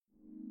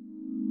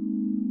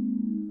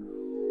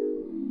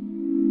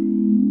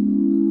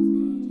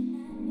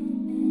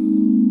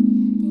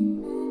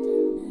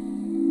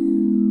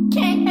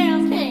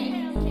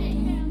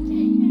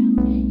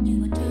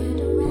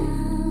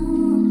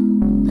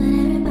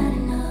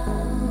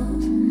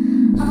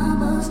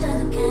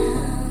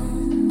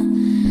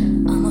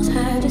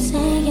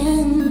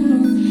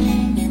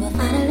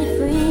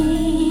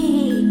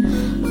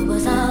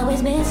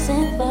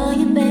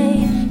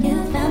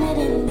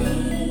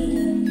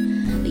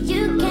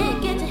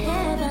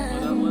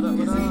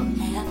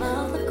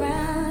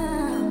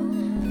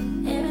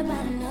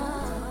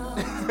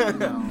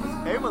No.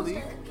 Hey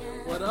Malik,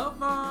 What up,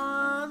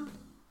 Vaughn?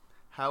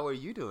 how are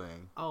you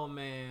doing? Oh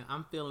man,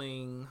 I'm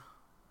feeling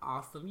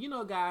awesome. You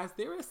know, guys,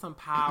 there is some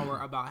power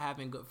about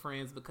having good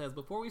friends because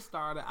before we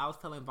started, I was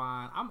telling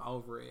Vaughn, I'm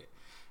over it.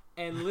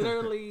 And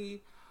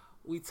literally,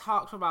 we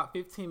talked for about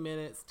 15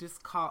 minutes,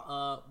 just caught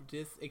up,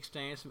 just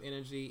exchanged some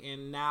energy,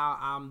 and now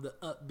I'm the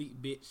upbeat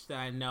bitch that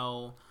I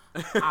know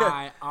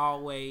I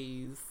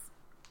always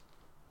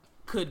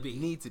could be.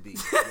 Need to be.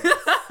 Yes.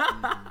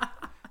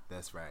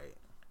 That's right.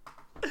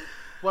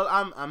 Well,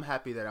 I'm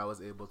happy that I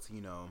was able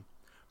to,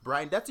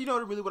 brighten. That's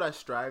really what I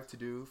strive to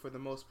do for the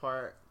most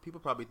part. People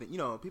probably think,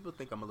 people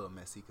think I'm a little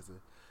messy because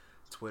of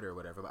Twitter or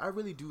whatever, but I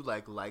really do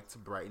like to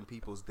brighten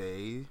people's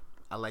day.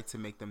 I like to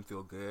make them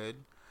feel good.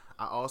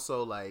 I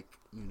also like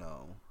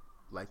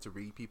to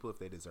read people if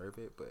they deserve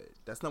it, but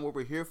that's not what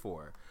we're here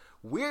for.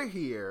 We're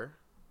here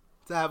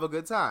to have a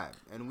good time,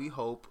 and we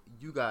hope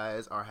you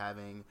guys are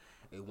having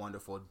a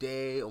wonderful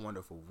day, a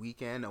wonderful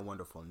weekend, a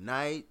wonderful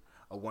night,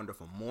 a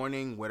wonderful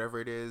morning, whatever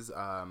it is,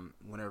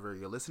 whenever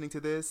you're listening to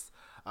this.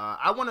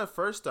 I want to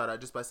first start out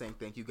just by saying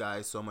thank you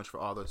guys so much for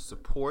all the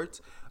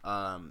support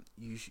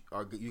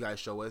you guys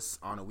show us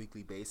on a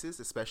weekly basis,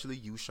 especially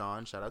you,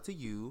 Sean. Shout out to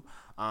you.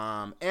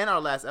 And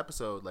our last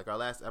episode,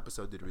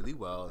 did really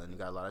well and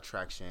got a lot of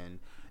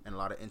traction and a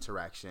lot of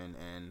interaction.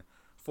 And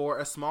for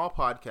a small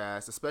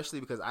podcast,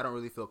 especially because I don't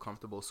really feel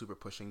comfortable super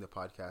pushing the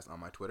podcast on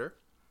my Twitter.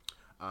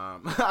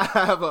 I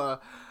have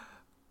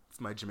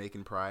it's my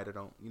Jamaican pride. I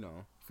don't,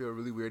 feel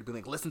really weird being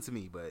like, listen to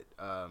me. But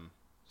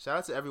shout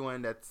out to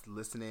everyone that's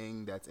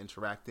listening, that's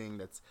interacting,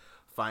 that's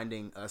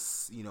finding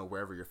us,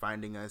 wherever you're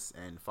finding us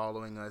and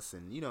following us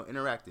and,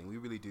 interacting. We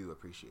really do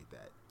appreciate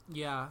that.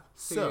 Yeah,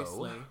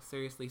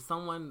 seriously.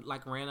 Someone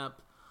ran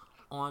up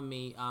on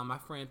me. My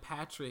friend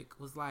Patrick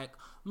was like,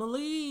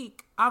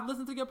 Malik, I've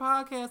listened to your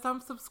podcast.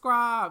 I'm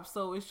subscribed.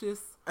 So it's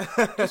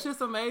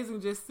just amazing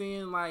just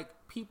seeing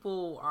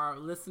people are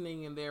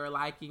listening and they're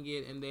liking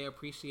it and they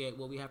appreciate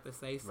what we have to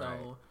say. So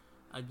right.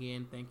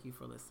 Again, thank you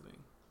for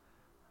listening.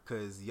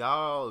 Cause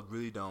y'all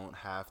really don't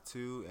have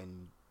to,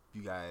 and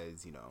you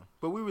guys,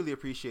 but we really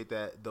appreciate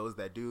that. Those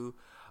that do,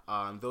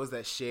 those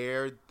that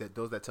share,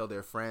 those that tell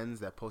their friends,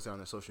 that post it on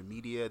their social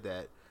media,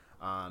 that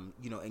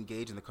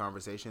engage in the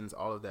conversations.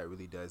 All of that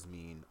really does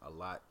mean a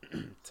lot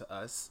to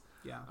us.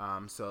 Yeah.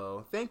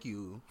 So thank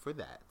you for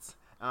that.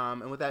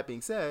 And with that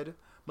being said,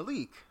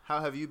 Malik,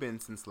 how have you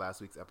been since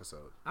last week's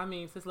episode?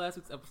 Since last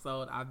week's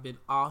episode, I've been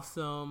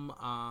awesome.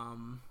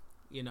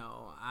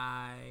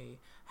 I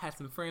had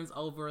some friends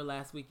over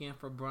last weekend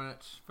for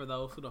brunch. For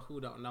those who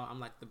don't know, I'm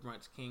like the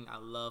brunch king. I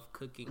love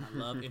cooking. I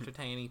love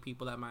entertaining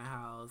people at my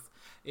house.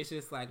 It's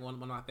just like one of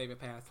my favorite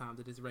pastimes.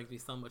 It just brings me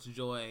so much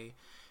joy.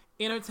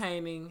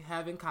 Entertaining,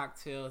 having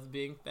cocktails,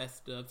 being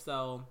festive.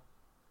 So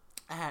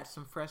I had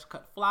some fresh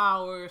cut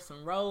flowers,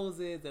 some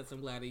roses, and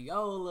some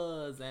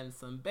gladiolas, and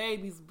some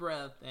baby's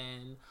breath,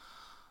 and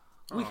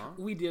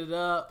we did it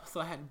up. So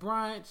I had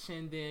brunch,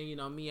 and then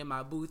me and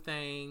my boo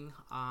thing,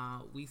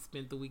 we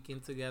spent the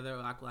weekend together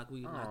like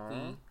we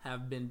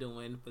have been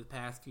doing for the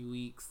past few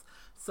weeks.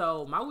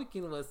 So my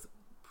weekend was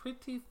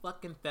pretty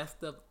fucking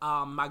festive.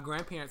 My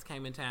grandparents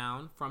came in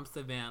town from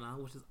Savannah,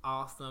 which is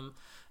awesome,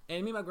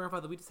 and me and my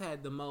grandfather, we just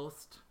had the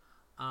most,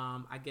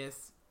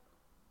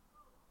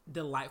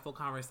 delightful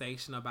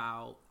conversation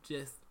about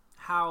just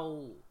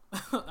how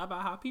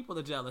people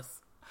are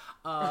jealous.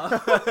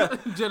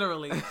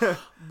 Generally,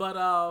 but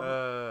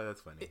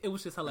that's funny. It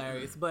was just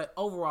hilarious. But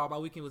overall, my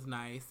weekend was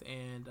nice,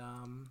 and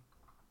I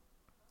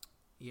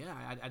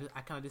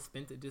kind of just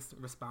spent it just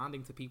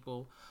responding to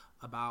people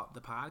about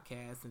the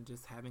podcast and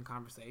just having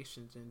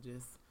conversations and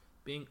just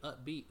being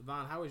upbeat.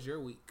 Vaughn, how was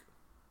your week?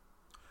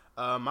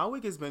 My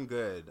week has been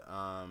good.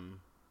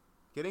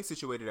 Getting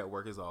situated at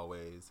work as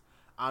always.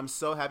 I'm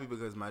so happy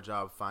because my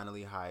job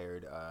finally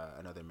hired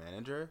another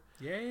manager.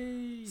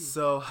 Yay!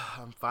 So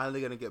I'm finally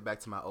going to get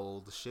back to my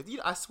old shift.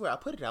 I swear, I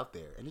put it out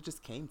there and it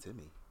just came to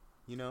me.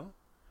 I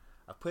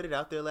put it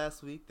out there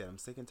last week that I'm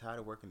sick and tired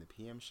of working the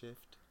PM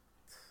shift.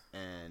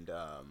 And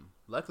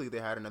luckily they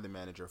hired another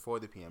manager for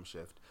the PM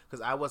shift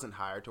because I wasn't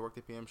hired to work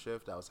the PM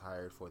shift. I was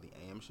hired for the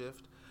AM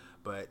shift,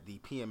 but the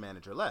PM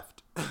manager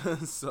left.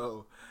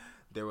 So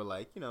they were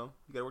like, you got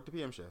to work the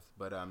PM shift.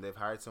 But they've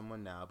hired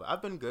someone now. But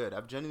I've been good.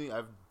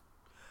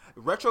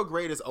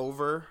 Retrograde is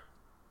over,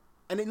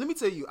 and let me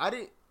tell you,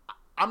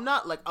 I'm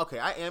not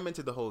I am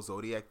into the whole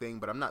zodiac thing,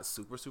 but I'm not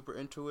super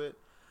into it.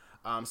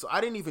 So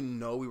I didn't even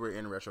know we were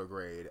in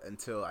retrograde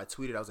until I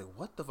tweeted. I was like,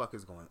 what the fuck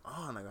is going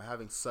on? I'm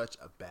having such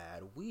a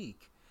bad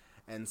week.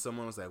 And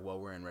someone was like, well,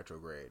 we're in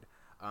retrograde.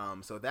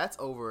 So that's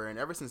over, and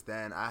ever since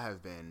then, I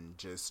have been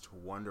just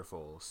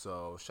wonderful.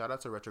 So shout out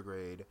to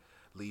retrograde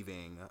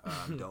leaving.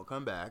 Don't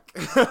come back.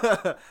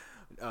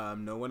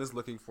 No one is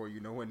looking for you.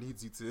 No one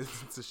needs you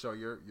to show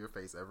your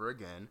face ever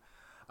again.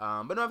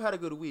 But no, I've had a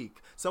good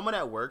week. Someone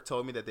at work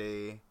told me that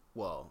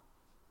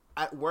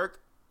at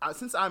work,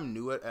 since I'm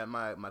new at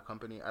my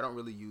company, I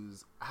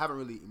haven't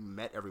really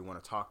met everyone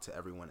or talked to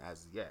everyone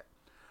as yet.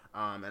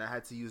 And I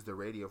had to use the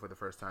radio for the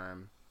first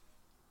time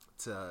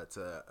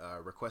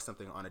request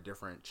something on a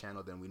different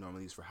channel than we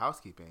normally use for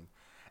housekeeping,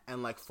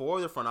 and like 4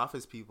 of the front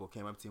office people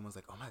came up to him and was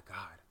like, "Oh my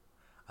God,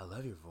 I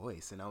love your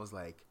voice," and I was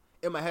like,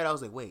 in my head, I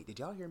was like, "Wait, did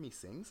y'all hear me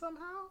sing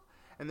somehow?"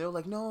 And they were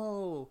like,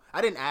 "No,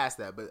 I didn't ask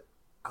that," but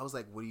I was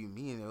like, "What do you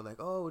mean?" And they were like,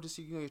 "Oh, just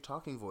your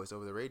talking voice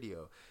over the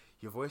radio.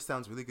 Your voice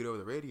sounds really good over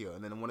the radio."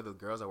 And then one of the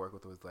girls I work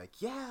with was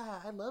like,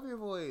 "Yeah, I love your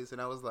voice,"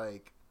 and I was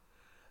like,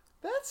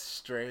 that's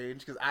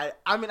strange, because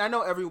I mean, I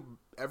know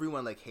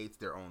everyone like hates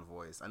their own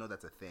voice. I know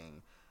that's a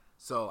thing.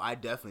 So I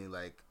definitely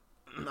like,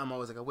 I'm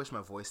always like, I wish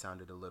my voice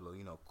sounded a little,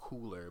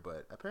 cooler,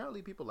 but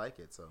apparently people like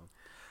it. So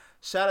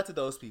shout out to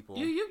those people.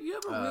 You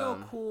have a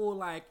real cool,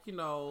 like,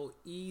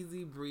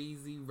 easy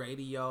breezy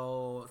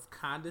radio,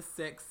 kind of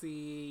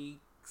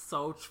sexy,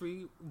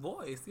 sultry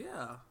voice.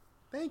 Yeah.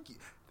 Thank you.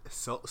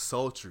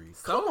 Sultry.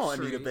 Come on,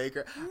 Anita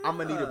Baker. Yeah.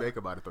 I'm Anita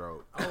Baker by the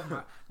throat. Oh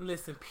my!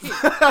 Listen, pick.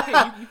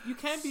 You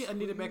can't be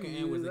Anita Baker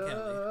and Wizard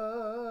Kelly.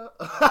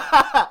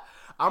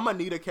 I'm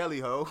Anita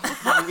Kelly, ho.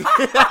 Anita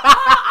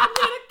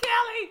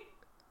Kelly.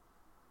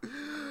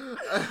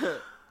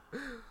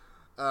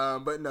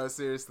 But no,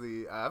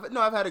 seriously.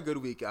 I've had a good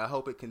week. I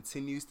hope it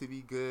continues to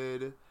be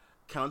good.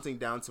 Counting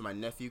down to my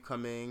nephew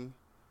coming.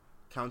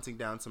 Counting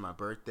down to my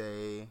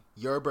birthday.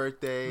 Your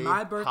birthday.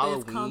 My birthday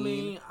is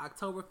coming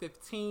October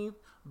 15th.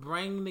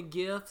 Bring the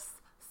gifts.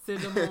 Sit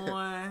them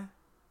on.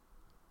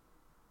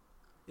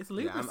 It's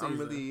Libra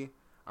season.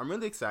 I'm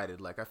really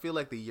excited. Like, I feel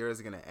like the year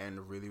is gonna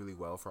end really, really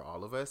well for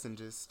all of us, and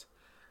just,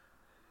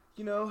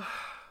 I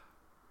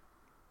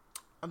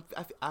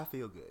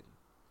feel good.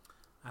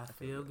 I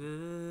feel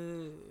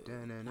good.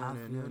 I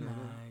feel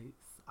nice.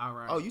 All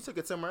right. Oh, you took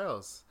it somewhere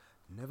else.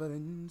 Never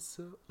been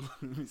so.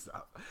 Let me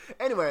stop.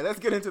 Anyway, let's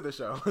get into the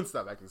show and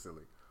stop acting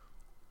silly.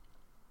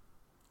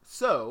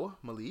 So,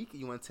 Malik,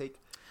 you want to take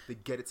the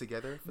Get It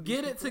Together?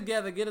 Get it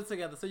together.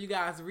 So, you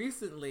guys,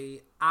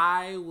 recently,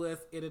 I was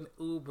in an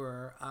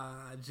Uber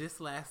just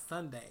last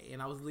Sunday,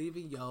 and I was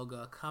leaving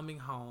yoga, coming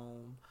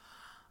home,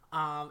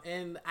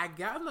 and I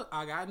got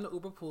in the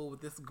Uber pool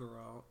with this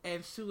girl,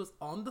 and she was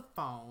on the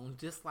phone,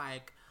 just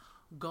like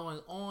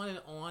going on and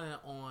on and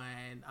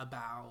on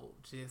about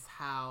just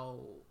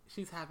how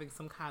she's having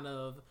some kind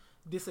of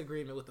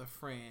disagreement with a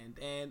friend,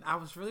 and I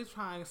was really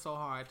trying so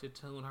hard to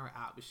tune her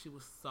out, but she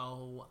was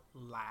so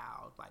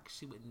loud, like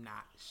she would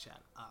not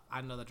shut up.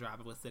 I know the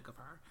driver was sick of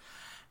her,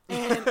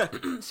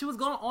 and she was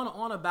going on and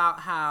on about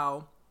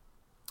how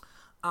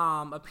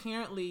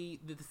apparently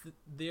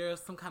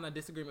there's some kind of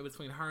disagreement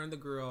between her and the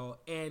girl,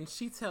 and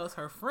she tells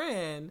her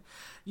friend,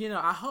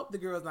 I hope the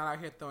girl's not out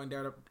here throwing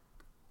dirt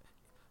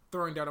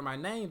on my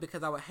name,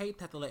 because I would hate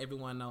to have to let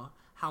everyone know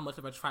how much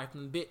of a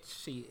trifling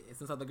bitch she is.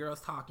 And so the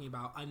girl's talking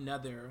about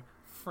another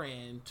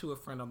friend to a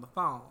friend on the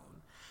phone.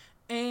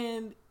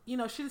 And,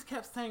 she just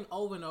kept saying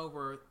over and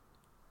over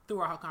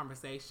throughout her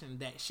conversation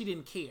that she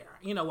didn't care.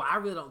 Well, I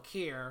really don't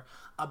care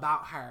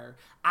about her.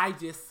 I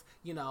just,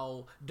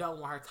 don't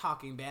want her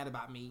talking bad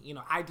about me.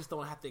 I just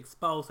don't have to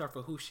expose her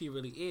for who she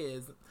really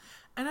is.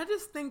 And I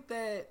just think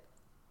that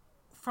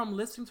from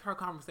listening to her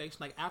conversation,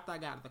 like after I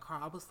got out of the car,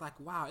 I was like,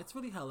 wow, it's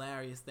really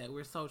hilarious that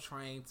we're so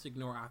trained to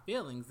ignore our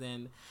feelings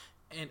and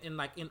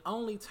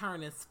only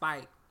turn in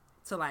spite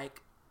to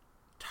like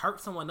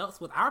hurt someone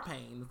else with our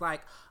pain.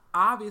 Like,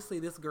 obviously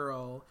this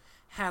girl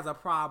has a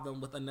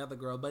problem with another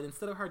girl, but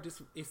instead of her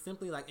just is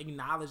simply like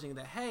acknowledging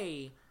that,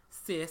 hey,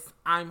 sis,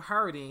 I'm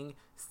hurting.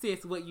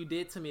 Sis, what you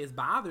did to me is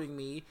bothering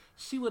me.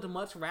 She would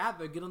much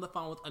rather get on the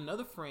phone with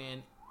another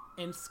friend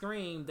and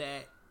scream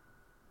that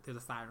there's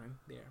a siren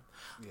there,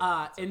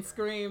 and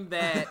scream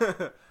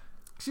that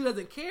she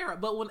doesn't care,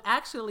 but when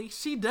actually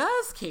she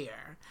does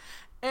care.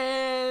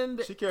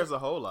 And she cares a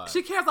whole lot.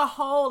 She cares a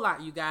whole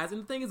lot, you guys.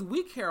 And the thing is,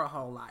 we care a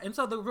whole lot. And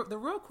so the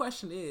real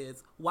question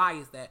is, why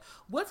is that?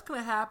 What's going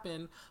to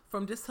happen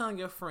from just telling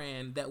your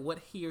friend that what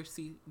he or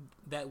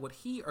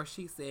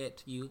she said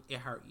to you, it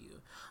hurt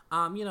you?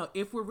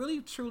 If we're really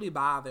truly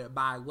bothered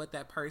by what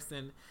that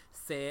person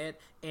said,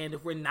 and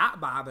if we're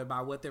not bothered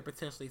by what they're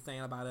potentially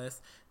saying about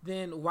us,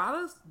 then why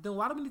do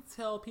we need to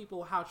tell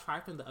people how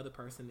trifling the other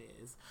person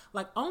is?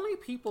 Like, only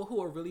people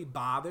who are really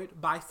bothered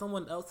by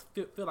someone else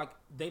feel like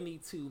they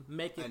need to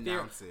make it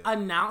announce it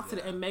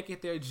and make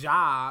it their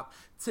job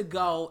to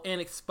go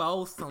and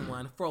expose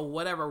someone for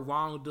whatever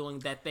wrongdoing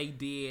that they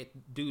did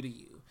do to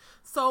you.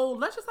 So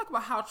let's just talk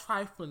about how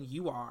trifling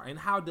you are and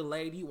how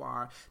delayed you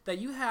are, that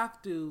you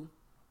have to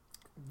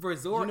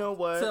resort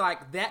to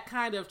like that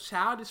kind of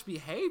childish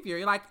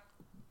behavior. Like,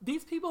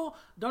 these people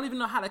don't even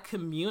know how to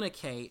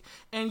communicate,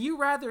 and you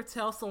rather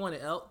tell someone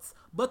else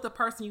but the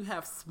person you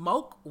have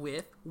smoke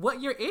with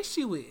what your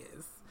issue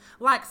is.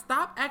 Like,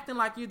 stop acting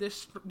like you're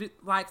this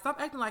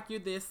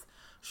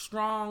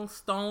strong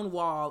stone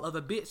wall of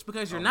a bitch,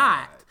 because you're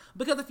not.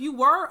 Because if you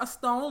were a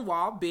stone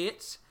wall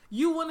bitch,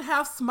 you wouldn't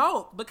have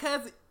smoke,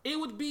 because you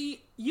would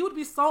be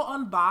so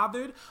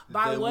unbothered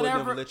by whatever. They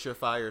wouldn't have lit your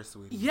fire,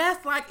 sweetie.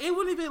 Yes, like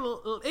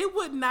it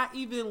would not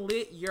even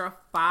lit your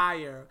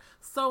fire.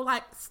 So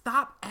like,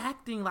 stop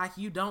acting like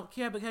you don't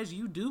care, because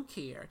you do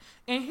care.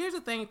 And here's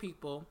the thing,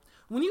 people: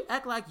 when you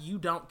act like you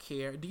don't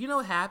care, do you know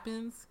what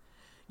happens?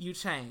 you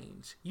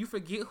change. You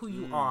forget who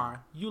you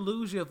are. You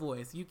lose your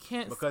voice. You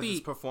can't because speak.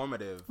 it's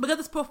performative. Because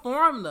it's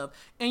performative.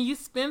 And you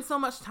spend so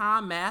much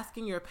time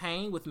masking your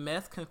pain with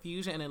mess,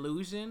 confusion, and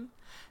illusion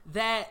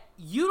that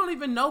you don't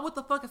even know what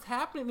the fuck is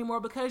happening anymore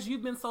because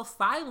you've been so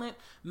silent,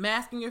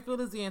 masking your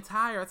feelings the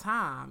entire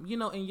time. You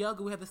know, in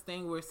yoga, we have this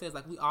thing where it says,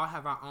 like, we all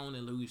have our own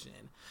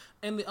illusion.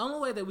 And the only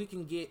way that we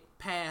can get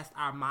past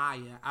our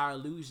Maya, our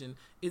illusion,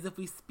 is if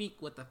we speak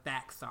what the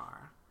facts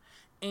are.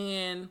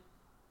 And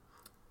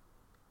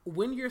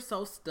when you're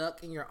so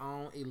stuck in your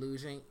own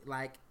illusion,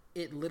 like,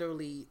 it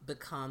literally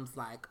becomes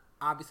like,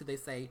 obviously they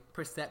say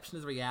perception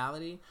is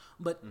reality,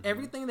 but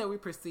everything that we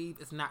perceive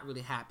is not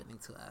really happening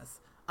to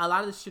us. A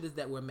lot of the shit is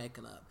that we're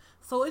making up.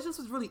 So it just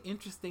was really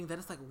interesting that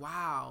it's like,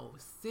 wow,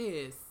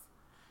 sis,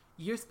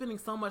 you're spending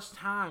so much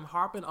time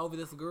harping over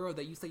this girl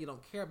that you say you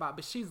don't care about,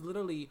 but she's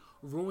literally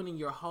ruining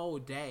your whole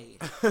day.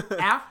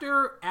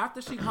 After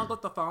she hung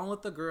up the phone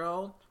with the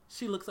girl,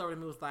 she looks over at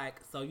me and was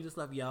like, so you just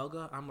love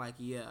yoga? I'm like,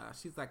 yeah.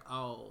 She's like,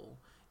 oh,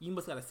 you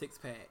must got a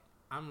six-pack.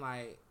 I'm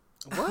like,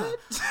 what?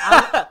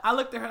 I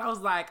looked at her and I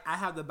was like, I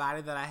have the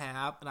body that I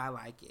have and I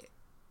like it.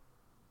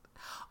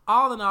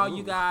 All in all,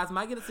 you guys,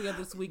 my Get It Together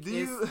this week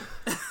is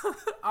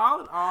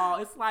all in all,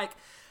 it's like,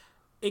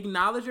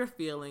 acknowledge your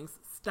feelings,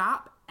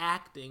 stop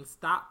acting,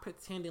 stop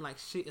pretending like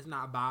shit is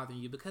not bothering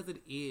you, because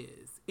it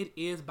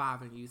is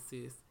bothering you,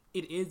 sis.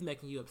 It is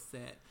making you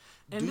upset.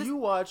 And Do you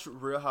watch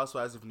Real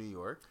Housewives of New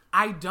York?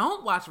 I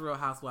don't watch Real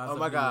Housewives of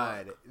New York. Oh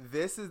my God.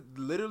 This is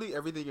literally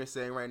everything you're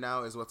saying right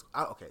now is what's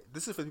okay.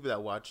 This is for the people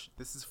that watch.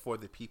 This is for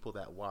the people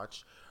that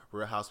watch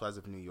Real Housewives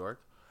of New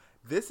York.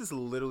 This is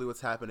literally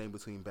what's happening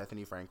between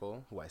Bethany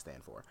Frankel, who I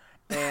stand for,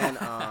 and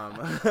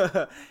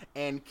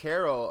and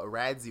Carol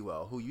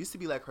Radziwill, who used to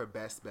be like her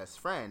best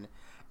friend.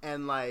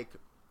 And like,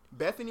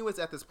 Bethany was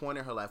at this point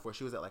in her life where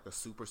she was at like a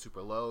super,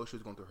 super low. She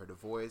was going through her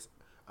divorce.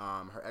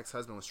 Her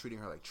ex-husband was treating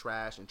her like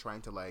trash and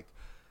trying to like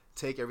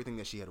take everything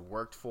that she had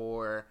worked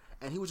for.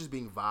 And he was just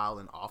being vile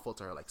and awful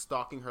to her, like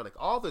stalking her, like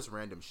all this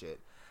random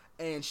shit.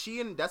 And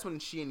that's when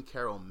she and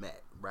Carol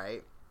met,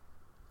 right?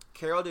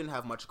 Carol didn't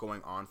have much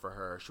going on for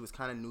her. She was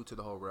kind of new to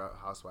the whole Real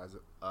Housewives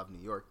of New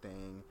York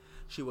thing.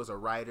 She was a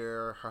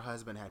writer. Her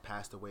husband had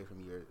passed away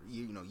from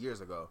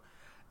years ago.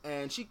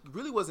 And she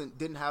really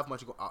didn't have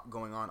much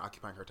going on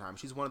occupying her time.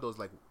 She's one of those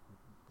like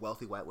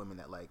wealthy white women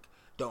that like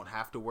don't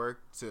have to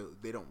work, so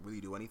they don't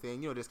really do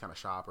anything. Just kind of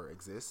shop or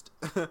exist.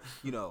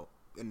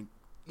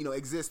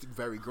 Exist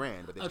very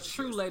grand, but a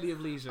true exist. Lady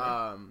of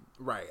leisure.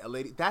 Right, a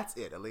lady. That's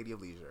it, a lady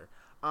of leisure.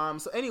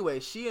 So anyway,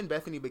 she and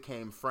Bethany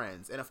became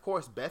friends, and of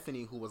course,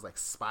 Bethany, who was like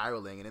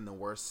spiraling and in the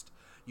worst,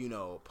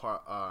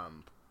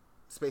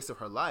 space of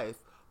her life,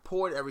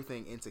 poured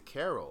everything into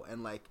Carol,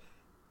 and like,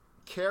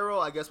 Carol,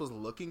 I guess, was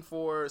looking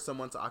for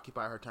someone to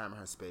occupy her time and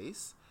her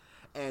space,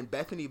 and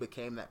Bethany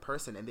became that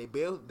person, and they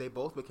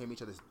both became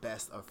each other's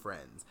best of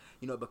friends,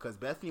 because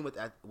Bethany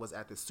was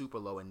at this super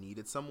low and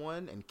needed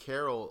someone, and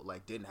Carol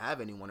like didn't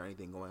have anyone or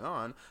anything going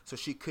on, so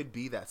she could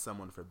be that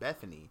someone for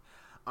Bethany.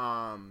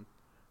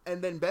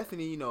 And then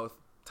Bethany,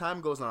 time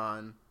goes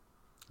on,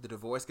 the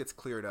divorce gets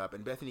cleared up,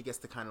 and Bethany gets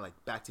to kind of like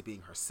back to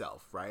being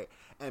herself, right?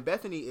 And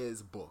Bethany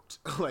is booked,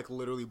 like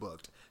literally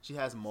booked. She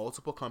has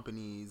multiple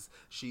companies.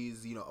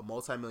 She's, a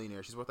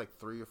multimillionaire. She's worth like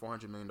 $300 or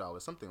 $400 million,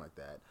 something like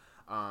that.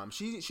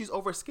 She's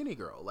over Skinny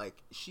Girl.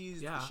 Like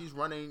she's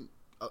running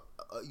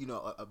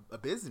a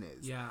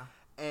business. Yeah.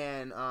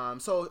 And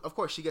so of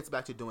course she gets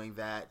back to doing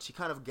that. She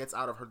kind of gets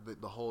out of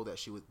the hole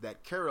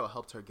that Carol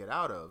helped her get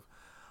out of.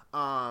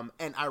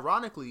 And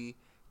ironically,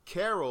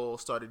 Carol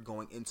started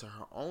going into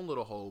her own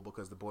little hole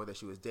because the boy that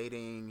she was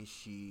dating,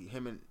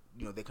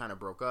 they kind of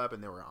broke up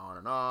and they were on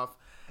and off.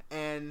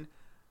 And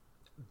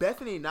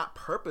Bethany, not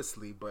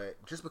purposely,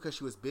 but just because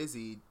she was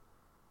busy,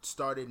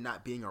 started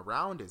not being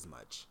around as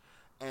much.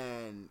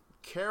 And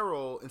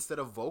Carol, instead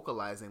of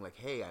vocalizing like,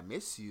 hey, I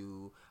miss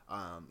you,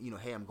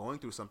 hey, I'm going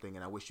through something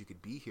and I wish you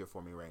could be here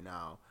for me right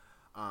now.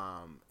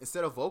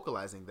 Instead of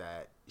vocalizing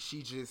that,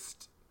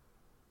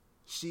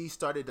 she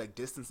started like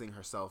distancing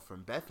herself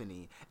from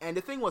Bethany. And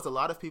the thing was, a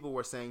lot of people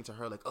were saying to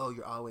her like, oh,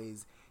 you're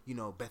always,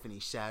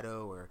 Bethany's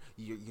shadow, or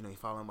you're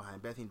following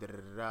behind Bethany, da da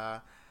da da.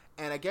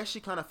 And I guess she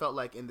kind of felt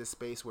like in this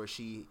space where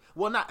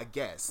I'm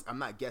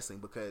not guessing,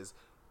 because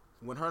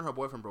when her and her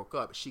boyfriend broke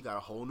up, she got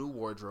a whole new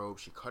wardrobe.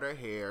 She cut her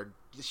hair.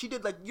 She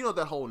did like,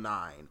 that whole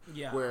nine.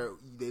 Yeah. Where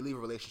they leave a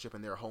relationship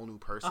and they're a whole new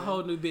person. A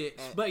whole new bitch.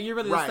 But you're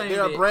really the same bitch.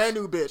 They're a brand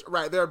new bitch.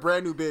 Right. They're a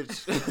brand new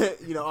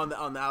bitch,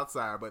 on the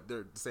outside, but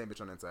they're the same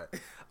bitch on the inside.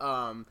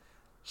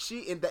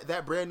 She and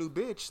that brand new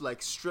bitch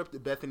like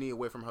stripped Bethany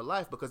away from her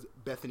life because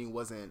Bethany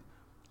wasn't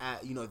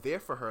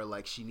there for her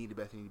like she needed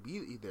Bethany to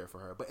be there for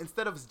her. But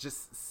instead of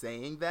just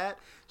saying that,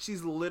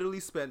 she's literally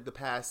spent the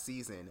past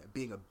season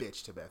being a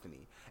bitch to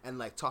Bethany and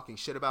like talking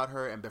shit about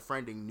her and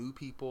befriending new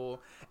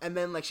people. And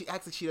then like she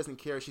acts like she doesn't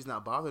care, she's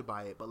not bothered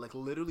by it, but like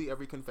literally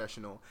every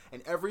confessional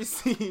and every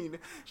scene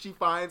she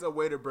finds a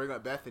way to bring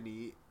up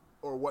Bethany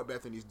or what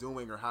Bethany's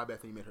doing or how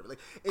Bethany made her. Like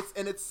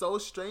it's so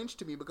strange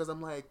to me because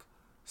I'm like,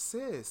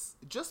 sis,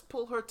 just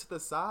pull her to the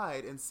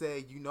side and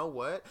say, you know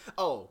what?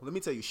 Oh, let me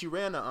tell you, she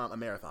ran a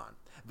marathon.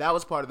 That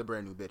was part of the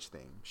brand new bitch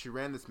thing. She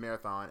ran this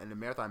marathon, and the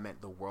marathon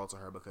meant the world to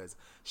her because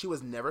she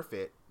was never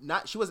fit.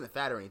 She wasn't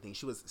fat or anything.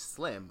 She was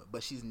slim,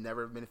 but she's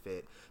never been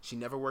fit. She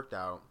never worked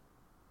out,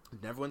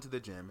 never went to the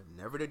gym,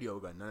 never did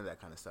yoga, none of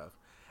that kind of stuff.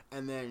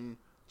 And then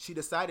she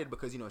decided,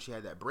 because, you know, she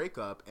had that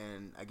breakup,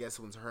 and I guess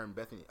when her and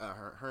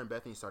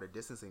Bethany started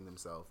distancing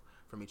themselves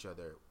from each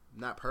other,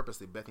 not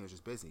purposely, Bethany was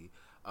just busy.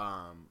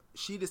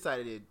 She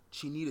decided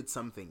she needed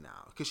something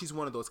now, because she's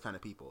one of those kind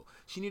of people.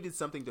 She needed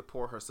something to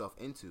pour herself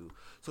into,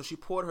 so she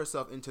poured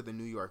herself into the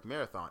New York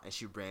Marathon, and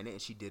she ran it,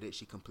 and she did it.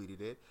 She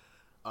completed it.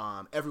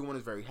 Everyone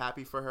was very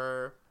happy for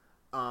her,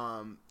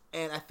 and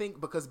I think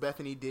because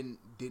Bethany didn't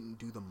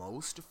do the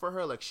most for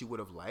her, like she would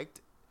have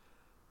liked,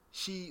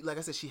 she, like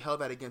I said, she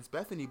held that against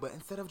Bethany. But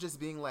instead of just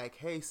being like,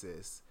 hey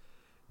sis,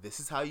 this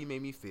is how you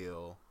made me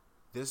feel,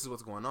 this is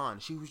what's going on,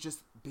 she was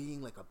just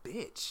being like a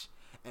bitch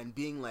and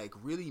being like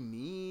really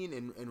mean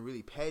and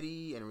really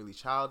petty and really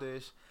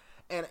childish.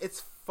 And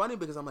it's funny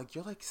because I'm like,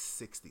 you're like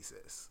 60,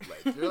 sis.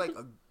 Like, you're like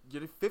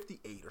you're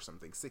 58 or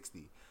something,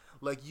 60.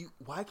 Like,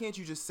 why can't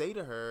you just say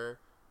to her,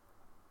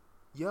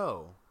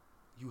 yo,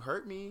 you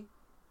hurt me,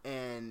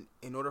 and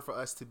in order for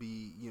us to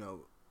be, you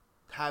know,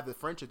 have the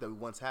friendship that we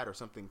once had or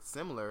something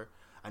similar,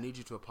 I need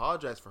you to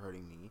apologize for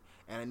hurting me,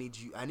 and I need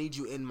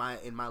you in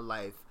my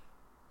life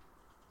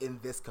in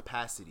this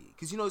capacity.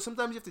 Because, you know,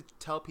 sometimes you have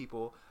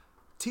to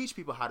teach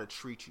people how to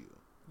treat you.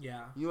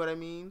 Yeah. You know what I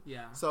mean?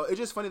 Yeah. So it's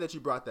just funny that you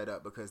brought that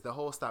up, because the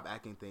whole stop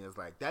acting thing is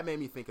like, that made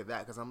me think of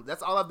that, because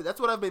that's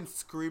what I've been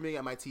screaming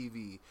at my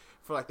TV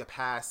for like the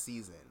past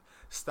season.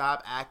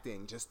 Stop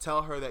acting. Just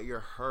tell her that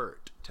you're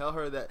hurt. Tell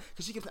her that,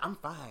 because she keeps, I'm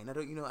fine. I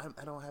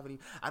don't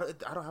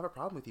have a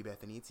problem with you,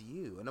 Bethany. It's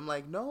you. And I'm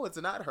like, no,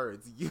 it's not her.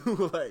 It's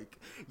you. Like,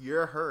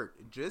 you're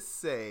hurt. Just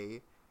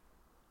say,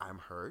 I'm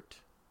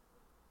hurt,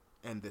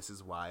 and this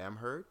is why I'm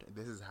hurt.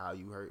 This is how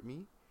you hurt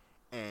me,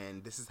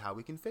 and this is how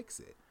we can fix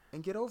it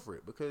and get over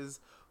it. Because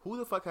who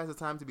the fuck has the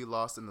time to be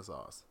lost in the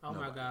sauce? Oh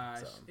my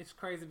gosh, it's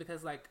crazy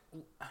because like,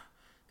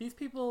 these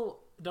people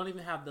don't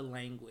even have the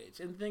language.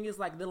 And the thing is,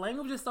 like, the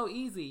language is so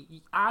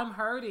easy. I'm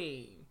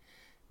hurting.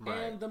 Right.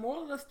 And the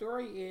moral of the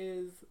story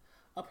is,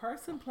 a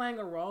person playing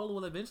a role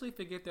will eventually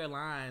forget their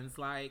lines.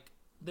 Like,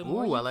 the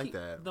more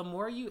the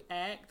more you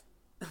act,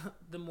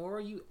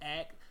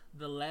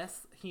 the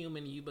less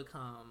human you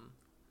become.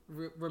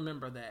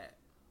 Remember that.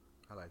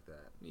 I like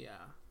that. Yeah.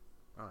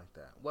 I like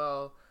that.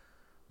 Well,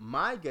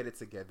 my get it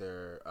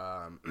together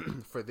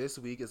for this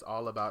week is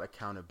all about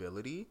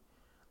accountability.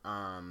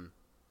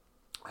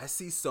 I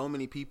see so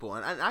many people,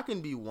 and I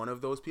can be one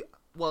of those people.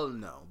 Well,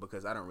 no,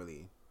 because I don't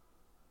really.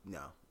 No,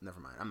 never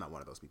mind. I'm not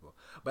one of those people.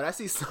 But I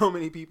see so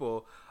many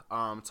people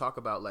talk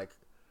about like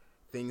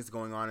things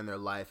going on in their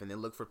life, and they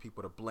look for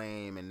people to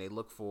blame, and they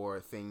look for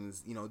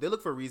things. You know, they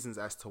look for reasons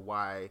as to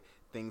why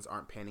things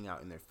aren't panning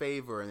out in their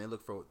favor, and they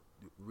look for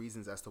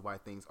reasons as to why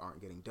things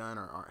aren't getting done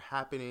or aren't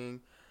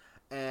happening.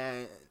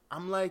 And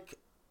I'm like,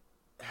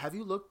 have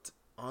you looked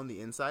on the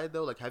inside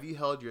though? Like, have you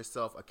held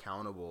yourself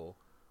accountable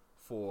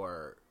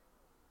for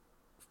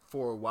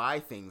why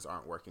things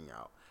aren't working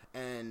out?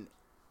 And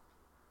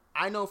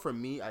I know for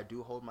me, I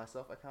do hold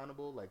myself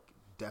accountable, like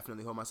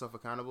definitely hold myself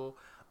accountable.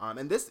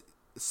 And this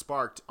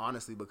sparked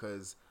honestly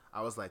because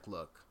I was like,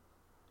 look,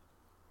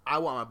 I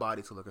want my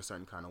body to look a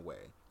certain kind of way.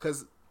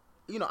 Cause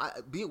you know,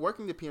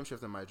 working the PM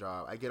shift in my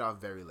job, I get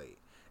off very late.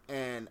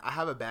 And I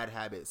have a bad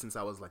habit since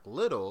I was like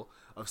little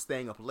of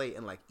staying up late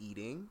and like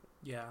eating,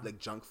 like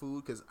junk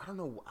food, because I don't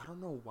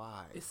know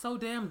why. It's so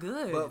damn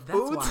good. But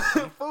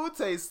that's food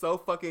tastes so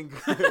fucking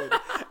good.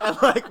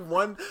 And like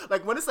when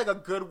it's like a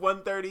good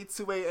 1:30,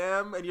 2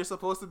 a.m. and you're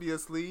supposed to be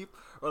asleep,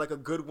 or like a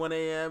good 1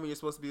 a.m. and you're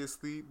supposed to be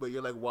asleep, but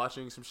you're like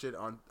watching some shit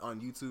on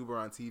YouTube or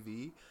on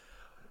TV.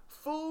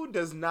 Food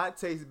does not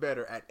taste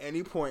better at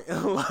any point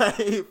in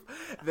life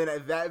than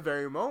at that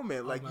very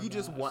moment. Like, I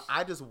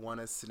just want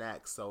a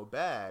snack so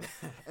bad.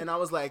 And I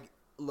was like,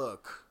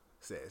 look,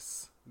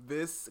 sis,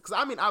 because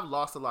I mean, I've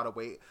lost a lot of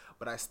weight,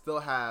 but I still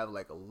have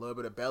like a little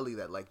bit of belly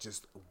that like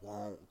just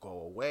won't go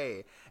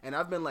away. And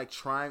I've been like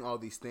trying all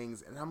these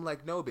things, and I'm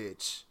like, no,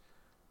 bitch.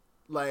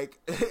 Like,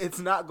 it's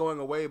not going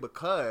away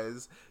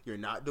because you're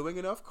not doing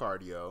enough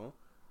cardio.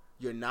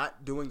 You're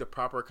not doing the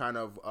proper kind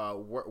of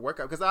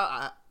workout. Because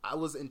I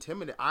was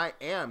intimidated. I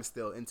am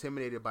still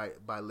intimidated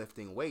by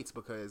lifting weights,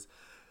 because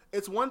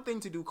it's one thing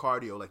to do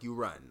cardio, like you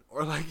run,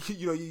 or like,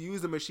 you know, you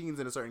use the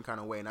machines in a certain kind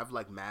of way. And I've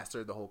like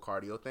mastered the whole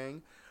cardio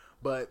thing,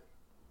 but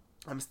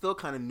I'm still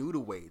kind of new to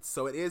weights.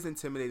 So it is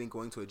intimidating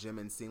going to a gym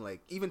and seeing,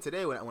 like, even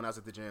today when I was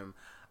at the gym,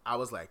 I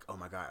was like, oh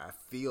my God, I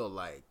feel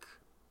like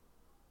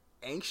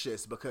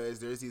anxious because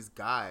there's these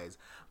guys.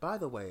 By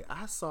the way,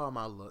 I saw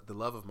the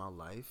love of my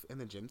life in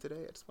the gym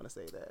today. I just want to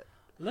say that.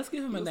 Let's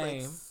give him a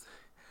name.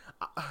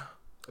 Like,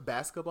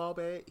 basketball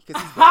babe,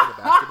 because he's like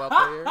a basketball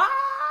player.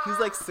 He's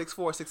like 6'4",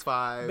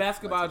 6'5".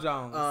 Basketball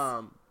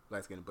Jones.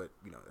 Light skin, but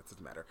you know that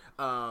doesn't matter.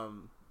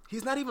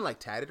 He's not even like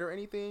tatted or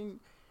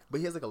anything, but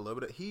he has like a little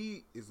bit.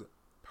 He is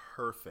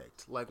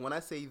perfect. Like, when I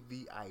say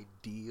the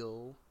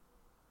ideal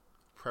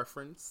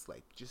preference,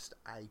 like, just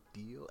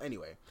ideal.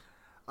 Anyway,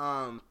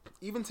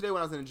 even today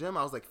when I was in the gym,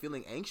 I was, like,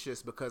 feeling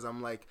anxious because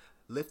I'm, like,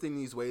 lifting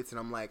these weights and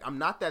I'm like, I'm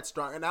not that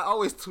strong. And I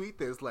always tweet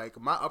this, like,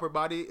 my upper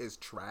body is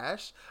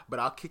trash, but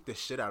I'll kick the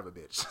shit out of a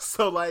bitch.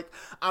 So, like,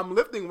 I'm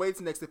lifting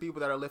weights next to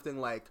people that are lifting,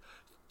 like,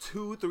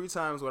 2-3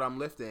 times what I'm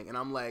lifting, and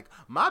I'm like,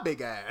 my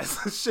big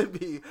ass should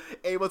be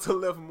able to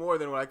lift more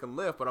than what I can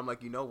lift. But I'm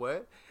like, you know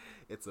what?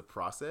 It's a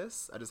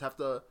process. I just have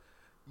to,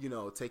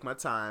 take my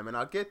time, and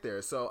I'll get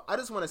there. So I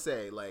just want to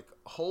say, like,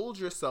 hold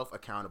yourself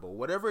accountable.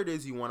 Whatever it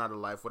is you want out of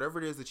life, whatever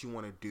it is that you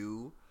want to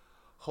do,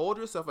 hold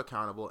yourself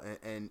accountable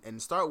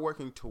and start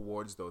working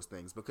towards those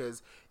things.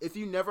 Because if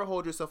you never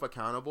hold yourself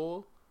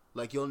accountable,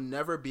 like, you'll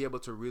never be able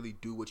to really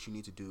do what you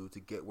need to do to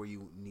get where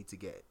you need to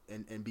get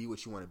and be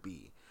what you want to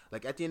be.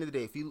 Like, at the end of the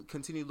day, if you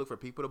continue to look for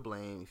people to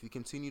blame, if you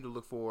continue to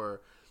look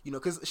for,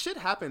 because shit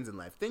happens in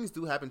life. Things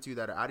do happen to you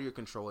that are out of your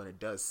control, and it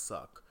does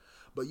suck.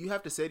 But you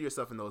have to say to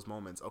yourself in those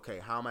moments, okay,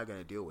 how am I going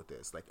to deal with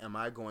this? Like, am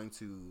I going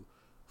to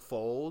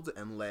fold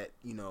and let,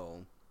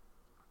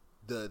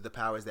 the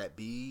powers that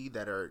be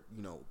that are,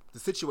 the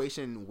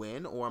situation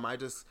win? Or am I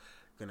just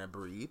going to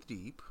breathe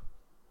deep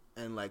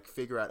and, like,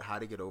 figure out how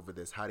to get over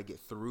this, how to get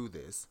through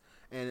this,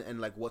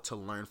 and like, what to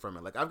learn from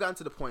it? Like, I've gotten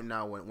to the point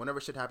now whenever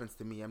shit happens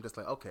to me, I'm just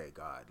like, okay,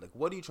 God, like,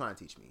 what are you trying to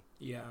teach me?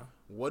 Yeah.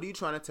 What are you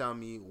trying to tell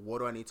me? What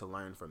do I need to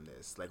learn from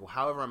this? Like,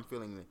 however I'm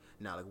feeling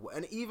now. Like,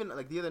 and even,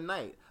 like, the other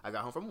night, I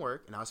got home from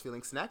work, and I was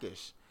feeling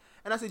snackish.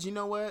 And I said, you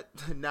know what?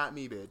 Not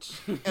me, bitch.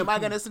 Am I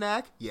going to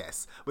snack?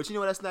 Yes. But you know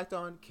what I snacked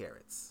on?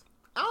 Carrots.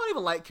 I don't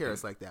even like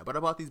carrots like that, but I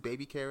bought these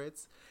baby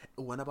carrots.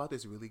 When I bought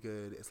this really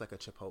good, it's like a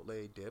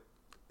Chipotle dip.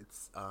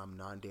 It's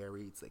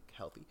non-dairy. It's, like,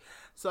 healthy.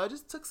 So I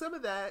just took some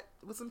of that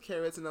with some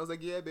carrots, and I was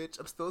like, yeah, bitch,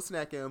 I'm still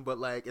snacking, but,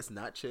 like, it's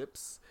not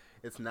chips.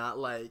 It's not,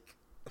 like,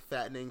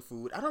 fattening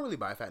food. I don't really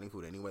buy fattening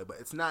food anyway, but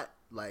it's not,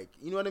 like,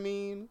 you know what I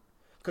mean?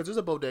 Because there's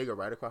a bodega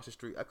right across the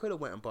street. I could have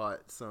went and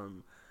bought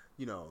some,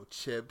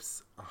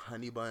 chips, a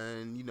honey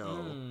bun,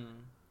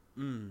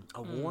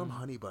 a warm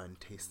honey bun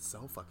tastes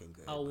so fucking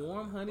good. A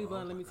warm honey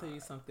bun, let me tell you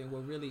something,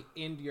 will really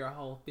end your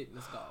whole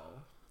fitness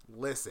goal.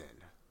 Listen,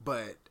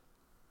 but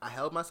I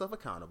held myself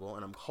accountable,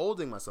 and I'm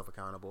holding myself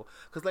accountable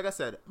because, like I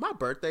said, my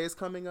birthday is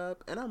coming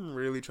up, and I'm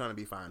really trying to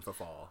be fine for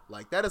fall.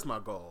 Like, that is my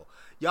goal.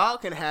 Y'all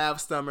can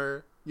have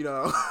summer,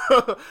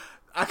 y'all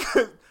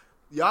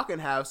can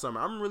have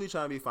summer. I'm really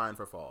trying to be fine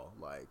for fall,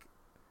 like,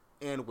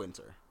 and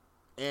winter,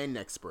 and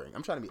next spring.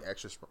 I'm trying to be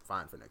extra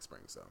fine for next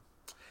spring. So,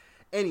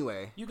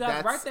 anyway, you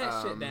guys write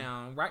that shit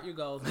down, write your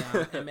goals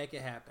down, and make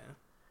it happen.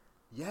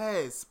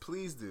 Yes,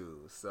 please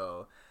do.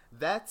 So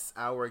that's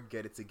our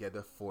Get It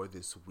Together for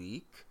this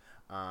week.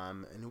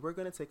 And we're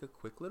going to take a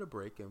quick little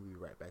break, and we'll be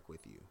right back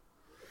with you.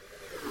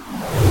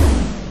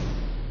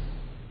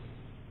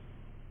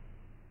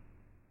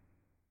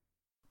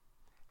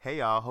 Hey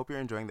y'all, hope you're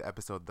enjoying the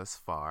episode thus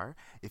far.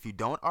 If you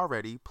don't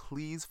already,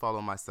 please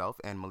follow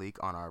myself and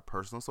Malik on our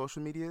personal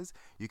social medias.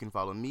 You can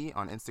follow me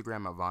on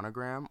Instagram at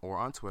Vonogram or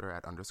on Twitter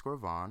at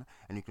 _Von.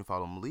 And you can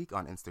follow Malik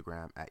on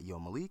Instagram at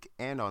YoMalik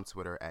and on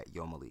Twitter at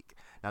YoMalik.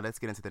 Now let's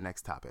get into the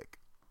next topic.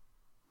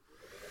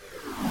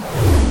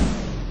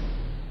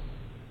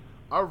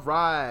 All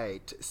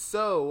right,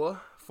 so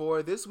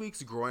for this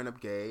week's Growing Up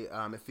Gay,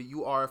 if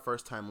you are a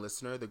first-time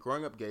listener, the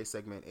Growing Up Gay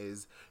segment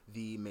is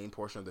the main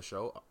portion of the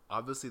show.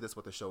 Obviously, that's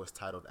what the show is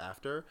titled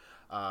after.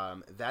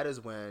 That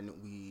is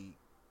when we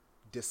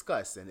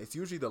discuss, and it's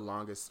usually the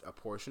longest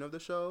portion of the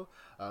show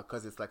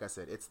because it's, like I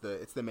said, it's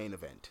the main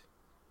event.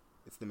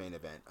 It's the main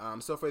event.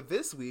 So for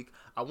this week,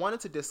 I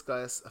wanted to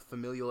discuss a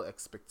familial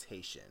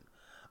expectation.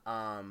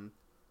 And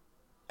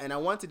I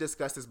want to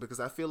discuss this because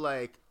I feel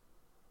like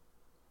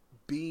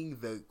being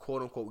the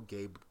quote-unquote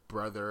gay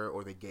brother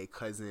or the gay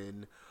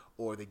cousin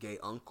or the gay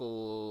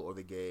uncle or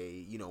the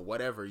gay,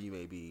 whatever you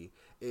may be,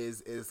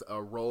 is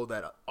a role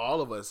that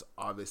all of us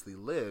obviously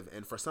live.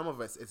 And for some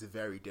of us, it's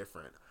very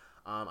different.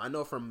 I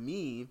know for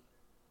me,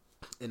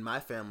 in my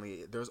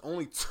family, there's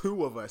only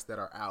 2 of us that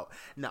are out.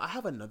 Now, I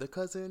have another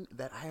cousin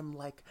that I am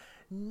like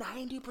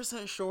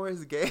 90% sure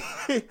is gay.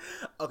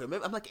 Okay,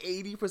 maybe I'm like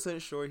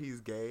 80% sure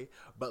he's gay.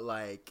 But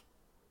like,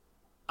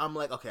 I'm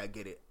like, okay, I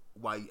get it.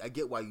 I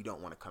get why you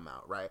don't want to come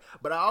out, right?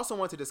 But I also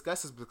want to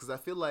discuss this because I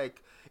feel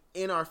like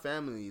in our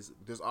families,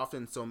 there's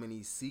often so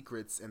many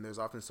secrets and there's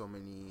often so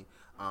many,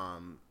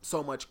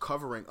 so much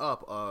covering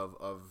up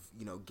of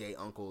gay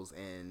uncles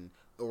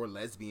or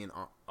lesbian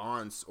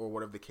aunts or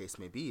whatever the case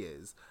may be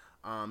is.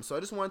 So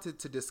I just wanted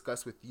to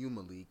discuss with you,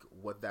 Malik,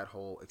 what that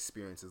whole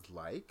experience is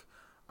like.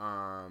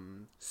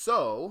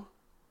 So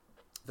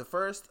the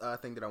first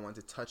thing that I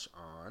wanted to touch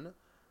on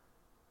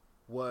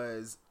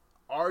was,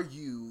 are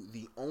you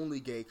the only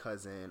gay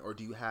cousin, or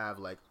do you have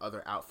like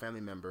other out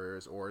family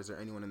members, or is there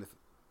anyone in the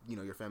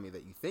your family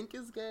that you think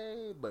is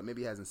gay but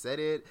maybe hasn't said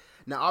it?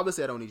 Now,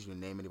 obviously, I don't need you to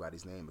name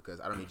anybody's name because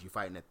I don't need you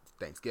fighting at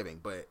Thanksgiving.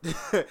 But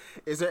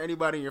is there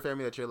anybody in your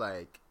family that you're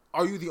like,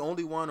 are you the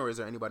only one, or is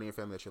there anybody in your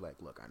family that you're like,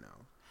 look, I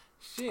know?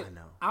 Shit, I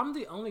know. I'm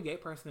the only gay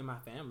person in my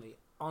family.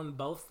 on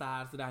both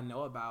sides that I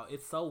know about.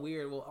 It's so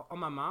weird. Well, on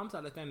my mom's side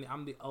of the family,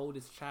 I'm the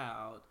oldest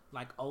child,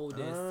 like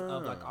oldest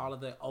of like all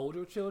of the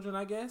older children,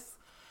 I guess.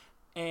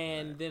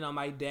 And then on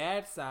my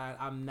dad's side,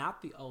 I'm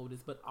not the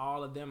oldest, but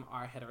all of them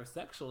are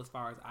heterosexual as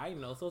far as I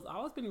know. So it's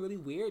always been really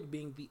weird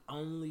being the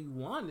only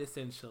one,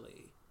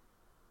 essentially.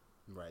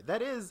 Right.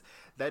 That is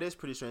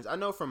pretty strange. I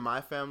know from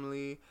my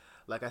family,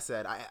 like I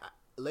said, I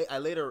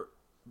later,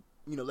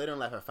 later in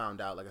life I found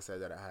out, like I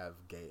said, that I have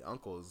gay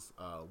uncles.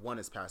 One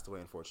has passed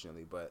away,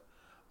 unfortunately, but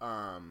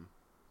I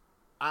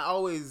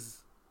always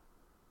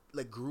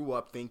grew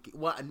up thinking,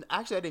 well,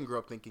 actually I didn't grow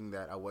up thinking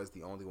that I was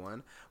the only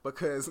one,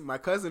 because my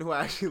cousin who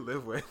I actually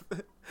live with,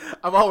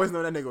 I've always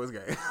known that nigga was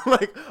gay.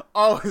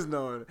 Always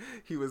known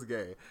he was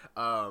gay.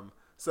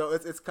 So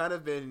it's kind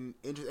of been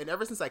interesting, and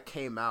ever since I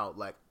came out,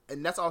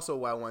 and that's also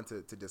why I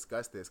wanted to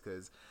discuss this,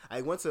 because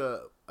I went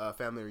to a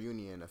family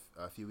reunion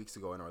a few weeks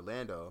ago in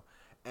Orlando,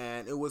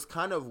 and it was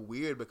kind of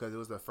weird because it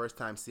was the first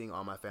time seeing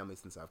all my family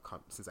since I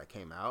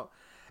came out.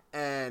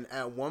 And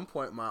at one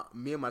point,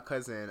 me and my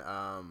cousin,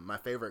 my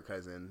favorite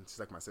cousin, she's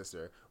like my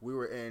sister, we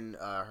were in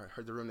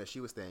the room that she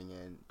was staying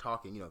in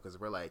talking, because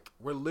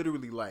we're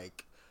literally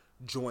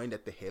joined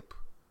at the hip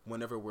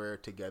whenever we're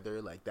together.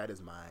 That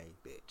is my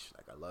bitch.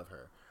 I love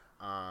her.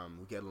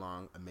 We get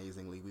along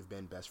amazingly. We've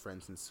been best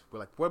friends since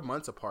we're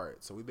months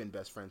apart, so we've been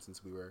best friends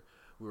since we were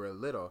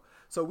little.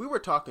 So we were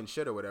talking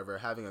shit or whatever,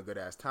 having a good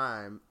ass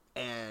time,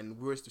 and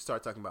we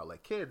started talking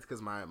about kids, because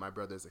my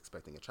brother's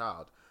expecting a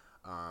child.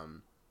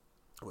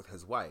 With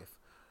his wife.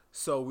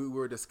 So we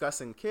were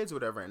discussing kids,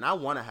 whatever, and I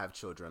want to have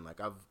children.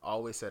 I've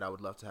always said I would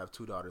love to have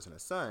 2 daughters and a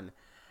son.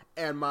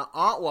 And my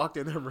aunt walked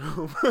in the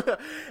room,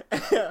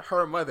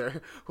 her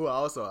mother, who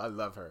I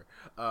love her.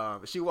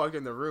 She walked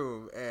in the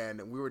room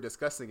and we were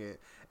discussing it,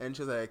 and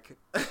she was like,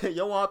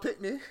 "Yo, want to pick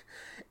me?"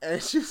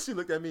 And she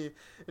looked at me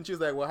and she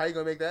was like, "Well, how you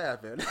gonna make that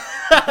happen?" And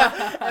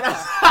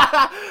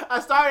I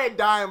started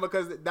dying,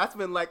 because that's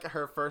been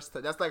her first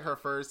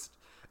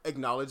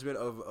acknowledgement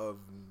of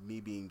me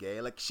being gay.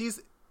 She's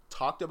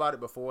talked about it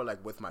before,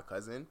 with my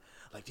cousin,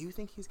 do you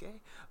think he's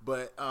gay?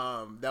 But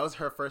that was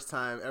her first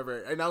time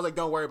ever, and I was like,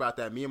 don't worry about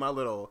that. Me and my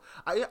little,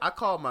 I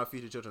call my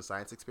future children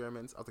science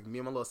experiments. I was like, me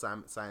and my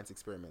little science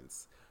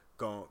experiments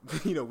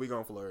we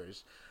gonna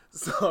flourish.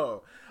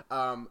 So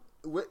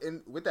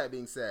with that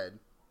being said,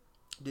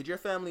 did your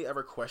family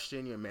ever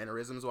question your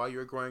mannerisms while you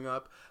were growing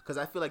up? Because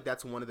I feel like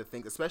that's one of the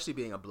things, especially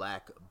being a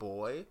black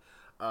boy,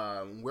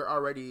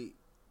 we're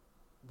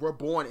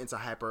born into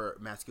hyper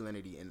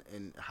masculinity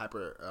and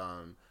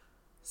hyper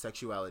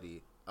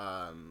sexuality.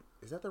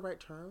 Is that the right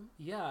term?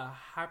 Yeah,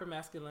 hyper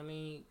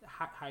masculinity,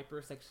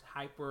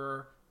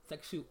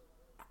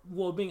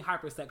 being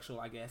hypersexual,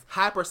 I guess.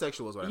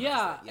 Hypersexual is what I meant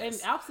to say.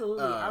 Yes. And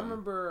absolutely. I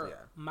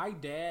remember my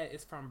dad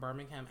is from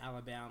Birmingham,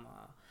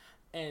 Alabama,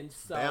 and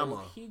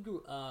so he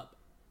grew up,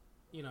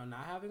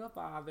 not having a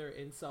father,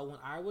 and so when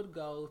I would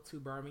go to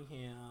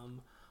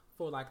Birmingham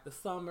for the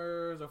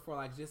summers or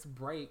for just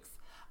breaks,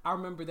 I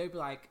remember they'd be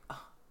like,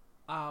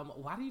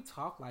 why do you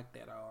talk like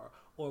that?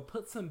 Or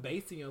put some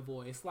bass in your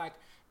voice.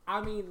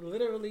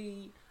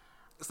 Literally.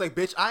 It's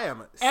bitch, I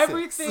am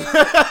everything. 6.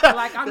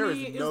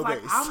 It's no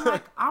bass.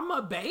 I'm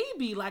a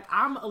baby.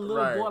 I'm a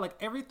little boy.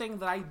 Everything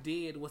that I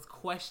did was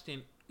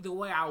questioned. The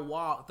way I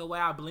walked, the way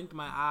I blinked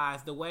my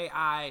eyes, the way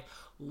I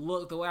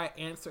looked, the way I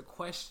answered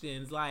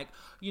questions.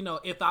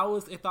 If I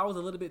was a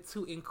little bit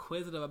too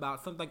inquisitive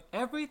about something,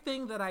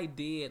 everything that I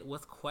did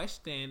was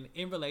questioned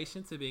in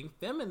relation to being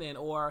feminine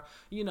or,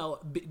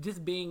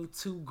 just being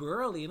too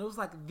girly. And it was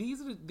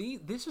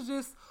this is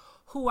just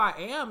who I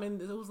am.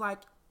 And it was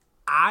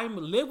I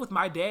live with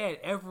my dad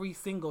every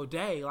single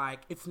day.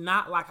 It's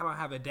not like I don't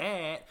have a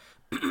dad.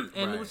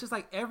 And it was just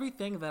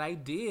everything that I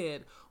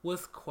did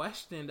was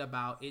questioned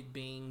about it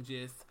being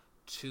just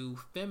too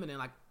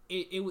feminine.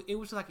 It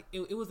was just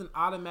it was an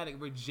automatic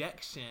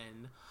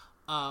rejection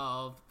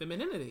of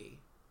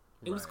femininity.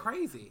 It was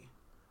crazy.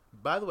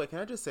 By the way, can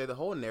I just say the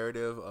whole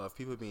narrative of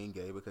people being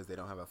gay because they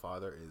don't have a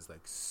father is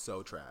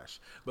so trash.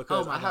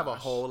 Because I have a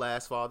whole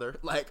ass father.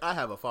 I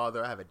have a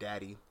father, I have a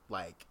daddy.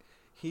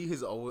 He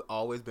has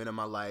always been in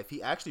my life.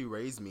 He actually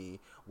raised me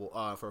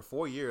for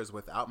 4 years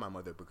without my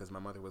mother, because my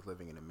mother was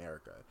living in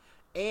America.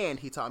 And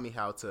he taught me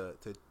how to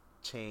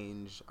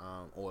change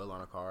oil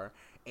on a car,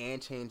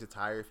 and change the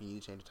tire if you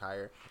need to change the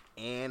tire,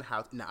 and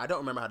now I don't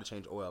remember how to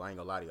change oil, I ain't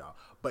gonna lie to y'all,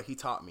 but he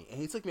taught me, and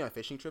he took me on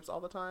fishing trips all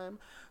the time.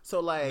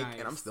 So nice.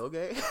 And I'm still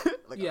gay.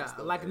 Yeah,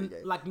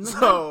 gay.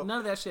 So none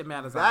of that shit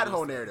matters. That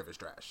whole narrative is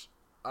trash.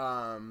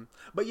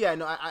 But yeah,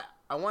 no,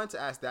 I wanted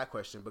to ask that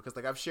question because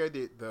I've shared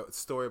the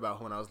story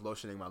about when I was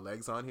lotioning my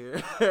legs on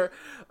here.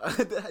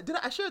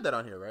 I shared that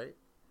on here, right?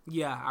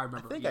 Yeah, I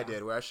remember. I think I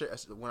did. When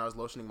I was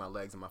lotioning my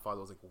legs, and my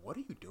father was like, "What are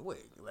you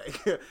doing?"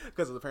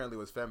 Because apparently it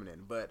was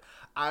feminine. But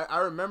I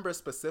remember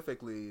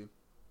specifically,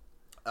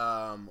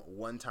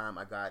 one time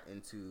I got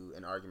into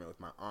an argument with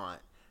my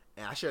aunt,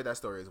 and I shared that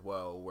story as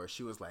well, where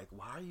she was like,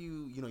 "Why are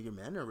you, your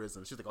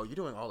mannerisms?" She's like, "Oh, you're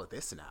doing all of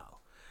this now.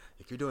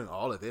 If you're doing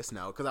all of this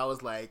now," because I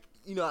was like,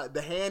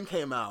 the hand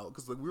came out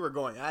because we were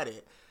going at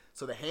it.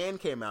 So the hand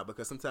came out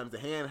because sometimes the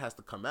hand has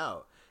to come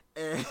out.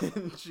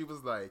 And she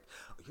was like,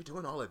 oh, "You're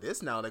doing all of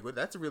this now? Like,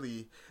 that's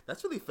really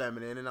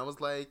feminine." And I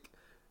was like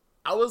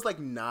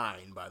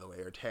 9, by the way,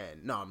 or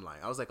 10. No, I'm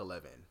lying. I was like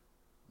 11.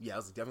 Yeah, I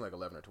was definitely like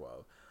 11 or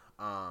 12.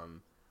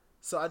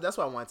 So that's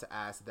why I wanted to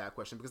ask that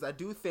question, because I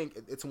do think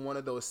it's one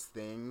of those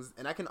things,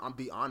 and I can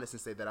be honest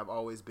and say that I've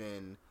always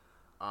been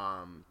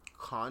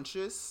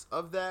conscious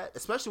of that,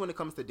 especially when it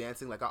comes to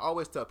dancing. Like, I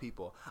always tell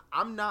people,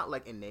 I'm not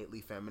like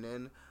innately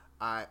feminine.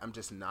 I'm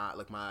just not.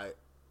 Like,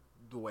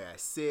 the way I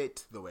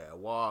sit, the way I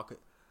walk,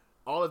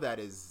 all of that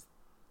is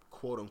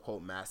quote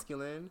unquote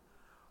masculine.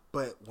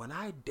 But when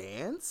I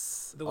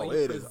dance, the way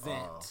you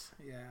present,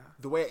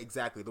 the way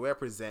I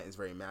present is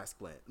very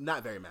masculine.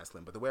 Not very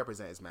masculine, but the way I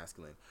present is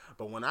masculine.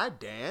 But when I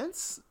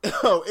dance,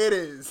 it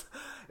is,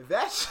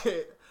 that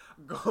shit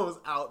goes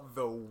out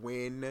the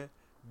window.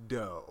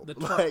 The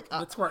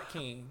twerk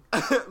king.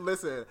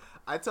 Listen,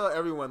 I tell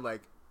everyone,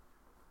 like,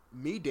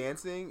 me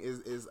dancing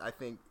is I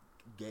think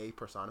gay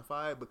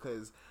personified,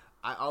 because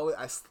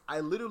I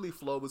literally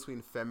flow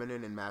between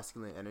feminine and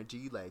masculine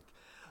energy. Like,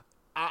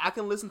 I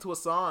can listen to a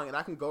song and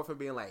I can go from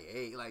being like,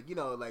 hey, like, you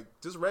know, like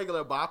just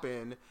regular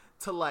bopping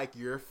to like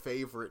your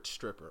favorite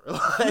stripper,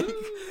 like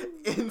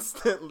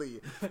instantly.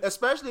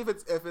 Especially if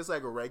it's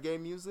like reggae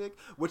music,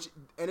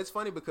 and it's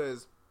funny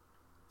because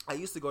I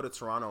used to go to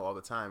Toronto all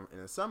the time in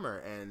the summer,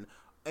 and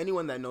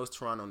anyone that knows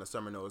Toronto in the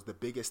summer knows the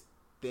biggest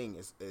thing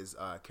is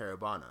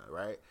Caribana,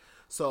 right?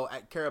 So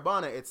at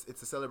Caribana, it's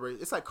a celebration.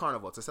 It's like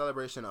carnival. It's a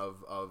celebration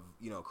of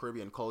you know,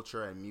 Caribbean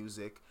culture and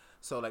music.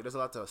 So like there's a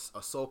lot of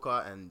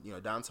soca and, you know,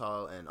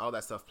 dancehall and all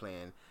that stuff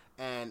playing,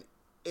 and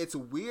it's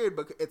weird.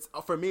 But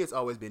for me, it's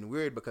always been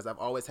weird because I've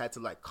always had to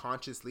like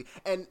consciously.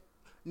 And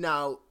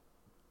now,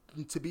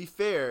 to be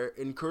fair,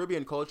 in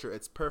Caribbean culture,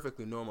 it's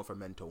perfectly normal for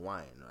men to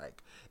whine.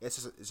 Like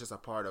it's just a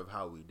part of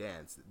how we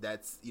dance.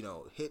 That's, you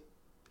know,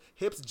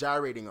 hips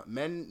gyrating.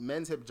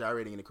 Men's hip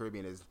gyrating in the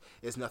Caribbean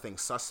is nothing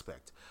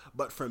suspect.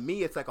 But for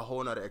me, it's like a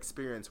whole nother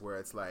experience where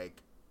it's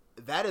like,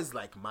 that is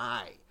like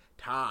my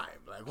time.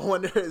 Like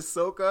when there is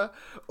soca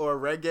or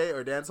reggae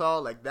or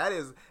dancehall, like that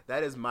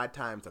is my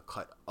time to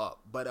cut up.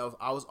 But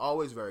I was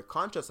always very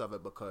conscious of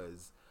it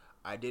because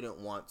I didn't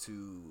want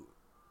to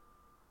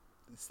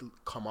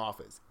come off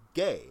as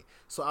gay.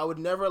 So I would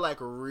never like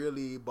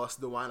really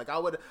bust the wine. Like I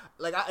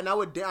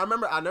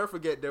remember, I'll never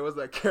forget, there was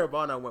like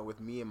Caribana I went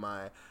with me and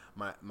my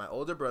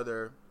older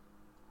brother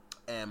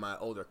and my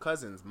older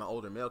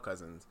male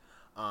cousins,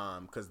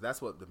 because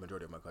that's what the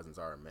majority of my cousins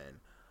are,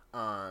 men.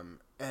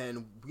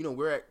 And you know,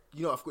 we're at,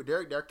 you know, of course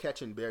they're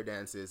catching bear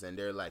dances and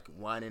they're like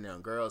whining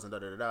on girls and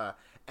da.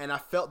 And I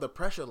felt the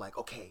pressure, like,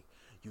 okay,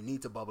 you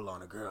need to bubble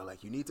on a girl,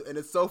 like you need to. And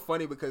it's so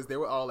funny because they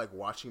were all like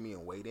watching me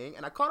and waiting,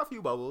 and I caught a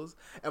few bubbles,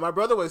 and my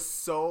brother was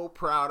so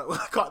proud when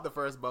I caught the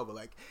first bubble.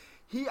 Like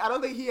I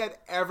don't think he had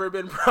ever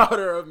been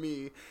prouder of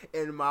me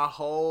in my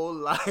whole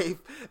life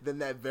than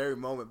that very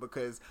moment,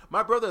 because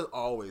my brother has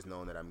always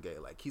known that I'm gay.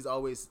 Like he's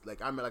always like,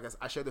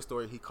 I shared the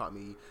story. He caught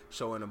me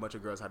showing a bunch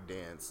of girls how to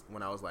dance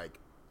when I was like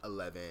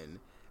 11,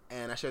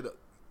 and I shared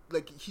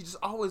he just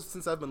always,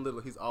 since I've been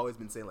little, he's always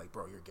been saying like,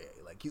 bro, you're gay.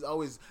 Like he's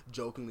always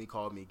jokingly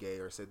called me gay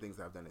or said things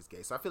that I've done as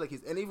gay. So I feel like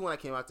and even when I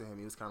came out to him,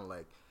 he was kind of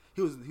like,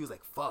 he was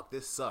like, fuck,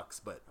 this sucks.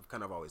 But I've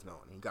kind of always known.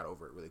 He got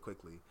over it really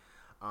quickly.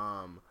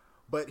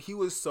 But he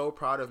was so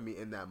proud of me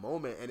in that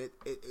moment, and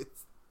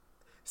it's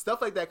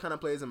stuff like that kind of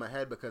plays in my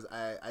head, because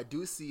I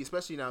do see,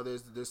 especially now,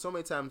 there's so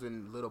many times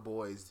when little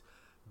boys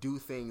do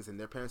things and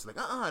their parents are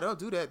like, don't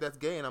do that, that's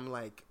gay, and I'm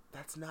like,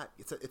 that's not,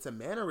 it's a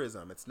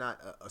mannerism, it's not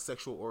a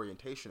sexual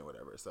orientation or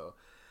whatever. So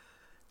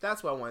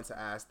that's why I wanted to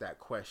ask that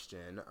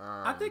question.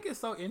 I think it's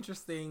so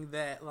interesting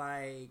that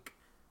like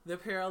the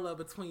parallel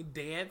between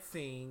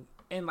dancing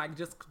and like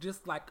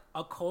just like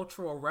a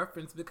cultural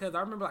reference, because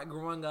I remember like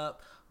growing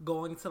up,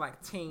 going to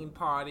like teen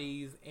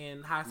parties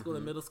in high school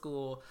and middle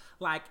school,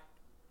 like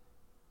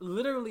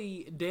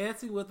literally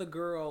dancing with a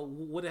girl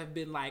would have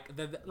been like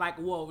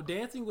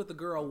dancing with a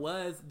girl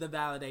was the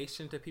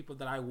validation to people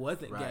that I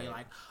wasn't gay.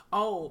 Like,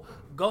 oh,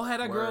 go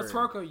ahead, a girl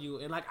twerk on you,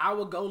 and like I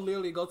would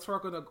literally go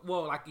twerk on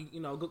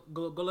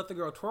go let the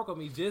girl twerk on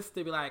me just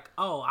to be like,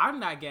 oh, I'm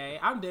not gay,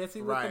 I'm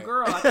dancing with a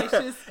girl. Like it's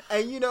just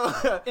and you know,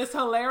 it's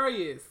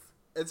hilarious.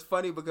 It's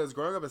funny because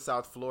growing up in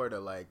South Florida,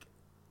 like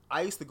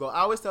I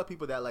always tell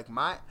people that like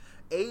my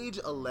age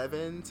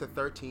 11 to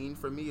 13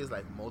 for me is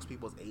like most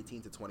people's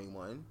 18 to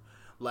 21.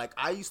 Like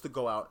I used to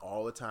go out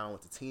all the time. I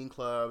went to teen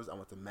clubs, I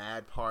went to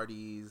mad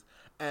parties,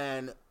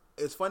 and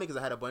it's funny because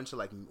I had a bunch of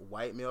like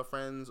white male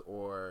friends,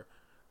 or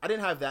I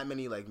didn't have that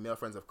many like male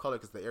friends of color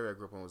because the area I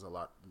grew up in was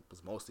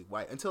mostly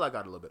white until I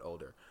got a little bit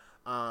older.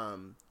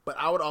 But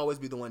I would always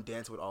be the one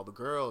dancing with all the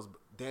girls,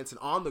 dancing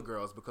on the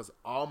girls, because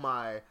all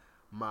my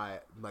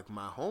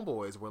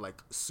homeboys were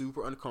like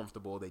super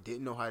uncomfortable. They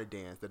didn't know how to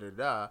dance,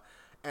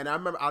 And I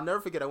remember, I'll never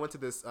forget, I went to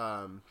this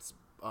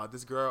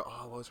this girl,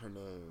 what was her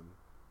name?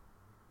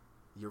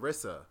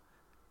 Yarissa.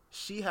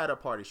 she had a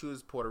party. She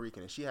was Puerto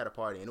Rican, and she had a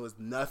party, and it was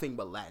nothing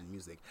but Latin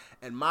music.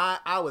 And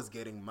I was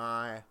getting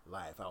my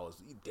life. I was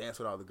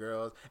dancing with all the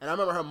girls, and I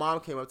remember her mom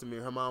came up to me.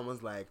 Her mom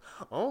was like,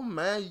 "Oh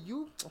man,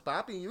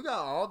 Papi, you got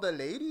all the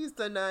ladies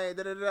tonight."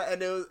 Da, da, da.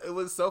 And it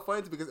was so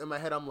funny because in my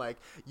head I'm like,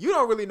 you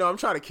don't really know I'm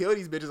trying to kill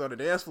these bitches on the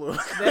dance floor.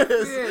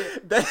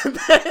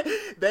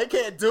 They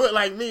can't do it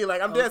like me.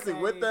 Like I'm dancing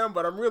with them,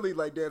 but I'm really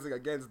like dancing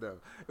against them.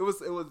 It was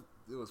funny.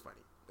 It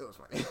was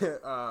funny.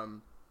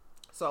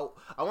 So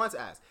I wanted to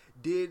ask,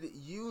 did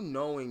you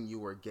knowing you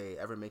were gay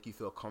ever make you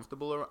feel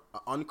comfortable or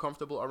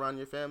uncomfortable around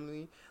your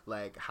family?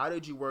 Like, how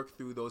did you work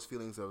through those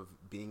feelings of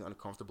being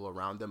uncomfortable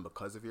around them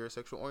because of your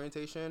sexual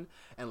orientation?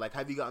 And like,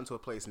 have you gotten to a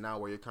place now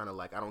where you're kind of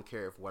like, I don't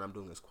care if what I'm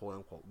doing is quote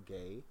unquote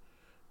gay.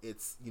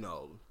 It's, you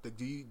know,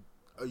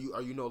 are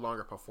you no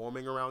longer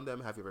performing around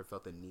them? Have you ever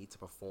felt the need to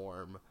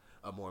perform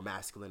a more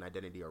masculine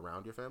identity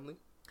around your family?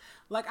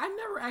 Like, I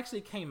never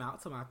actually came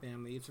out to my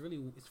family. It's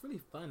really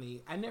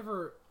funny. I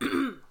never,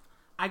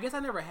 I guess I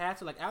never had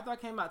to. Like, after I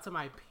came out to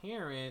my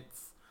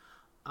parents,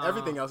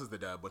 everything else is the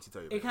dub once you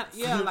tell your parents.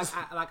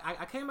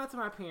 I came out to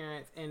my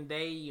parents, and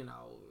they, you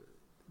know,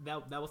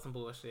 that was some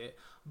bullshit.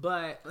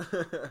 But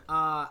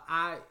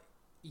I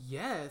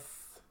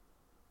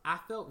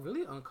felt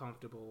really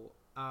uncomfortable,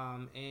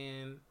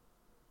 and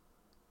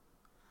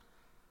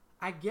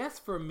I guess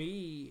for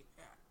me,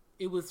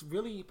 it was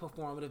really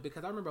performative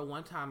because I remember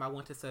one time I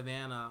went to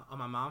Savannah on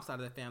my mom's side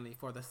of the family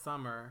for the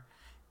summer.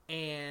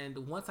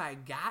 And once I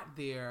got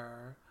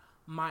there,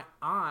 my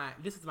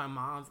aunt, this is my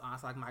mom's aunt,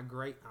 so like my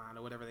great aunt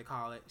or whatever they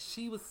call it,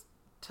 she was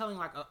telling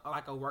like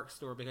a work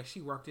story because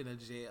she worked in a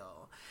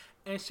jail.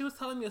 And she was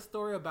telling me a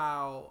story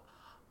about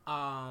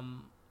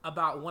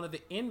one of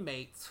the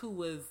inmates who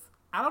was,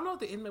 I don't know if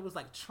the inmate was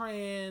like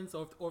trans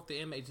or if the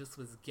inmate just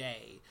was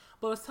gay,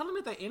 but it was telling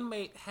me the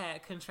inmate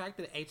had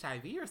contracted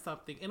HIV or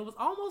something, and it was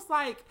almost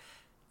like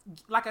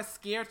a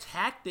scare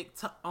tactic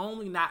to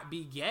only not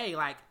be gay,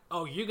 like,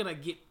 oh, you're gonna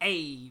get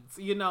AIDS,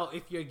 you know,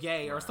 if you're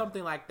gay or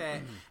something like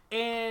that.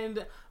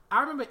 And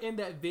I remember in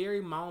that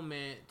very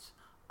moment,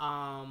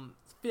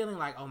 feeling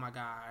like, oh my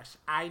gosh,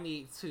 I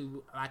need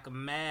to like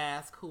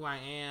mask who I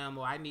am,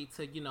 or I need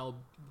to, you know,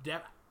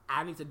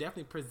 I need to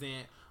definitely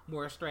present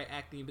more straight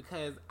acting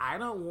because I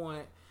don't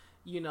want,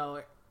 you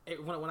know,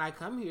 when I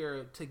come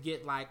here to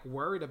get like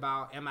worried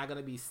about, am I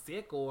gonna be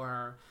sick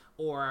or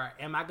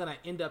am I gonna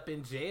end up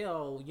in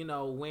jail, you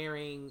know,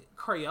 wearing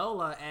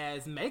Crayola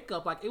as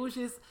makeup? Like, it was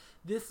just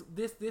this.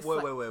 Wait.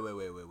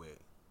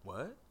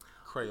 What?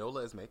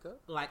 Crayola as makeup?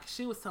 Like,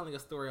 she was telling a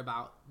story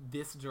about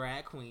this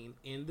drag queen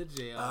in the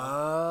jail.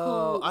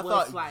 Oh, I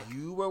thought like,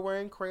 you were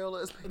wearing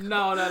Crayola as makeup.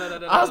 No.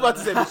 I was about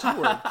to say that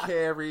you were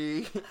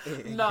Carrie.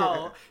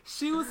 No,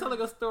 she was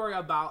telling a story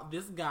about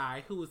this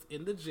guy who was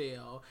in the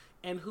jail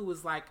and who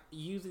was like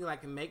using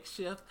like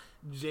makeshift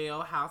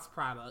jailhouse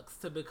products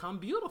to become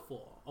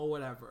beautiful or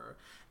whatever.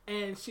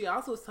 And she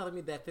also was telling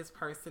me that this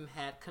person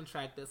had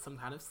contracted some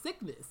kind of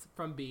sickness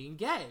from being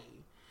gay.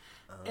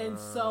 And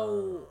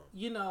so,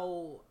 you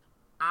know,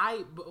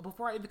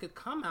 before I even could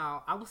come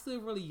out, I was still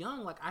really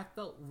young. Like, I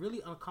felt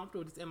really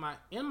uncomfortable just in my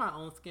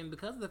own skin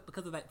because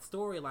of that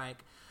story.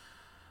 Like,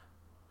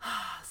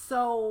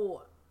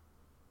 so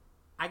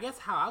I guess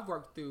how I've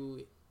worked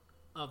through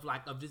of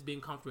just being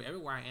comfortable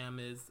everywhere I am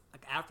is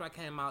like, after I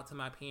came out to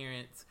my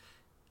parents,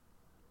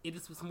 it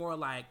just was more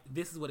like,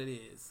 this is what it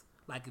is.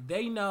 Like,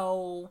 they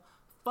know,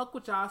 fuck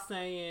what y'all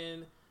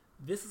saying.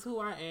 This is who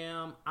I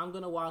am. I'm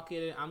gonna walk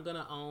in it. I'm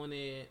gonna own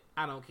it.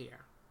 I don't care.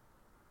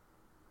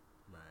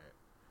 Right.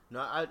 No,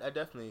 I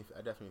definitely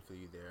feel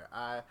you there.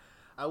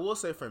 I will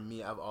say for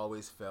me, I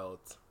always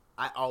felt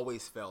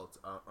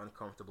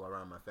uncomfortable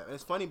around my family.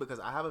 It's funny because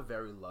I have a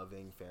very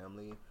loving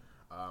family.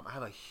 I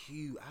have a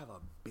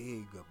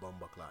big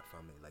Bumbleclot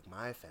family. Like,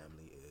 my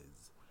family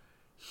is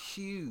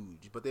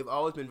huge, but they've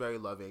always been very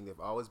loving. They've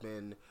always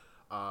been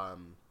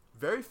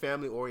very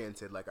family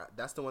oriented. Like,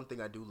 that's the one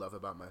thing I do love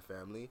about my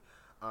family.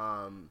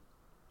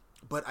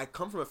 But I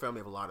come from a family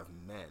of a lot of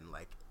men.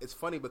 Like, it's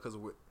funny because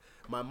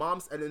my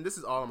mom's, and then this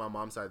is all on my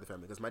mom's side of the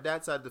family, because my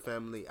dad's side of the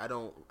family,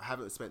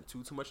 haven't spent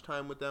too much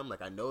time with them.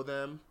 Like, I know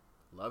them,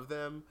 love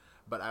them,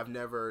 but I've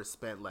never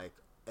spent like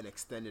an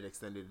extended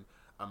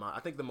amount. I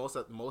think the most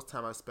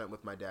time I've spent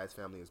with my dad's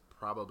family is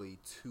probably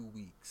 2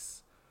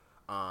 weeks,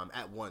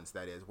 at once,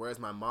 that is. Whereas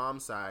my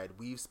mom's side,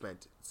 we've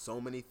spent so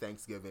many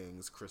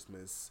Thanksgivings,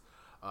 Christmas,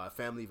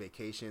 family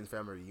vacations,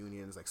 family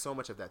reunions, like so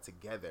much of that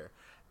together.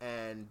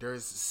 And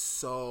there's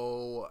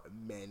so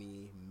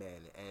many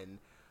men. And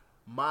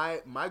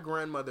my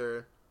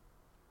grandmother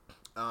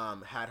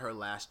had her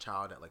last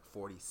child at like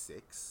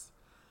 46.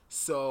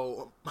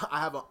 So I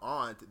have an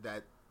aunt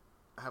that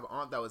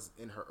was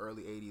in her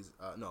early 80s.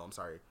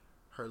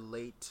 Her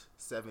late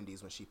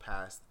 70s when she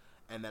passed.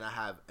 And then I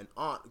have an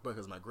aunt,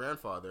 because my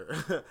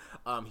grandfather,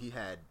 he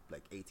had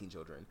like 18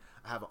 children.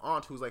 I have an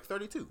aunt who's like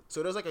 32.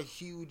 So there's like a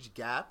huge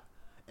gap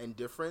and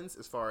difference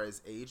as far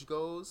as age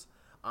goes.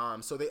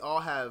 So they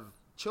all have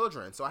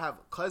children. So I have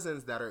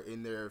cousins that are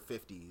in their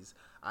 50s.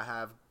 I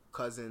have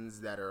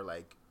cousins that are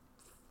like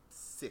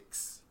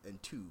 6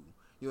 and 2.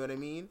 You know what I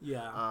mean?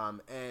 Yeah.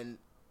 And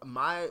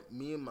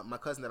me and my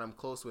cousin that I'm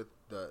close with,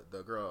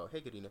 the girl,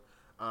 hey Kadena,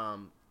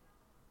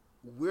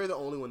 we're the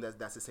only one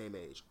that's the same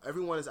age.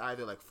 Everyone is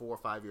either like 4 or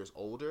 5 years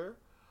older,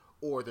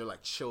 or they're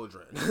like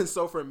children.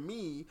 So for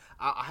me,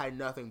 I had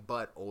nothing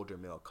but older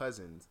male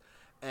cousins,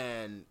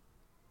 and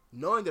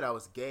knowing that I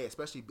was gay,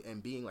 especially,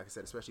 and being, like I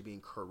said, especially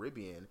being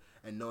Caribbean,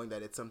 and knowing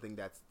that it's something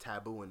that's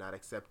taboo and not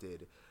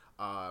accepted,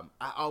 I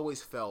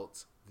always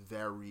felt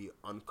very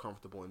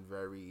uncomfortable and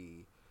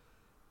very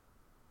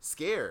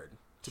scared,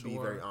 to be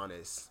very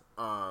honest,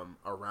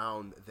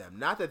 around them.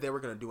 Not that they were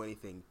going to do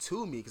anything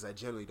to me, because I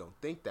generally don't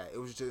think that. It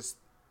was just,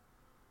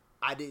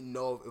 I didn't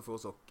know if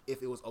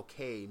it was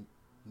okay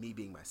me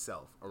being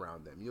myself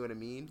around them. You know what I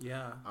mean?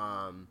 Yeah.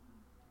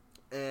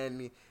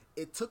 And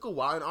it took a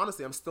while, and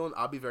honestly,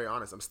 I'll be very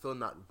honest, I'm still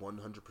not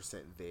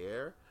 100%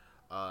 there.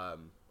 I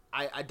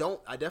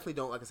definitely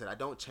don't, like I said, I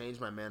don't change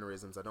my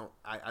mannerisms. I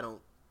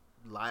don't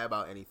lie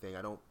about anything.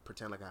 I don't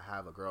pretend like I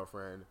have a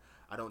girlfriend.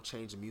 I don't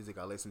change the music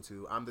I listen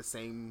to. I'm the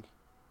same.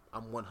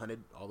 I'm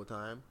 100 all the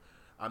time.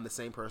 I'm the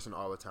same person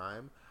all the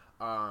time.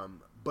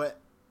 But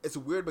it's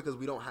weird because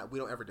we don't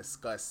ever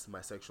discuss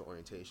my sexual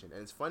orientation.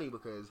 And it's funny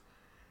because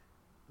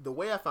the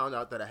way I found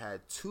out that I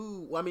had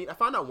I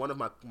found out one of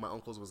my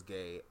uncles was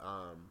gay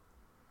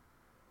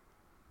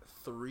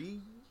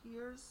 3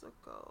 years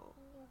ago.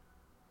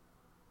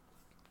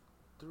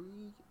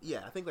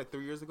 I think like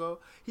 3 years ago.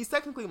 He's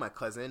technically my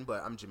cousin,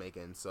 but I'm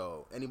Jamaican,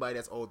 so anybody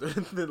that's older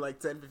than like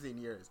 10, 15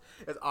 years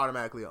is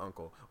automatically an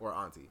uncle or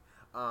auntie.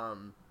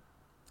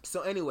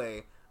 So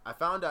anyway, I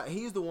found out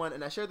he's the one,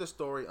 and I shared the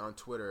story on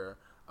Twitter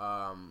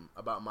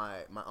about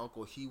my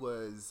uncle. He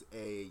was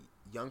a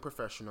young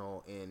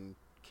professional in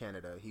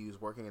Canada. He was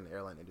working in the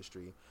airline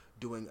industry,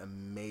 doing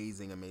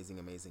amazing.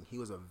 He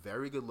was a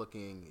very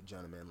good-looking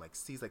gentleman. Like,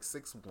 he's like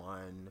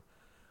 6'1".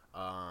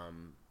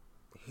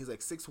 He's like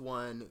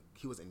 6'1".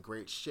 He was in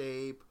great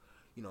shape.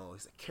 You know,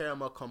 he's a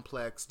caramel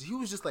complex. He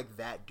was just like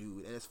that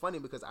dude. And it's funny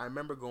because I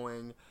remember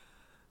going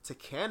to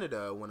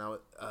Canada when I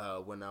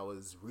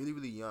was really,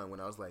 really young, when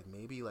I was like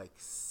maybe like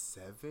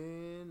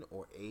 7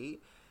 or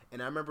 8.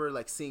 And I remember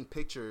like seeing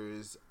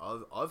pictures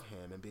of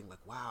him and being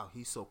like, wow,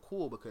 he's so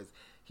cool, because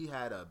he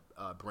had a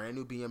brand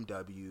new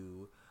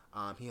BMW.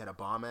 He had a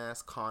bomb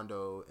ass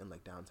condo in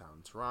like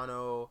downtown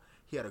Toronto.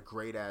 He had a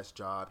great ass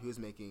job. He was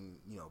making,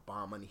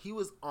 bomb money. He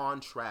was on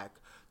track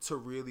to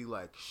really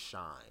like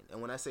shine.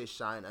 And when I say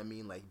shine, I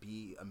mean like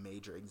be a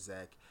major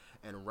exec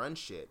and run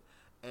shit.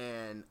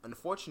 And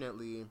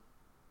unfortunately,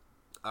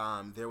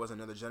 there was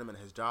another gentleman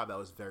at his job that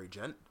was very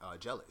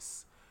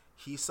jealous.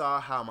 He saw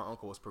how my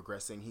uncle was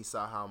progressing. He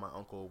saw how my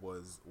uncle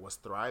was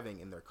thriving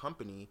in their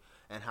company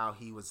and how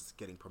he was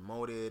getting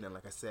promoted. And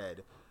like I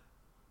said,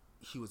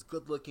 he was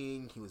good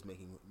looking. He was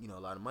making, a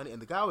lot of money. And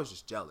the guy was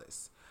just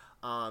jealous.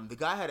 The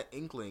guy had an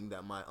inkling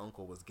that my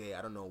uncle was gay.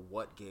 I don't know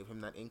what gave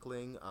him that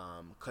inkling.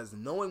 Because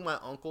knowing my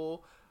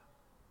uncle,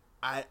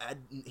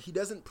 he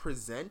doesn't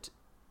present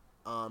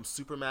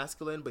super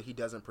masculine, but he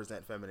doesn't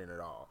present feminine at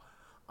all.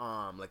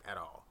 At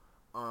all.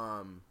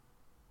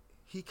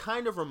 He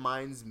kind of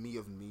reminds me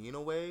of me in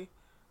a way.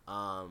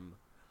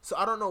 So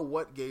I don't know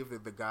what gave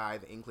the guy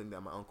the inkling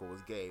that my uncle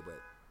was gay, but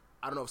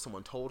I don't know if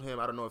someone told him.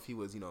 I don't know if he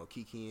was,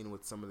 kikiing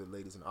with some of the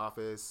ladies in the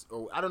office,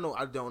 or I don't know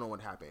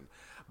what happened.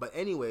 But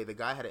anyway, the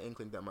guy had an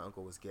inkling that my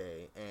uncle was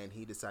gay, and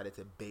he decided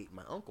to bait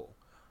my uncle.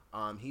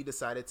 He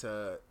decided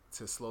to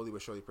slowly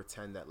but surely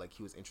pretend that like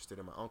he was interested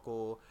in my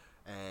uncle,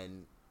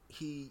 and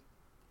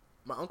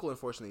my uncle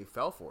unfortunately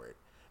fell for it.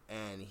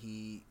 And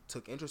he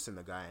took interest in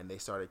the guy, and they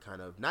started kind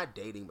of not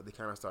dating, but they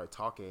kind of started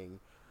talking.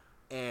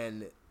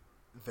 And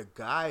the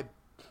guy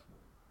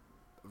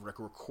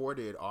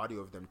recorded audio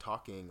of them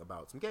talking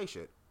about some gay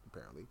shit,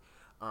 apparently,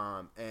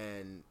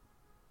 and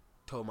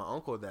told my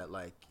uncle that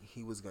like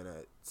he was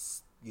gonna,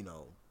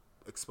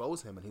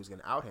 expose him, and he was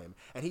gonna out him.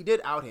 And he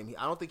did out him.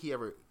 I don't think he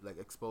ever like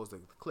exposed the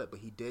clip, but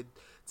he did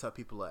tell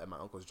people at my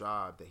uncle's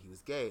job that he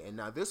was gay. And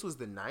now this was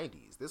the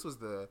 90s. This was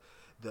the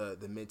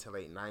mid to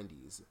late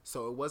 90s.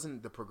 So it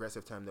wasn't the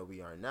progressive time that we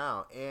are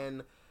now.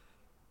 And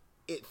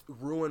it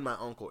ruined my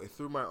uncle. It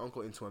threw my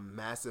uncle into a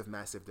massive,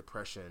 massive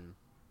depression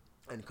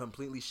and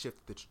completely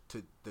shifted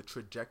the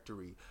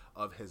trajectory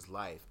of his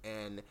life.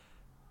 And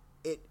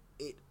it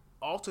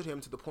altered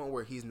him to the point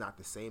where he's not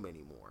the same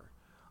anymore.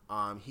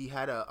 He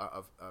had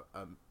a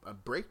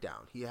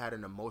breakdown. He had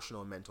an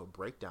emotional, mental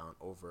breakdown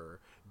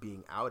over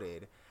being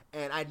outed.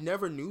 And I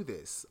never knew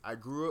this. I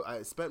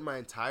spent my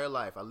entire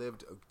life, I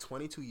lived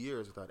 22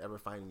 years without ever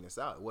finding this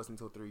out. It wasn't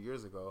until 3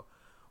 years ago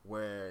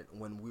when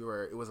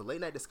it was a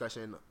late night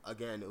discussion.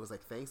 Again, it was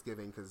like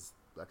Thanksgiving, because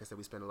like I said,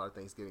 we spent a lot of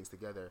Thanksgivings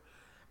together.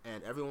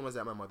 And everyone was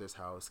at my mother's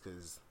house,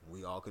 because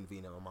we all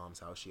convene at my mom's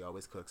house. She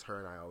always cooks. Her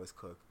and I always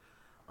cook.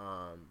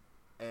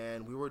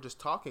 And we were just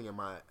talking, and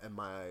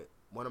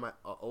one of my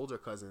older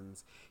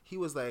cousins, he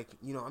was like,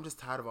 I'm just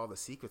tired of all the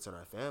secrets in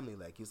our family.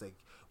 Like, he was like,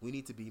 we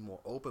need to be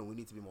more open. We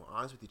need to be more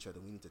honest with each other.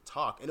 We need to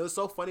talk. And it was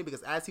so funny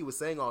because as he was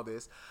saying all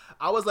this,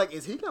 I was like,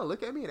 is he going to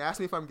look at me and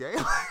ask me if I'm gay?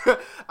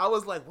 I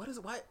was like, what is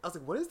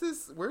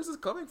this? Where is this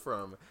coming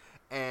from?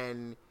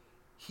 And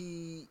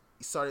he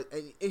started,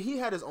 and he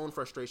had his own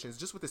frustrations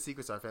just with the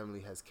secrets our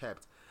family has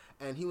kept.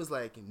 And he was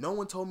like, no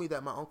one told me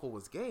that my uncle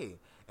was gay.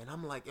 And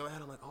I'm like, in my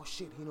head, I'm like, oh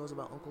shit, he knows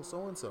about Uncle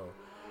so-and-so.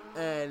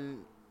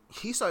 And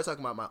he started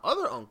talking about my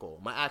other uncle,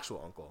 my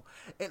actual uncle.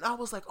 And I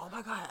was like, oh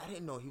my God, I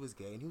didn't know he was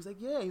gay. And he was like,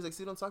 yeah. He's like,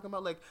 see what I'm talking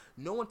about? Like,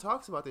 no one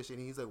talks about this shit.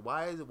 And he's like,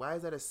 why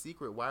is that a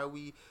secret? Why are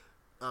we,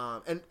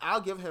 and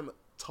I'll give him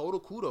total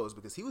kudos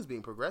because he was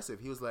being progressive.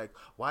 He was like,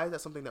 why is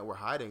that something that we're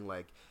hiding?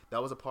 Like,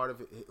 that was a part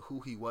of who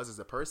he was as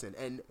a person.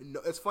 And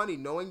it's funny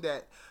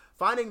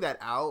finding that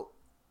out,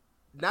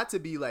 not to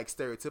be like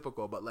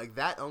stereotypical, but like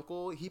that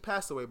uncle, he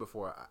passed away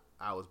before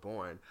I was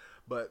born.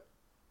 But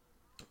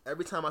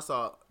every time I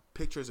saw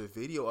pictures or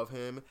video of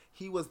him,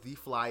 he was the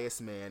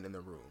flyest man in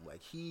the room.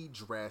 Like, he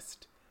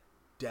dressed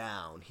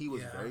down. He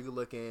was very good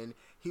looking.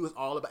 He was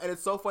all about, and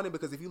it's so funny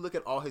because if you look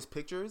at all his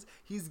pictures,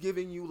 he's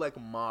giving you like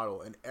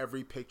model in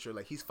every picture.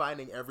 Like, he's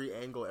finding every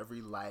angle,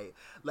 every light.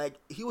 Like,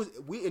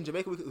 we in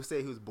Jamaica, we would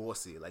say he was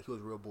bossy. Like, he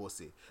was real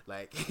bossy.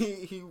 Like,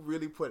 he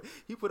really put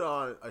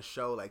on a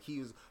show. Like, he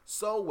was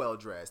so well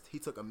dressed. He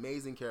took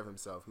amazing care of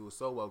himself. He was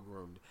so well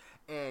groomed,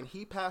 and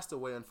he passed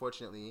away,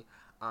 unfortunately.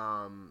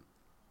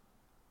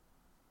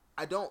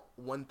 I don't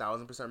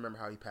 1000% remember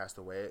how he passed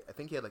away. I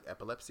think he had like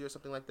epilepsy or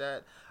something like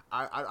that.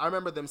 I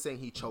remember them saying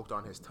he choked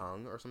on his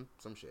tongue or some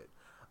shit.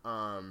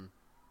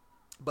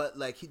 But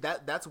like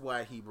that's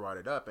why he brought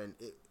it up, and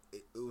it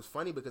was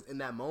funny because in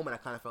that moment I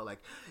kind of felt like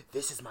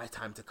this is my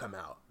time to come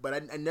out. But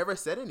I never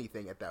said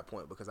anything at that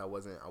point because I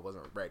wasn't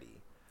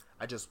ready.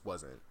 I just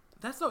wasn't.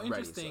 That's so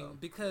interesting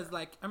because,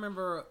 like, I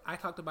remember I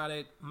talked about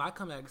it. My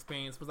coming out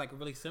experience was like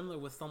really similar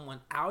with someone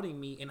outing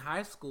me in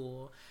high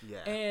school,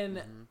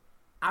 and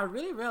I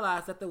really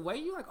realized that the way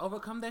you like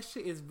overcome that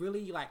shit is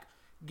really like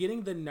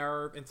getting the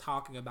nerve and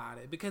talking about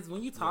it. Because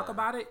when you talk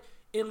about it,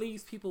 it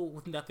leaves people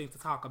with nothing to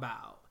talk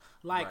about.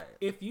 Like,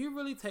 if you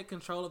really take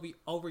control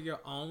over your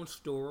own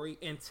story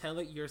and tell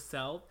it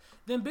yourself,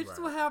 then bitches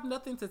will have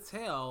nothing to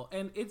tell.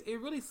 And it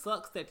really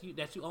sucks that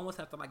you almost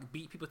have to like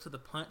beat people to the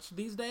punch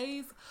these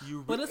days.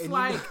 But it's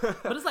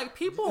like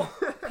people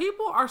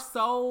are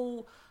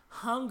so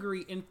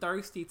hungry and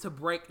thirsty to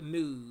break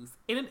news,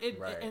 and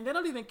they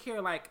don't even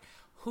care like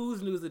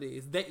whose news it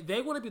is.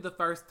 They want to be the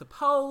first to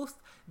post.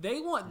 They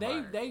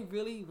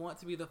really want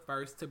to be the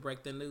first to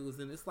break the news.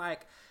 And it's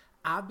like,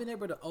 I've been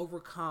able to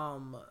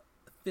overcome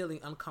feeling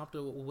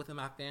uncomfortable within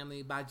my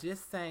family by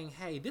just saying,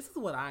 hey, this is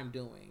what I'm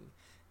doing.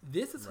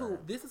 This is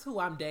who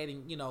I'm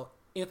dating, you know,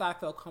 if I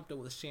felt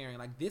comfortable with sharing.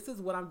 Like, this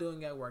is what I'm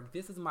doing at work.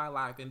 This is my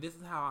life, and this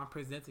is how I'm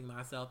presenting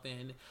myself.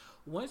 And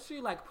once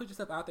you like put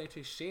yourself out there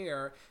to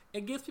share,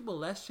 it gives people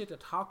less shit to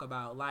talk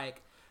about.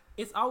 Like,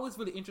 it's always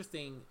really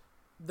interesting.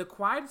 The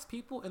quietest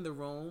people in the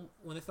room,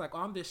 when it's like, oh,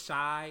 I'm just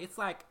shy, it's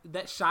like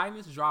that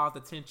shyness draws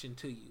attention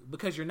to you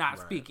because you're not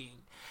speaking.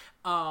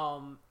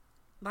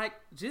 Like,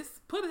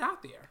 just put it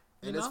out there.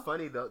 And it's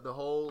funny, the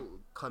whole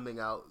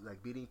coming out,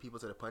 like beating people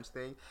to the punch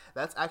thing,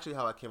 that's actually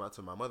how I came out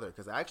to my mother,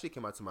 because I actually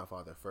came out to my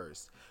father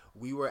first.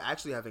 We were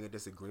actually having a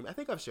disagreement. I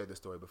think I've shared this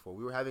story before.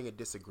 We were having a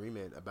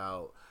disagreement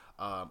about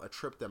a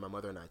trip that my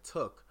mother and I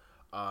took.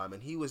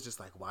 And he was just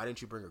like, why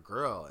didn't you bring a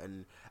girl?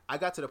 And I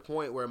got to the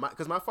point where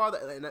because my father,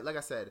 and like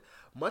I said,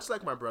 much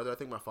like my brother, I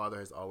think my father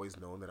has always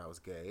known that I was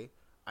gay.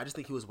 I just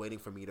think he was waiting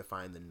for me to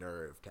find the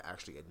nerve to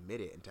actually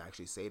admit it and to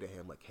actually say to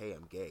him, like, hey,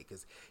 I'm gay.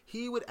 Because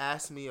he would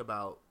ask me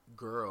about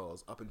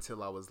girls up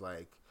until I was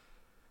like,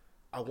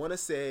 I want to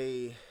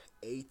say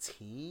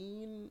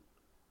 18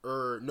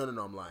 or no,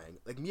 I'm lying.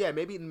 Like, yeah,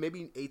 maybe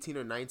 18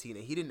 or 19.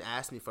 And he didn't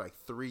ask me for like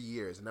 3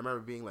 years. And I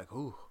remember being like,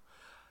 ooh.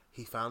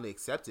 He finally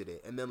accepted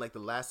it. And then like the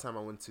last time I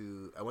went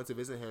to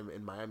visit him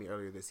in Miami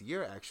earlier this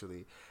year,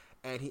 actually,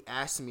 and he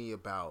asked me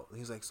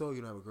he's like, so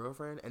you don't have a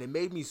girlfriend? And it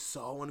made me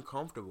so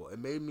uncomfortable.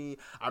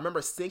 I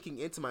remember sinking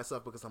into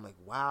myself because I'm like,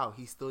 wow,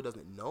 he still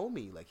doesn't know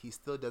me. Like, he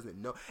still doesn't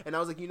know. And I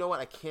was like, you know what?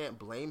 I can't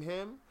blame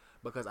him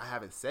because I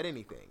haven't said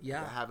anything.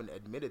 Yeah. I haven't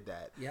admitted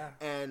that. Yeah.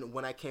 And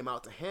when I came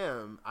out to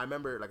him, I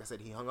remember, like I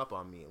said, he hung up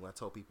on me. And when I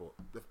told people,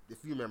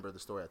 if you remember the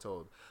story I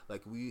told,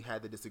 like, we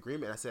had the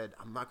disagreement. I said,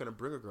 I'm not going to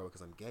bring a girl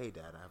because I'm gay,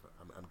 Dad.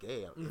 I'm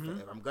gay.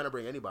 If I'm going to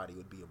bring anybody, it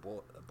would be a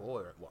boy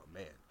or, well,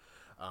 man.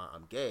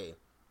 I'm gay.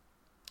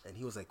 And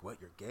he was like, what,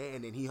 you're gay?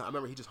 And then I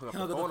remember he just hung up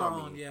the phone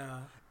on me. Yeah.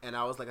 And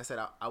I was, like I said,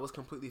 I was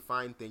completely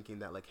fine thinking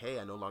that, like, hey,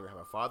 I no longer have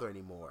a father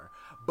anymore.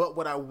 But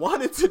what I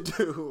wanted to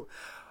do,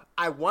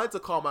 I wanted to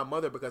call my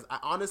mother because I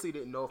honestly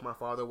didn't know if my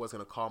father was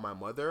going to call my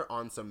mother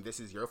on some this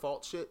is your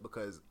fault shit,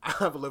 because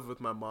I've lived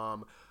with my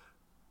mom.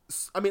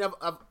 I mean,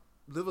 I've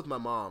lived with my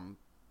mom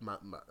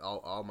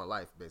all my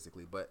life,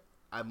 basically. But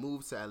I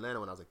moved to Atlanta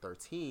when I was like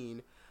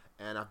 13,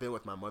 and I've been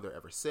with my mother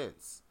ever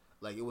since.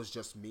 Like, it was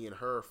just me and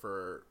her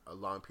for a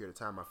long period of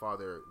time. My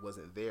father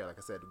wasn't there. Like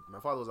I said, my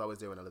father was always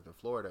there when I lived in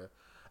Florida.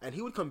 And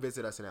he would come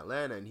visit us in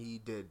Atlanta, and he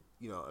did,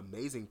 you know,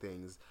 amazing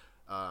things.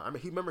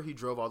 He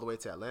drove all the way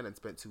to Atlanta and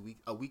spent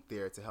a week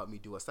there to help me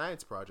do a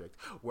science project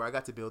where I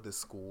got to build this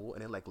school,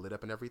 and it, like, lit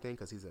up and everything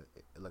because he's an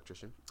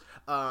electrician.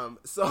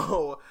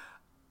 So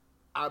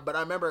But I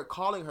remember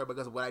calling her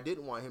because what I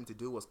didn't want him to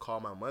do was call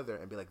my mother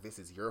and be like, "This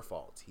is your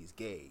fault. He's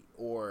gay,"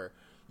 or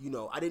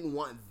I didn't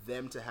want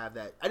them to have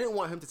that. I didn't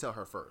want him to tell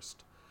her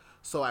first.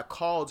 So I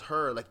called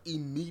her like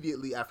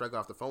immediately after I got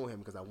off the phone with him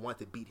because I wanted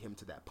to beat him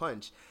to that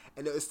punch.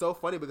 And it was so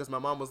funny because my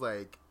mom was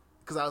like,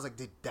 because I was like,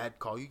 "Did Dad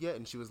call you yet?"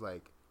 And she was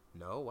like,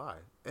 "No, why?"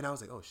 And I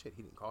was like, "Oh shit,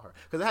 he didn't call her."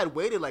 Because I had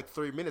waited like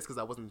 3 minutes because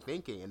I wasn't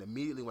thinking. And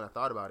immediately when I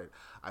thought about it,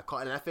 I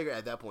called. And I figured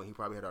at that point he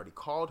probably had already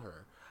called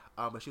her.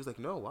 But she was like,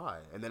 "No,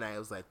 why?" And then I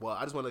was like, "Well,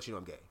 I just want to let you know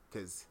I'm gay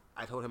because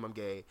I told him I'm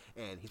gay,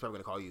 and he's probably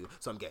gonna call you,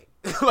 so I'm gay."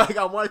 Like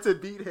I wanted to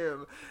beat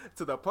him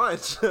to the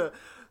punch.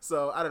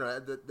 So I don't know.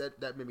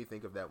 That made me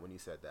think of that when you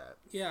said that.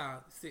 Yeah,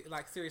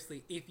 like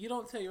seriously, if you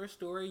don't tell your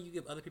story, you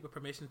give other people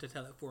permission to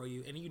tell it for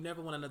you, and you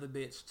never want another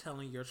bitch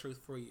telling your truth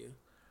for you.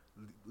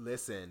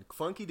 Listen,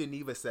 Funky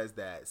Deneva says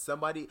that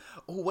somebody.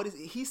 Oh, what is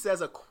he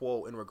says a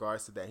quote in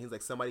regards to that? He's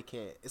like, somebody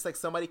can't. It's like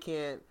somebody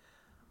can't.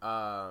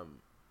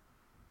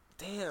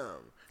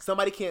 Damn.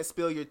 Somebody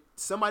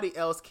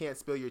else can't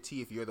spill your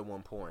tea if you're the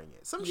one pouring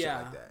it. Some shit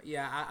like that.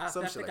 Yeah, I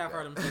think like I've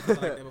heard him say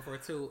something like that before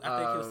too. I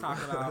think he was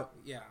talking about,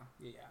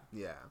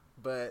 Yeah,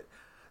 but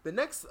the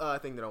next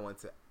thing that I want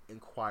to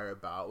inquire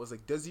about was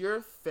like, does your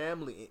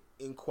family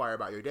inquire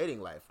about your dating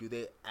life? Do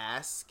they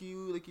ask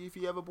you like if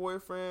you have a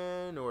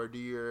boyfriend, or have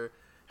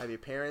your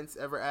parents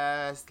ever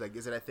asked? Like,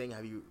 is it a thing?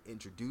 Have you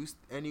introduced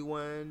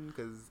anyone?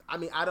 Because I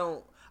mean,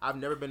 I've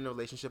never been in a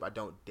relationship. I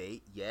don't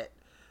date yet,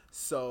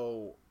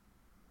 so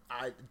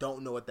I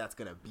don't know what that's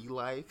going to be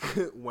like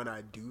when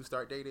I do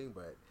start dating,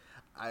 but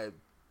I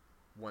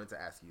wanted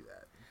to ask you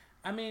that.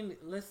 I mean,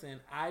 listen,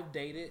 I've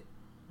dated,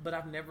 but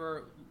I've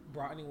never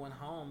brought anyone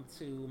home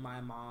to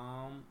my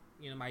mom.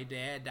 My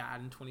dad died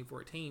in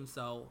 2014,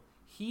 so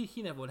he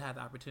never would have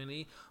the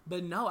opportunity.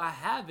 But no, I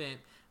haven't.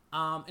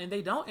 And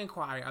they don't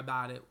inquire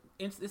about it.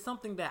 It's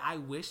something that I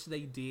wish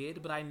they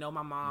did, but I know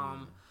my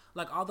mom...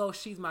 Like, although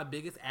she's my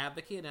biggest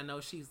advocate, I know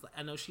she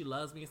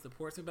loves me and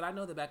supports me, but I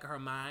know the back of her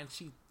mind,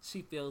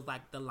 she feels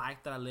like the life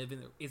that I live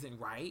in isn't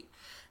right.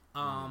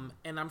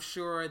 And I'm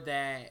sure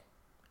that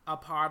a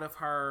part of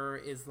her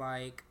is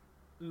like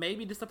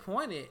maybe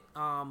disappointed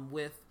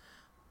with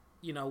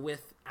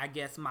I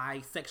guess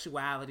my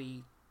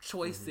sexuality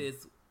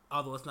choices,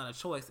 although it's not a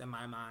choice in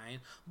my mind.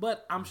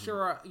 But I'm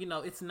sure,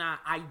 it's not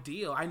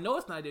ideal. I know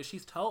it's not ideal.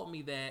 She's told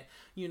me that,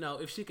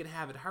 if she could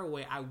have it her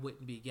way, I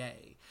wouldn't be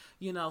gay.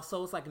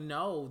 So it's like,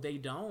 no, they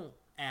don't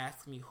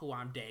ask me who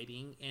I'm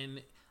dating.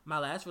 And my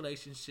last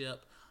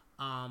relationship,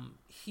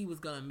 he was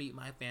going to meet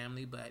my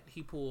family, but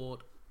he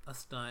pulled a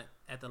stunt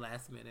at the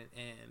last minute.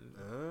 And,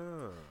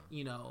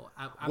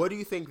 what do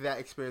you think that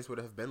experience would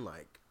have been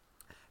like?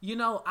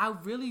 I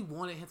really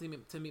wanted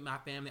him to meet my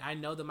family. I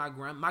know that my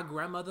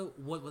grandmother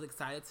was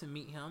excited to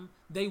meet him.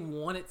 They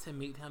wanted to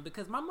meet him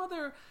because my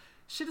mother,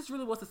 she just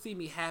really wants to see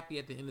me happy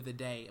at the end of the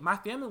day. My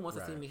family wants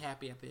to see me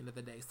happy at the end of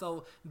the day.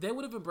 So they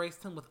would have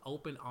embraced him with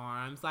open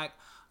arms. Like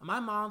my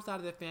mom's side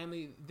of the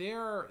family,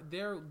 they're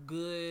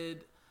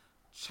good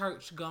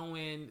church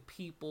going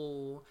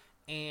people,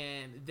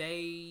 and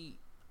they've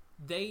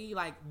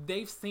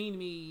seen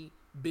me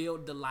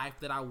build the life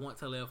that I want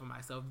to live for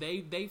myself.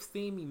 They've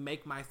seen me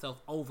make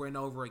myself over and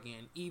over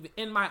again, even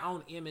in my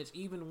own image,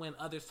 even when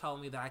others told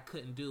me that I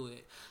couldn't do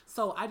it.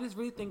 So I just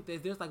really think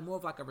that there's like more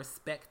of like a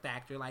respect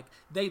factor. Like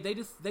they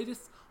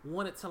just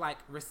wanted to like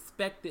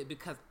respect it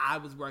because I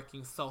was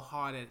working so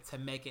hard at it to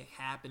make it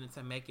happen and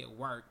to make it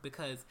work,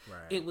 because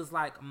it was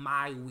like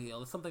my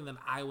will. It's something that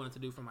I wanted to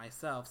do for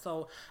myself.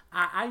 So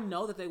I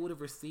know that they would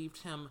have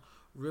received him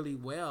really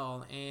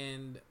well,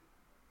 and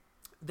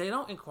they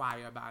don't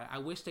inquire about it. I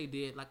wish they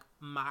did. Like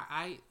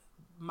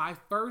my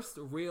first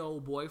real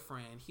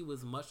boyfriend, he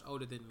was much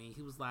older than me.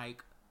 He was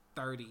like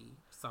 30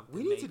 something.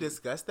 We need to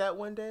discuss that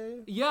one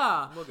day.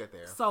 Yeah. We'll get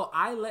there. So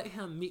I let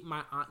him meet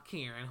my Aunt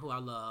Karen, who I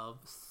love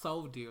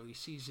so dearly.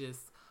 She's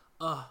just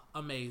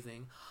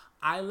amazing.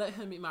 I let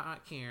him meet my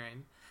Aunt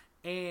Karen,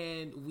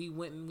 and we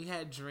went and we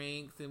had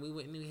drinks, and we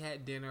went and we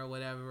had dinner or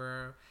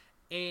whatever.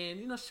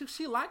 And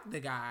she liked the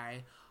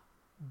guy,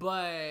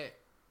 but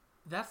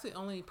that's the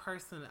only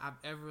person I've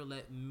ever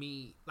let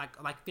meet,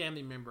 like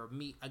family member,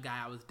 meet a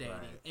guy I was dating.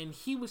 And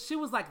she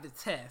was like the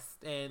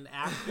test. And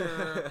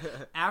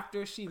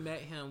after she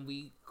met him,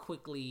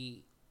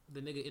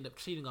 the nigga ended up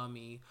cheating on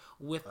me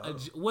with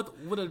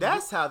a.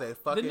 That's how they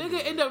fucking. The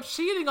nigga ended up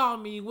cheating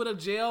on me with a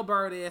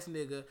jailbird ass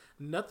nigga.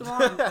 Nothing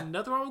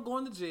wrong with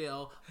going to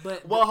jail.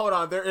 But hold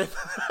on, there is.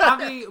 I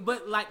mean,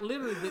 but like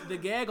literally, the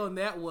gag on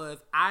that was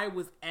I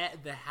was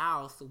at the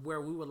house where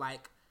we were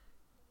like,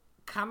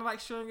 kind of like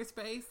sharing a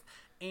space,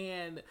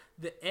 and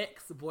the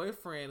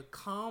ex-boyfriend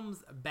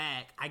comes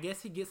back. I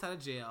guess he gets out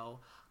of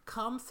jail,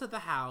 comes to the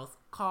house,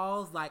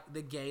 calls like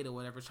the gate or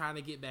whatever, trying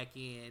to get back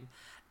in.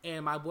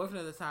 And my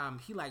boyfriend at the time,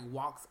 he like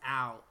walks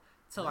out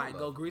to like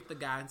go greet the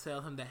guy and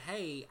tell him that,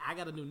 hey, I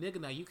got a new nigga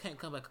now. You can't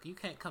come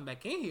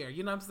back in here.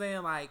 You know what I'm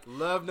saying? Like,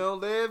 love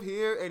don't live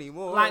here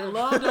anymore. Like,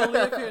 love don't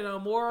live here no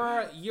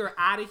more. You're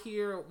out of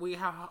here. We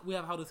have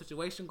a whole new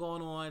situation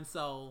going on.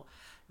 So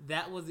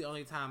that was the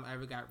only time I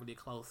ever got really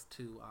close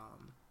to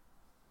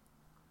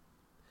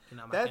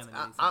know, my That's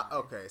family needs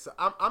okay. So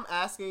I'm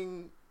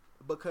asking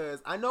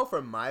because I know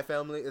for my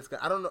family, it's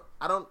I don't know.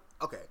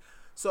 Okay,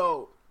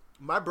 so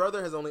my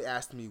brother has only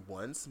asked me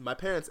once. My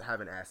parents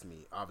haven't asked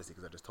me, obviously,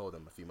 because I just told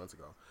them a few months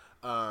ago.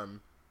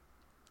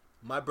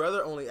 My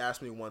brother only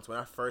asked me once when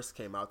I first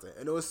came out to him,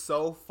 and it was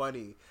so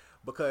funny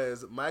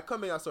because my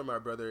coming out story, my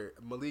brother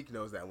Malik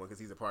knows that one because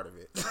he's a part of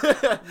it.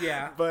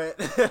 Yeah. But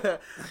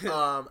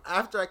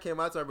after I came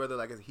out to my brother,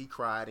 like he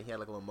cried and he had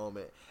like a little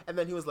moment, and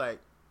then he was like,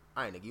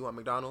 "All right, nigga, you want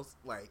McDonald's?"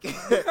 Like,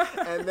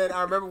 and then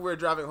I remember we were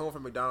driving home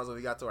from McDonald's when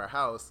we got to our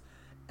house,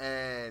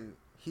 and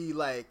he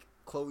like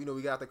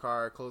we got the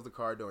car, closed the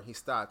car door, and he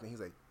stopped and he's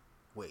like,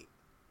 "Wait,"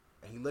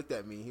 and he looked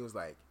at me, and he was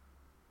like,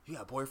 "You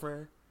got a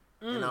boyfriend?"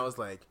 And I was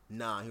like,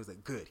 "Nah." He was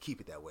like, "Good,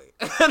 keep it that way."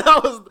 And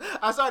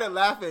I started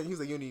laughing. He was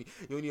like, "You need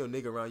a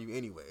nigga around you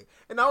anyway."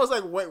 And I was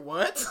like, "Wait,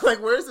 what?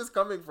 Like, where is this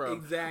coming from?"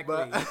 Exactly.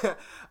 But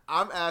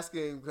I'm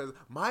asking because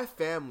my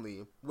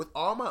family, with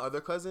all my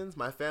other cousins,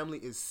 my family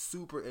is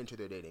super into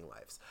their dating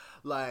lives.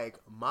 Like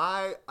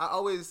my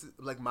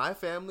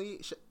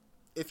family.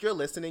 If you're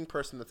listening,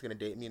 person that's gonna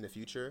date me in the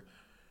future,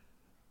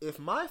 if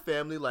my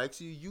family likes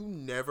you, you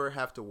never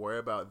have to worry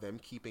about them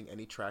keeping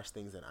any trash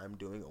things that I'm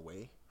doing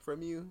away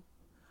from you.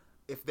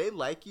 If they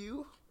like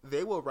you,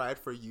 they will ride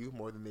for you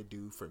more than they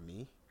do for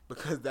me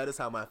because that is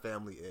how my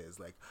family is.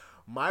 Like,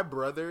 my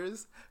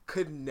brothers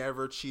could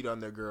never cheat on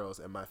their girls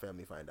and my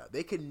family find out.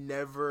 They could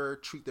never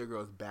treat their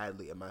girls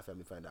badly and my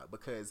family find out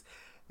because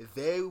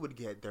they would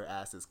get their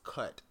asses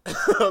cut.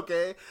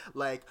 Okay?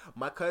 Like,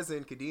 my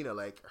cousin Kadena,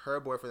 like, her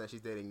boyfriend that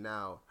she's dating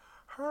now,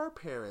 her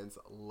parents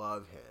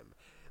love him.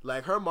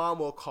 Like, her mom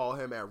will call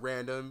him at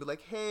random and be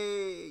like,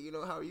 "Hey,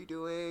 how are you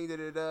doing?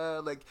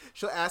 Da-da-da." Like,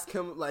 she'll ask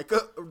him, like,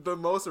 the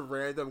most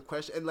random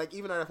question. And, like,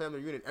 even at our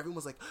family reunion,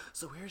 everyone's like,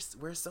 "So where's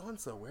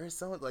so-and-so? Where's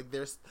so-and-so?" Like,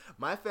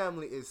 my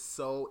family is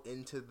so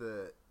into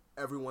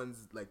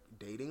everyone's, like,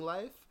 dating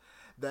life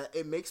that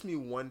it makes me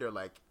wonder,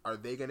 like, are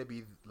they going to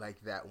be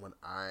like that when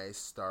I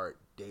start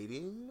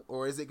dating?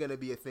 Or is it going to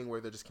be a thing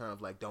where they're just kind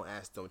of like, don't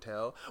ask, don't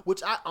tell?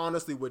 Which I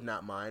honestly would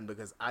not mind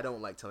because I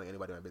don't like telling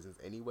anybody my business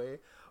anyway.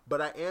 But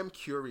I am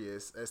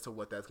curious as to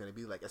what that's going to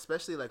be like,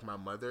 especially like my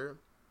mother,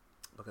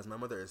 because my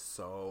mother is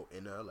so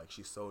like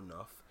she's so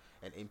enough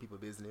and in people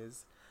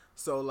business.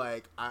 So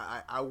like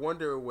I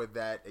wonder what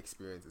that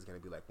experience is going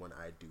to be like when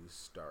I do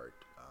start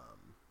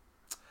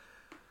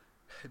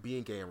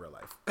being gay in real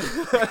life. And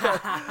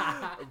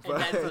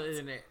that's what,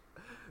 isn't it?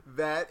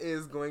 That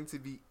is going to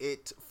be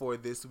it for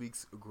this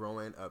week's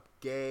Growing Up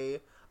Gay.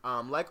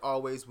 Like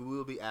always, we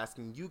will be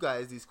asking you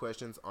guys these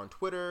questions on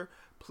Twitter.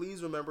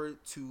 Please remember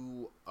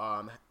to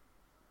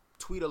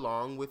tweet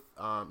along with,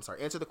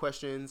 answer the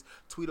questions,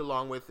 tweet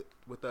along with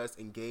us,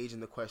 engage in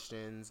the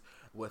questions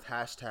with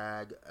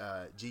hashtag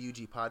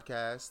GUG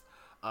podcast.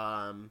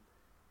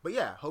 But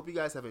yeah, hope you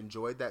guys have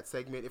enjoyed that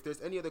segment. If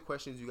there's any other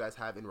questions you guys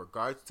have in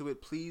regards to it,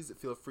 please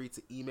feel free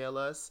to email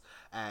us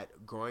at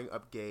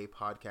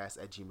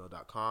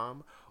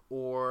growingupgaypodcast@gmail.com,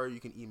 or you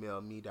can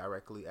email me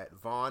directly at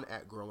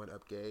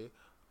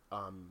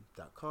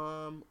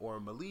vaughn@growingupgay.com or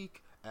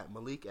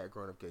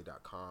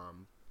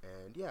Malik@growingupgay.com.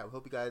 And yeah, we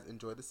hope you guys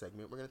enjoyed the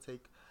segment. We're going to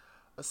take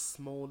a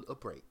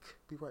break.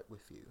 Be right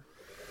with you.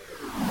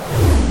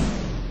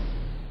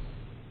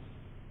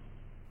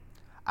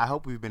 I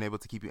hope we've been able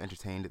to keep you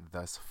entertained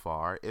thus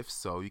far. If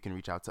so, you can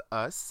reach out to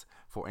us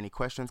for any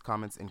questions,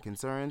 comments, and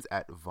concerns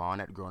at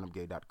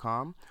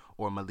vaughn@growingupgay.com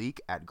or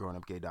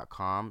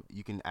Malik@growingupgay.com.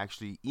 You can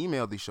actually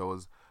email the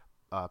show's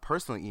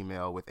personal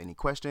email with any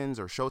questions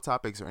or show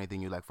topics or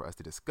anything you'd like for us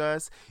to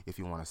discuss. If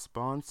you want to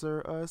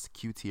sponsor us,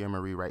 QT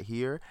Marie right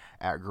here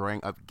at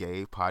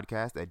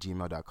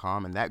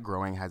growingupgaypodcast@gmail.com. And that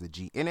growing has a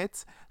G in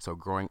it. So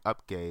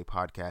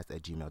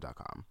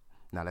growingupgaypodcast@gmail.com.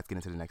 Now let's get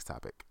into the next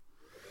topic.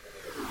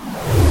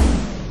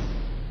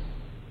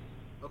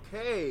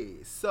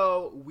 Okay,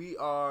 so we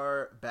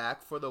are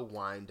back for the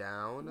wind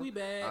down. We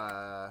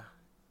back.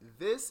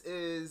 This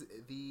is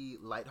the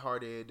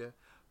lighthearted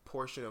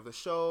portion of the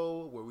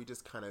show where we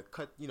just kind of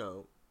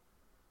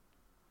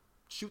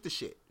shoot the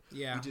shit.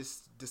 Yeah. We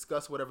just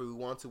discuss whatever we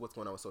want to, what's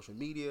going on with social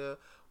media,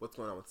 what's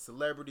going on with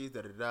celebrities,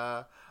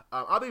 da-da-da.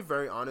 I'll be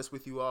very honest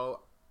with you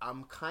all.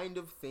 I'm kind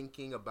of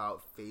thinking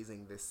about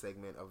phasing this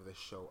segment of the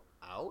show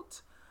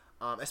out.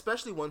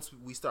 Especially once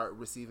we start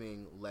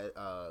receiving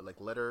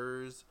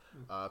letters,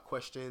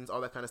 questions, all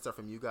that kind of stuff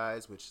from you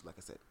guys, which, like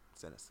I said,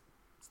 send us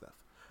stuff.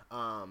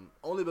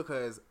 Only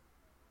because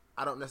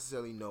I don't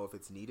necessarily know if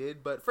it's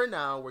needed, but for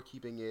now, we're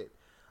keeping it,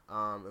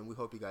 and we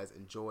hope you guys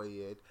enjoy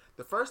it.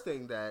 The first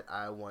thing that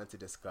I want to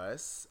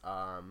discuss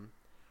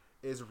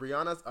is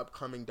Rihanna's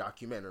upcoming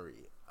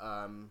documentary.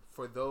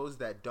 For those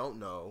that don't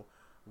know,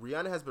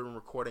 Rihanna has been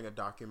recording a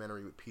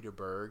documentary with Peter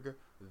Berg,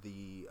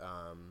 the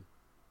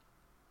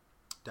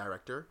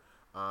director,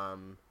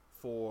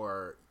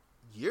 for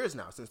years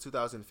now, since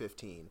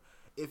 2015.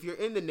 If you're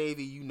in the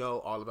Navy, you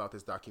know all about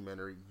this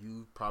documentary.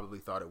 You probably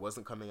thought it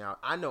wasn't coming out.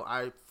 I know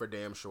I for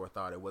damn sure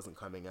thought it wasn't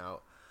coming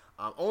out.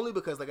 Only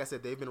because, like I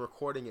said, they've been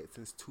recording it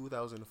since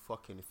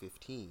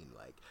 2015.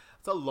 Like,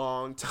 It's a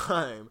long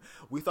time.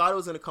 We thought it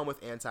was going to come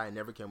with Anti. It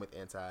never came with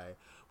Anti.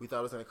 We thought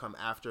it was going to come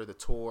after the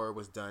tour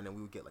was done and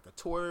we would get like a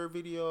tour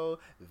video.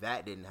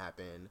 That didn't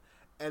happen.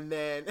 And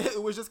then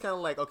it was just kind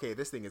of like, okay,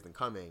 this thing isn't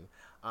coming.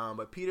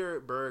 But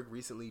Peter Berg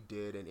recently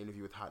did an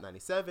interview with Hot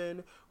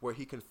 97 where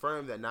he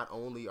confirmed that not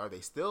only are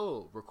they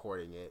still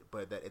recording it,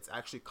 but that it's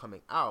actually coming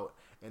out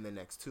in the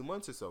next 2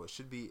 months or so. It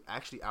should be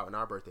actually out in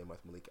our birthday month,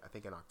 Malik, I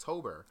think in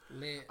October.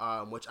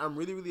 Which I'm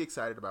really, really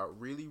excited about.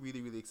 Really,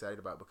 really, really excited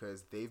about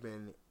because they've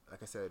been,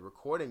 like I said,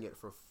 recording it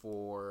for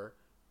 4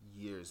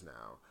 years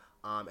now.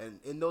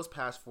 And in those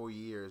past 4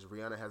 years,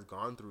 Rihanna has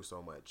gone through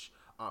so much,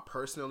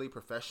 personally,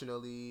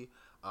 professionally,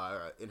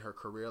 in her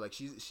career. Like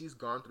she's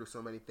gone through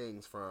so many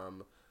things,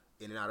 from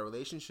in and out of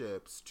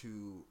relationships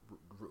to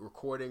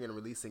recording and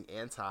releasing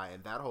Anti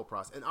and that whole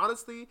process. And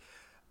honestly,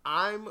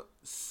 I'm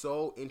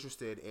so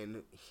interested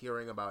in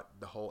hearing about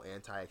the whole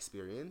Anti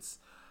experience,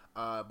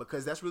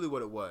 because that's really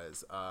what it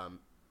was.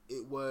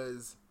 It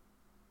was,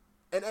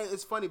 and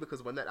it's funny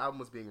because when that album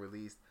was being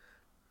released,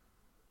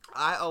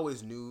 I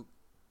always knew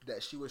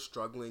that she was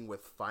struggling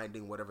with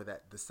finding whatever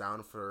the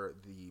sound for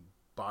the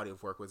body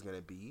of work was going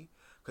to be,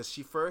 because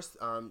she first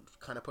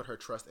kind of put her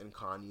trust in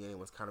Kanye and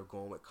was kind of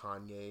going with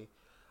Kanye,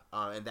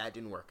 and that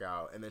didn't work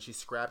out, and then she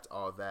scrapped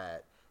all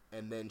that,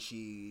 and then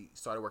she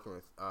started working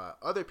with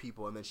other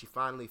people, and then she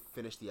finally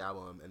finished the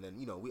album, and then,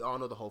 you know, we all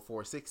know the whole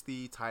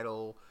 460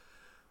 title,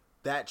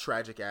 that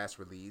tragic ass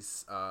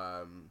release.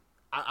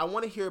 I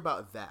want to hear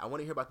about that. I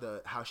want to hear about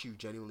how she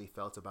genuinely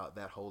felt about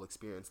that whole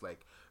experience,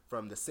 like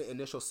from the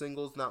initial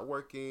singles not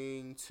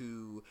working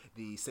to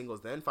the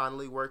singles then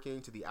finally working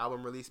to the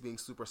album release being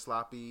super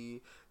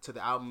sloppy to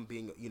the album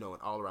being, you know, an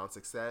all-around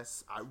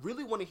success. I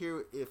really want to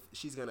hear if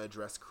she's going to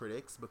address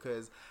critics,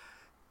 because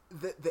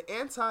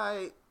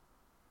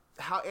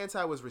how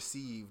Anti was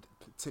received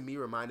to me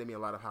reminded me a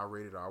lot of how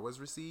Rated R was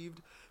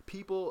received.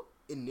 People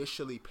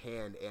initially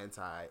panned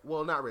Anti,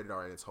 well, not Rated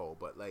R in its whole,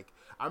 but like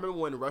I remember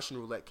when Russian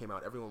Roulette came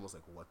out, everyone was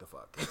like, what the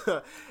fuck?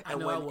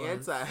 And when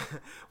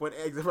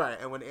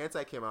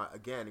Anti came out,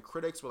 again,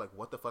 critics were like,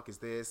 what the fuck is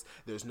this?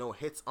 There's no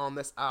hits on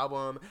this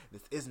album,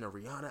 this isn't a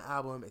Rihanna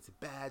album, it's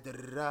bad, da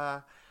da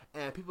da.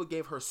 And people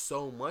gave her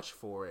so much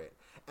for it,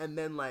 and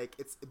then like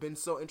it's been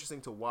so interesting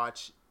to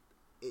watch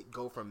it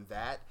go from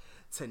that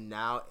to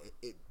now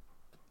it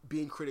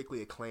being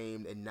critically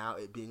acclaimed, and now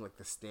it being like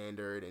the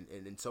standard,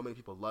 and so many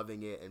people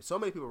loving it, and so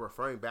many people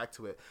referring back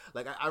to it.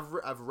 Like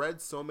I've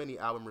read so many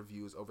album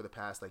reviews over the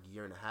past like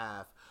year and a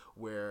half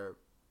where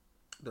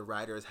the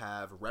writers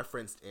have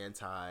referenced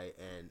Anti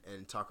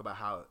and talk about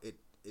how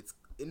its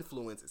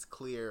influence is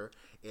clear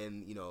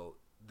in, you know,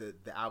 the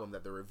album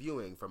that they're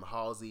reviewing, from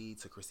Halsey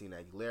to Christina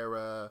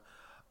Aguilera,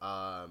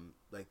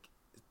 like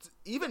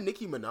even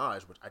Nicki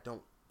Minaj, which I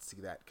don't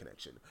see that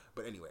connection,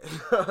 but anyway.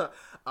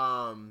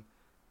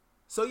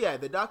 So yeah,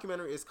 the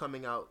documentary is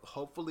coming out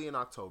hopefully in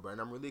October, and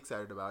I'm really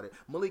excited about it.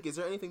 Malik, is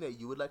there anything that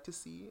you would like to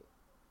see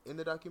in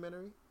the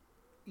documentary?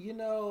 You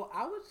know,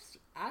 I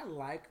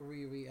like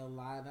Riri a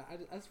lot. I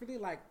just really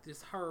like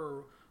just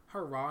her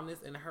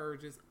rawness and her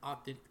just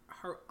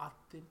her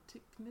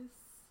authenticness.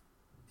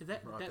 Is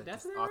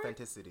that's it?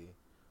 Authenticity.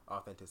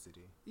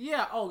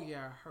 Yeah. Oh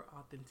yeah, her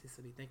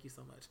authenticity. Thank you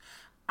so much.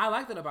 I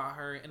like that about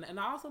her, and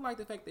I also like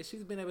the fact that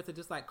she's been able to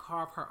just like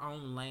carve her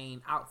own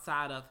lane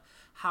outside of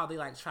how they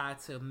like try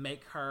to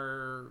make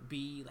her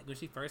be like when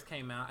she first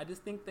came out. I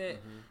just think that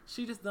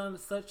she just done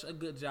such a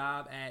good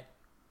job at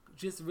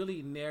just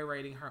really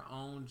narrating her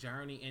own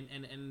journey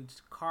and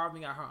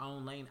carving out her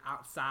own lane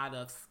outside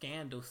of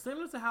scandal,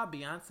 similar to how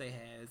Beyonce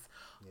has.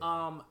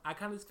 Yeah. I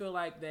kind of just feel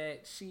like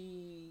that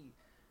she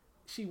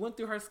went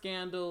through her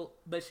scandal,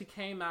 but she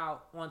came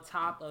out on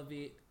top of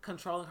it,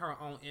 controlling her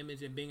own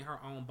image and being her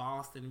own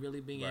boss, and really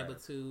being able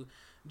to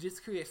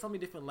just create so many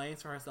different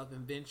lanes for herself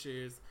and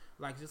ventures,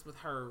 like just with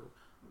her,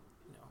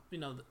 you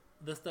know,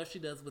 the stuff she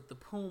does with the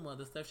Puma,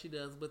 the stuff she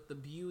does with the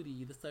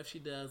beauty, the stuff she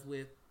does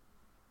with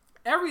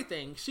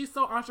everything. She's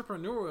so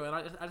entrepreneurial, and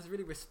I just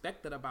really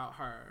respect that about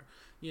her,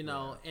 you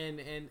know, and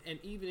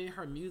even in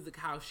her music,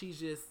 how she's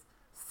just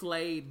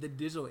slayed the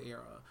digital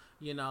era,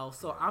 you know.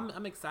 So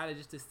I'm excited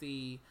just to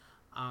see,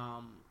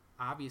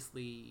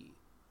 obviously,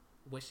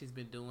 what she's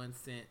been doing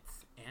since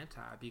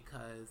Anti,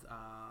 because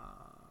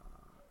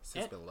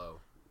it's been low.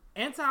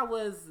 Anti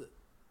was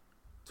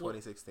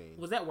 2016.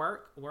 Was that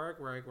work? Work.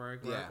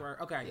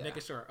 Okay, yeah.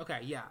 Making sure. Okay,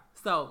 yeah.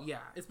 So yeah,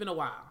 it's been a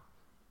while.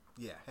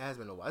 Yeah, it has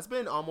been a while. It's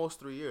been almost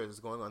 3 years. It's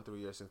going on 3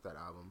 years since that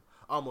album.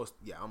 Almost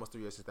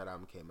 3 years since that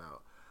album came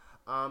out.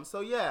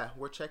 So yeah,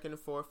 we're checking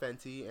for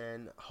Fenty,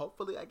 and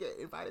hopefully I get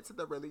invited to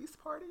the release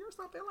party or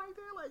something like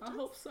that. Like, I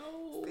hope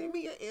so. Send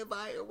me an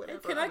invite or whatever.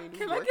 Can I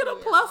get a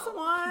plus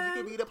one? You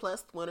can be the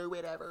plus one or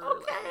whatever.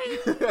 Okay.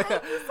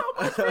 Thank you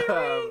so much,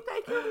 Riri.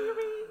 Thank you,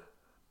 Riri.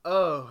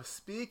 Oh,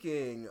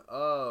 speaking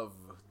of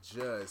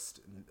just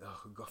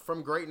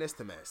from greatness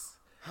to mess,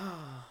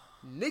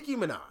 Nicki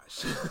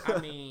Minaj. I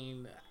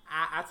mean,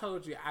 I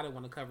told you I didn't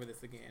want to cover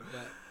this again,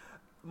 but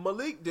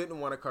Malik didn't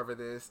want to cover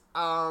this.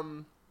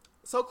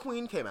 So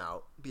Queen came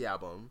out, the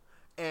album,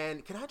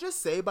 And can I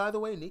just say, by the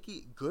way,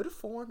 Nicki, Good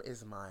Form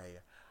is my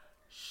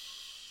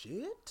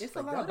shit. It's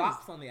a lot of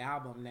bops on the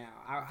album now.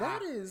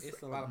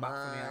 It's a lot of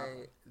bops on the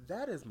album.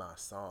 That is my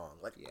song.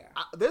 Like, yeah.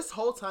 This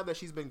whole time that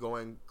she's been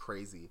going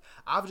crazy,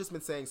 I've just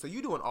been saying, so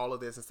you doing all of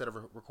this instead of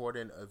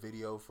recording a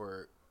video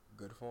for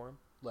Good Form?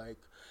 Like,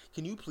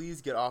 can you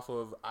please get off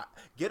of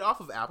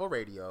Apple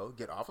Radio,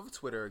 get off of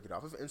Twitter, get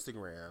off of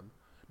Instagram,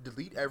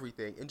 delete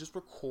everything, and just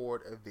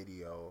record a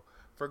video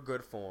for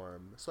Good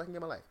Form so I can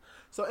get my life.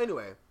 So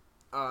anyway,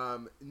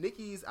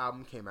 Nicki's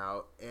album came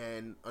out,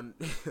 and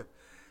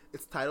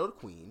it's titled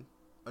Queen.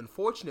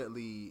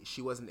 Unfortunately,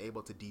 she wasn't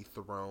able to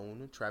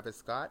dethrone Travis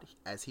Scott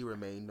as he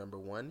remained number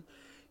one.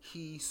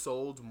 He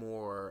sold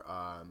more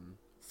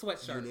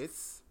sweatshirts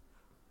units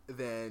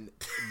than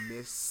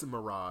Miss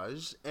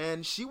Mirage,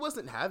 and she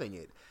wasn't having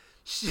it.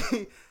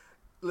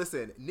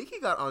 Listen, Nicki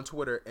got on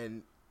Twitter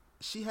and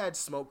she had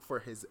smoke for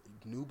his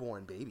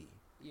newborn baby.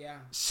 Yeah.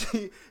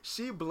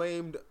 She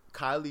blamed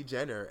Kylie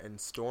Jenner and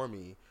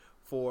Stormi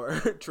for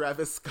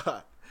Travis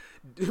Scott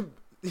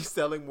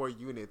selling more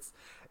units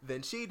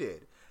than she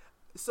did.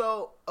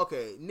 So,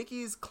 okay,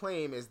 Nicki's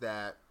claim is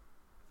that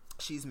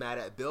she's mad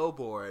at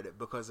Billboard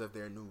because of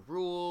their new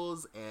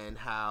rules and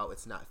how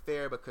it's not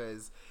fair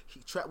because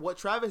what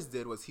Travis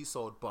did was he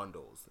sold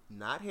bundles,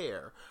 not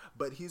hair,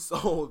 but he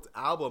sold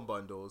album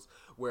bundles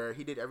where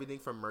he did everything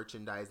from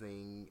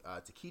merchandising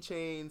to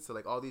keychains to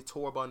like all these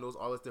tour bundles,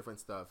 all this different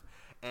stuff.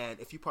 And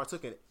if you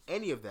partook in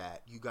any of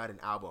that, you got an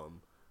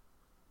album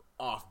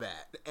off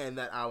bat, and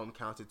that album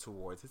counted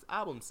towards his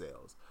album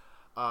sales.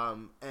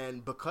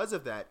 And because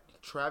of that,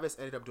 Travis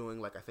ended up doing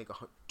like I think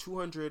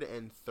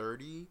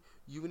 230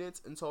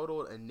 units in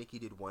total, and Nicki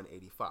did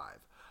 185.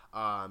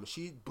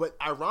 But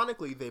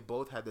ironically, they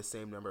both had the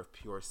same number of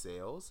pure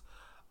sales.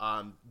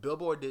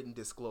 Billboard didn't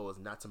disclose,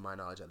 not to my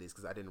knowledge at least,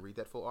 because I didn't read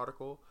that full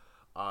article,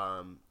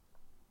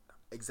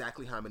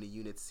 exactly how many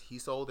units he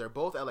sold. They're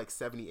both at like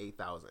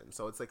 78,000,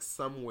 so it's like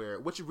somewhere,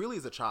 which really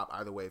is a chop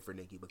either way for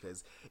Nicki,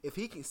 because if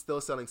he can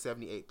still selling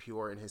 78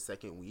 pure in his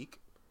second week,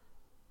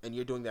 and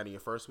you're doing that in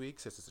your first week,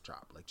 sis, it's a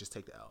chop. Like, just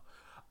take the L.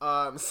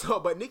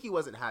 But Nicki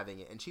wasn't having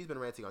it, and she's been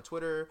ranting on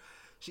Twitter.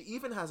 She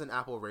even has an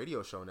Apple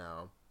radio show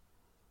now.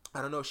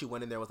 I don't know if she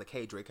went in there and was like,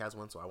 hey, Drake has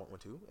one, so I want one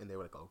too. And they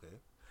were like, okay.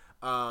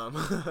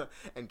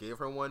 And gave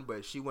her one,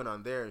 but she went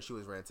on there and she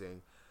was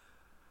ranting.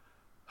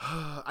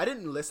 I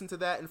didn't listen to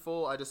that in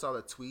full. I just saw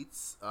the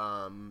tweets.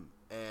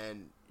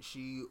 And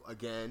she,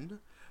 again,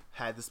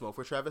 had the smoke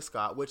for Travis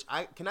Scott, which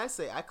I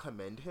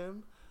commend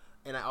him.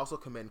 And I also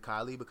commend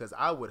Kylie, because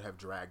I would have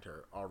dragged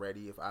her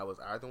already if I was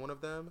either one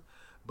of them.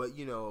 But,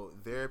 you know,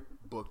 they're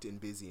booked and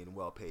busy and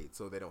well paid,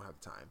 so they don't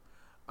have time.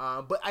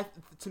 But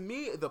to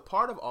me, the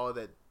part of all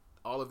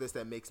of this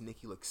that makes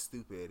Nicki look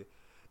stupid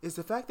is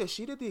the fact that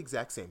she did the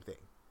exact same thing.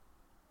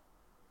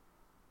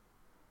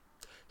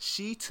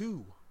 She,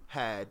 too,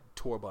 had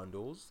tour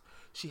bundles.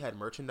 She had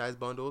merchandise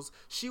bundles.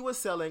 She was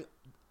selling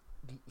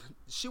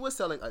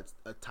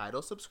a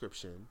Tidal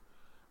subscription,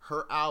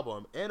 her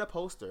album, and a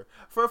poster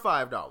for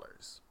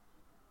 $5.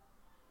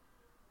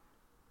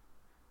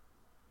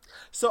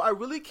 So I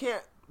really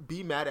can't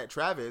be mad at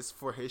Travis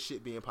for his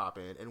shit being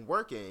poppin' and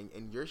working,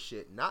 and your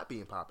shit not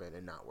being poppin'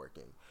 and not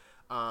working.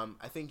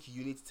 I think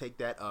you need to take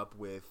that up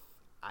with,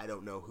 I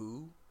don't know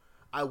who.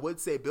 I would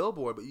say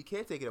Billboard, but you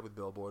can't take it up with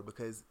Billboard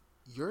because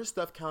your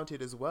stuff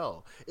counted as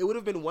well. It would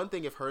have been one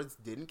thing if hers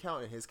didn't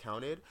count and his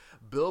counted.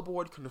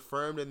 Billboard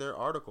confirmed in their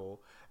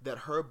article that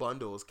her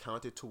bundles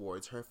counted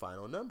towards her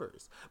final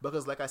numbers.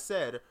 Because like I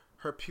said,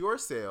 her pure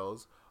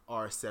sales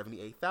are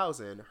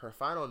 78,000. Her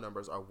final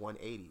numbers are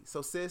 180.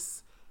 So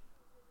sis,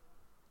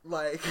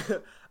 like,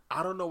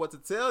 I don't know what to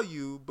tell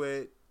you,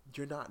 but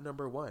you're not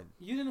number one.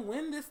 You didn't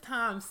win this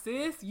time,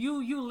 sis.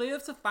 You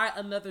live to fight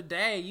another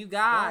day. You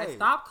guys, right.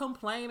 Stop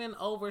complaining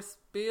over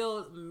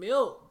spilled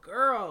milk,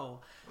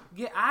 girl.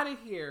 Get out of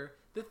here.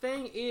 The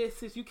thing is,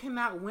 sis, you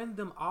cannot win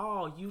them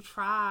all. You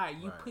try.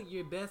 You put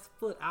your best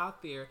foot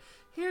out there.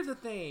 Here's the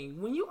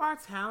thing. When you are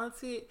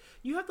talented,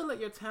 you have to let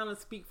your talent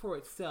speak for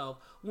itself.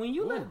 When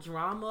you let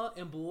drama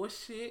and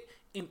bullshit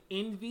and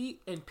envy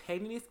and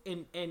pettiness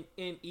and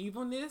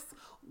evilness,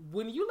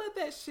 when you let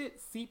that shit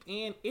seep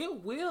in,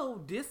 it will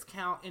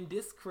discount and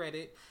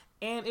discredit,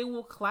 and it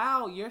will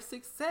cloud your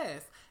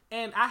success.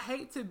 And I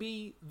hate to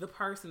be the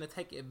person to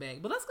take it back,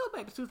 but let's go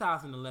back to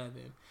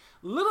 2011.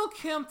 Little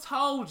Kim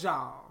told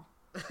y'all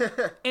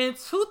in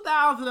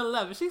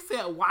 2011, she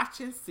said, watch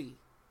and see.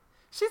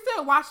 She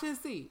said, watch and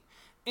see.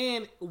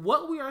 And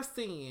what we are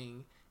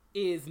seeing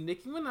is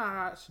Nicki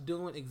Minaj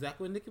doing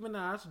exactly what Nicki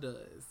Minaj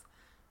does.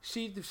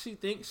 She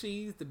thinks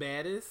she's the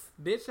baddest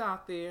bitch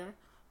out there,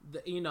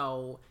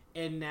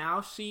 and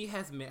now she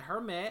has met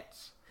her match.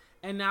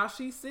 And now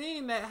she's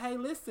seeing that, hey,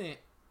 listen,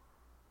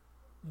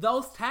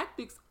 those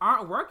tactics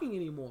aren't working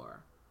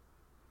anymore.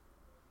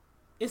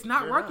 It's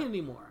not working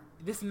anymore.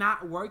 It's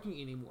not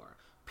working anymore.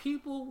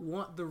 People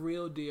want the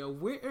real deal.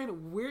 We're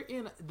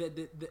in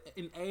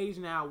an age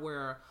now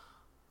where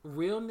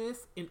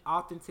realness and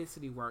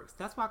authenticity works.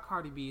 That's why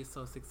Cardi B is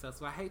so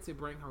successful. I hate to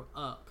bring her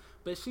up,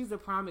 but she's a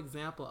prime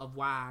example of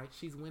why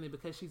she's winning,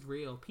 because she's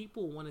real.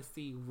 People want to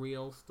see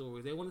real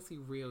stories. They want to see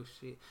real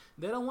shit.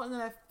 They don't want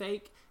that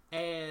fake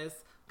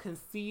ass,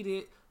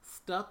 conceited,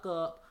 stuck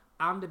up,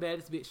 I'm the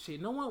baddest bitch shit.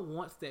 No one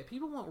wants that.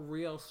 People want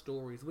real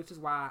stories, which is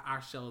why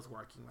our show is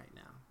working right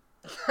now.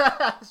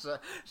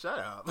 Shut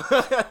up.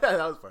 That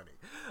was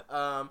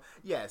funny.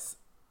 Yes.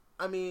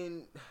 I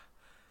mean,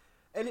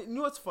 and you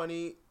know what's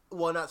funny?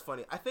 Well, not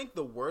funny. I think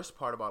the worst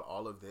part about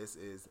all of this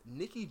is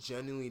Nicki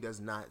genuinely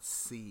does not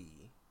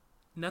see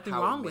nothing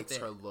how wrong it with makes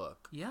it. her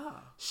look. Yeah.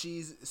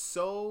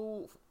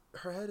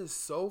 Her head is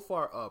so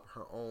far up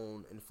her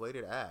own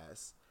inflated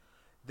ass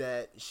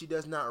that she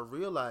does not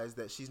realize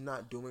that she's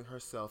not doing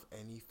herself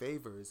any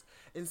favors.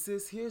 And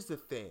sis, here's the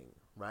thing,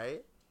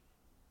 right?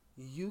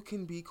 You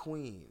can be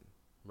queen,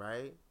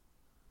 right?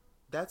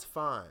 That's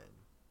fine.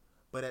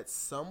 But at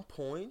some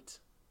point,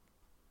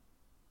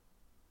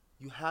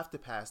 you have to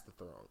pass the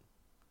throne.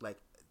 Like,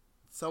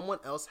 someone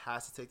else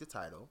has to take the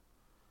title.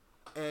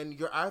 And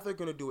you're either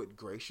going to do it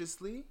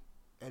graciously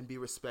and be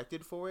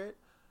respected for it,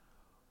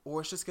 or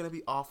it's just going to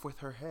be off with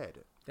her head.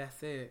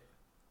 That's it.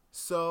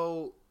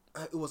 So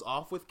it was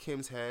off with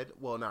Kim's head.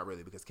 Well, not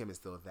really, because Kim is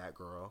still that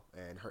girl,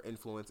 and her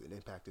influence and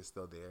impact is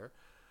still there.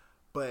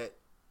 But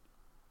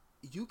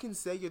you can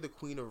say you're the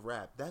queen of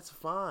rap. That's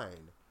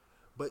fine.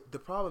 But the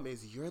problem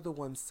is you're the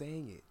one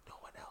saying it. No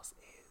one else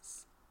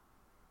is.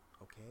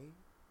 Okay?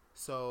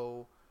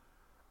 So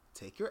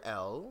take your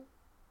L,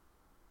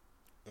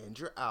 end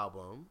your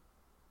album,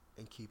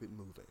 and keep it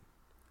moving.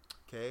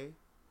 Okay?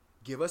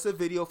 Give us a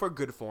video for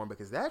Good Form,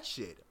 because that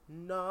shit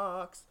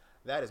knocks.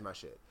 That is my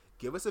shit.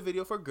 Give us a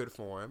video for Good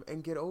Form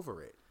and get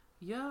over it.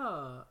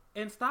 Yeah.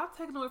 And stop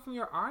taking away from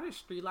your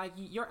artistry. Like,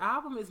 your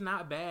album is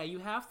not bad. You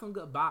have some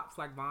good bops,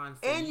 like Von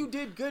said. And you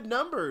did good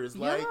numbers.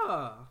 Like,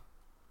 yeah.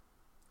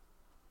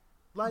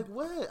 Like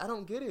what? I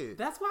don't get it.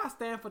 That's why I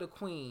stand for the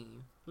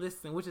queen.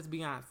 Listen, which is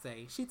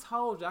Beyonce. She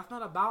told you, it's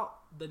not about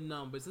the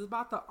numbers. It's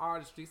about the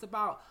artistry. It's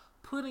about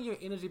putting your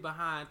energy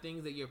behind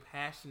things that you're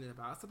passionate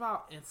about. It's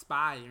about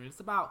inspiring. It's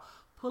about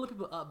pulling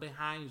people up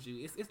behind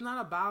you. It's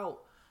not about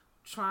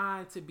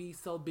trying to be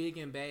so big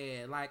and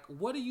bad. Like,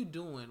 what are you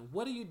doing?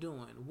 What are you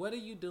doing? What are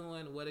you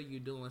doing? What are you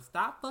doing?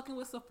 Stop fucking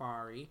with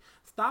Safari.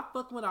 Stop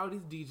fucking with all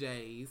these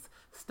DJs.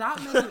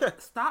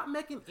 Stop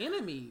making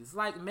enemies.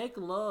 Like, make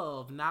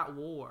love, not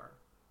war.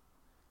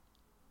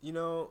 You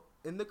know,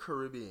 in the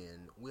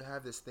Caribbean, we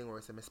have this thing where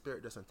it's my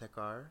spirit doesn't take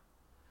our.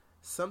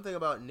 Something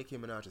about Nicki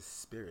Minaj's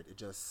spirit,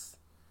 it's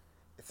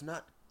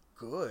not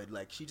good.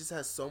 Like, she just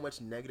has so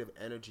much negative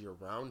energy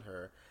around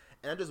her.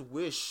 And I just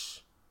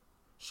wish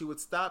she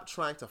would stop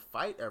trying to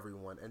fight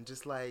everyone and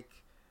just,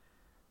 like,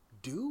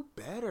 do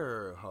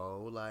better,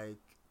 ho. Like,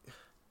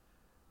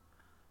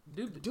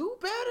 do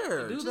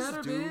better. Do just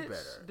better, do bitch.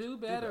 better. Do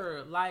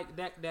better. Like,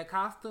 that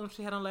costume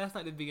she had on last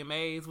night, the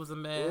VMAs, was a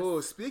mess.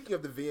 Oh, speaking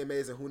of the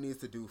VMAs and who needs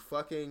to do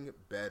fucking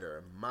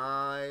better.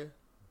 My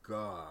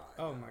God.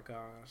 Oh, my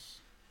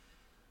gosh.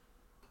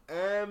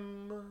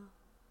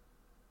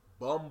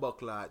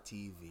 Bombaclat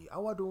TV.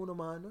 How are doing,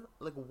 man?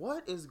 Like,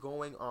 what is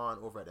going on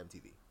over at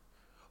MTV?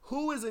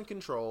 Who is in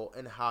control,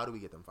 and how do we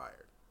get them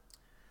fired?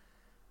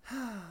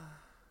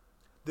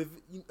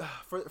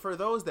 For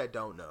those that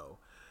don't know,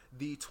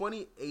 the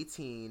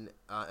 2018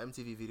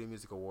 MTV Video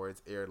Music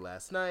Awards aired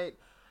last night,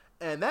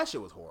 and that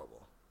shit was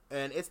horrible.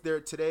 And it's there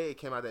today. It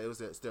came out that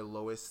it's their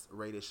lowest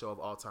rated show of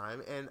all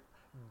time, and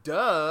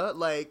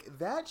like,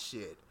 that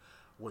shit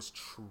was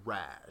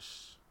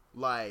trash.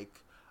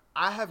 Like,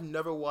 I have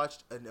never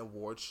watched an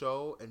award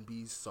show and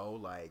be so,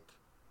 like,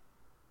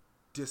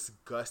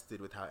 disgusted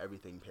with how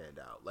everything panned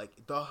out.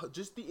 Like,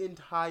 the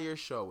entire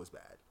show was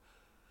bad.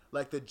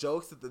 Like, the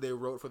jokes that they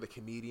wrote for the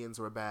comedians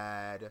were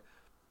bad.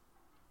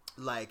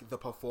 Like, the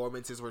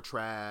performances were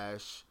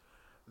trash.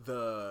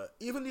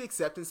 Even the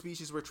acceptance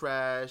speeches were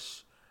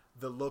trash.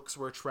 The looks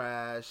were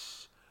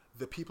trash.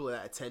 The people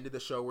that attended the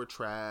show were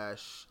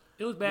trash.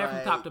 It was bad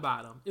from top to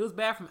bottom. It was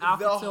bad from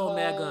alpha to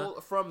omega.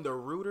 From the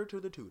rooter to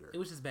the tutor. It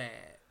was just bad.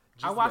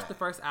 I watched the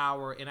first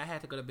hour and I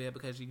had to go to bed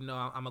because, you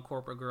know, I'm a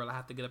corporate girl. I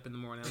have to get up in the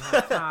morning. I don't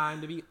have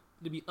time to be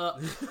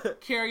up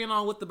carrying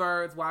on with the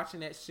birds,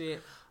 watching that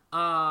shit.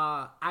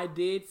 I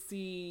did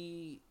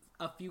see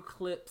a few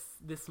clips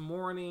this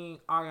morning.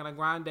 Ariana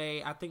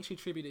Grande, I think she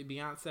tributed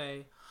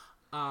Beyonce.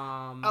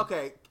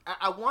 Okay,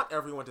 I want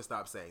everyone to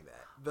stop saying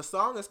that. The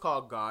song is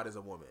called "God Is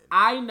a Woman."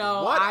 I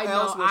know.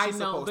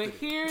 But be?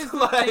 Here's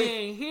the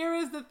thing. Here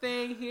is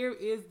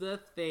the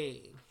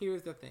thing.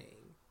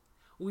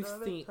 We've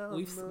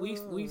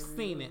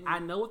seen it. I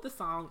know what the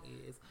song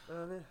is.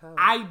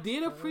 I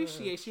did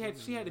appreciate she had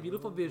the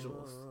beautiful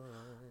visuals.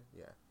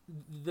 Yeah.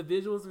 The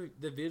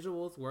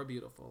visuals were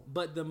beautiful,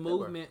 but the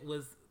movement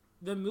was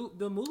the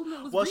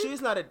movement was. Well, big.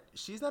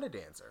 she's not a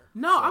dancer.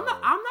 No, so.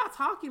 I'm not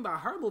talking about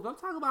her move. I'm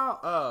talking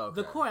about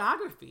okay. the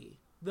choreography,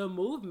 the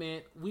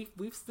movement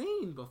we've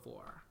seen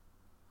before.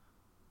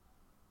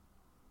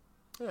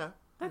 Yeah,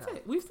 That's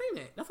it. We've seen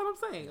it. That's what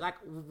I'm saying. Like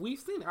we've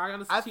seen it.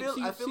 Ariana. I feel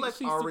like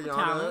she's Ariana. super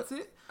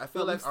talented. I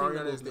feel like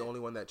Ariana is the only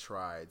one that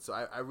tried. So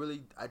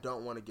I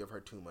don't want to give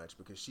her too much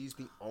because she's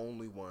the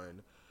only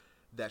one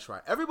that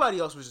tried. Everybody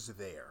else was just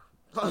there.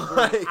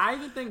 Like, I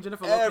even think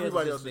Jennifer Lopez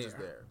everybody was else was just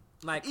there.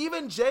 Like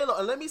even J-Lo.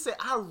 And let me say,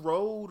 I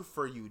rode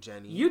for you,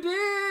 Jenny. You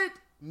did.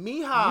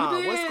 Mija, You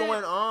did. what's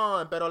going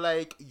on? But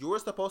like, you're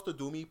supposed to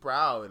do me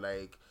proud.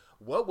 Like,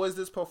 what was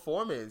this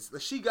performance?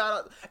 She got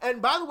up,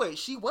 and by the way,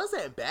 she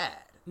wasn't bad.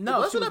 No, it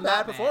wasn't she a was bad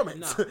not bad.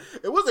 performance. No.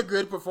 It was a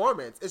good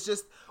performance. It's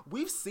just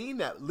we've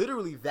seen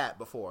literally that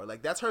before.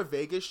 Like that's her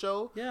Vegas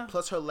show, yeah.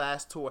 Plus her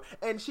last tour,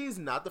 and she's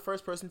not the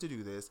first person to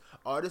do this.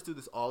 Artists do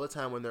this all the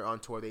time when they're on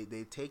tour.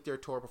 They take their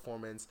tour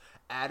performance,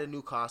 add a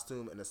new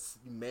costume, and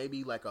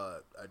maybe like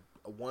a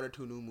one or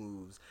two new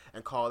moves,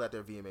 and call that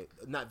their VMA,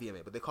 not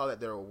VMA, but they call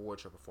that their award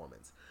show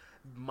performance.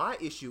 My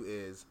issue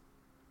is,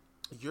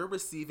 you're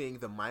receiving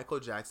the Michael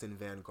Jackson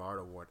Vanguard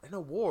Award, an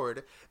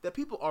award that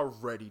people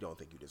already don't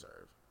think you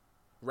deserve,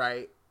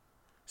 right?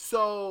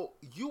 So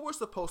you were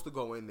supposed to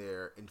go in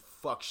there and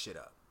fuck shit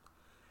up.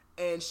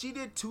 And she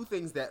did two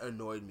things that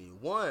annoyed me.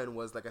 One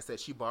was, like I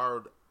said, she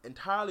borrowed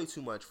entirely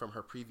too much from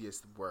her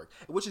previous work,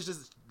 which is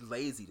just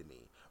lazy to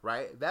me,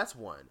 right? That's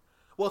one.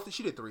 Well,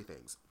 she did three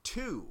things.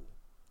 Two,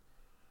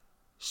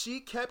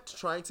 she kept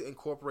trying to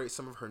incorporate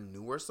some of her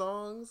newer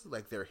songs,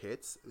 like their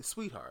hits.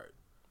 Sweetheart.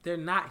 They're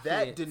not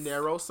that hits. De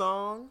Niro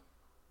song.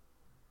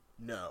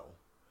 No,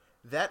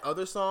 that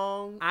other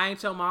song. I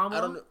Ain't Your Mama. I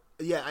don't know.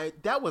 Yeah,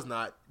 that was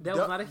not. That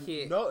was not a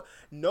hit.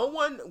 No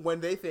one when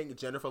they think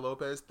Jennifer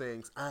Lopez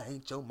thinks I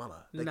Ain't Your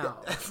Mama. Like no,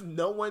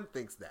 no one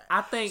thinks that.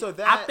 I think. So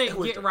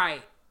Get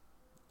Right.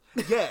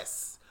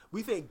 Yes,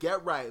 we think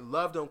Get Right.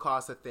 Love don't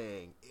cost a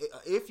thing.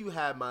 If You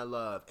Had My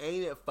Love,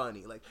 ain't it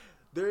funny? Like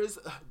there's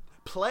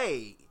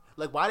Play.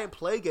 Like, why didn't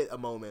Play get a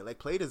moment? Like,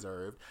 Play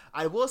deserved.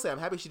 I will say, I'm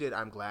happy she did.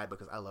 I'm glad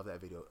because I love that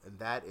video. And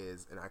that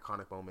is an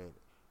iconic moment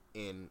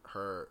in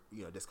her,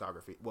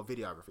 discography. Well,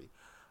 videography.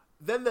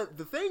 Then the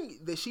thing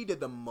that she did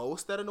the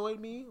most that annoyed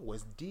me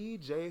was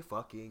DJ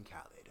fucking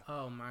Khaled.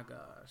 Oh, my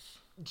gosh.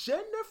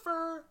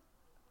 Jennifer,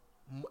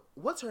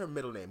 what's her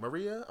middle name?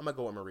 Maria? I'm going to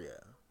go with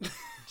Maria.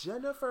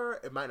 Jennifer,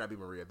 it might not be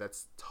Maria.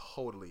 That's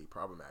totally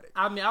problematic.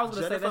 I mean, I was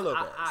going to say that.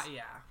 Lopez.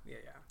 Yeah.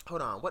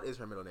 Hold on. What is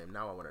her middle name?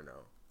 Now I want to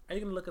know. Are you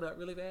gonna look it up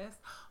really fast?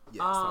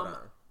 Yes, hold on.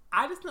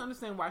 I just don't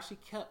understand why she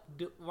kept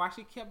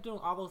doing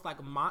all those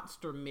like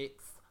monster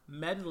mix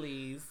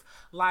medleys,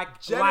 like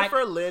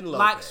Jennifer Lynn Lopez.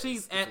 Like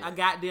she's at a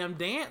goddamn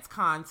dance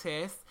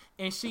contest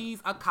and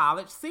she's a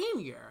college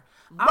senior.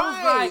 I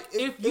was like,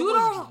 if you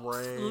don't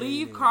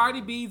leave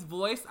Cardi B's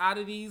voice out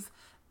of these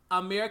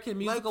American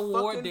Music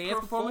Award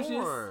dance performances,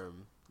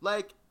 and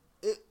like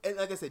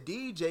I said,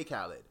 DJ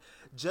Khaled,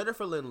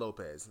 Jennifer Lynn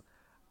Lopez.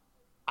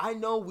 I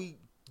know we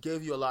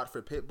gave you a lot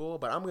for Pitbull,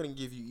 but I'm going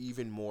to give you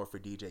even more for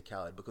DJ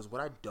Khaled because what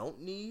I don't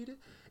need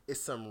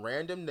is some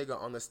random nigga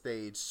on the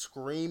stage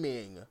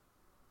screaming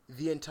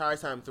the entire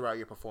time throughout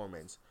your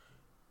performance.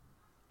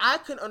 I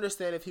can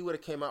understand if he would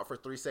have came out for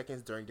 3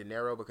 seconds during De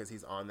Niro because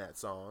he's on that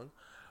song,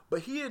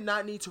 but he did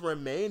not need to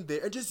remain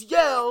there and just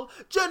yell,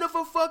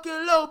 Jennifer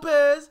fucking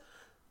Lopez,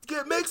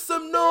 make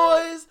some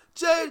noise,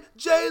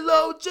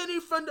 J-Lo, Jenny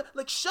Fonda.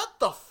 Like, shut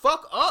the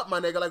fuck up, my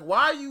nigga. Like,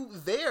 why are you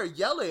there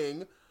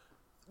yelling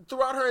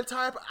throughout her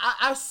entire...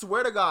 I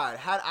swear to God,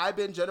 had I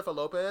been Jennifer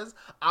Lopez,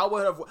 I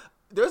would have...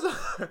 There's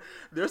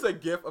a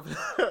gif of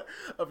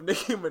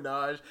Nicki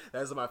Minaj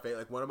that's my favorite,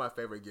 like one of my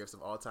favorite gifs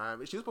of all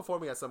time. She was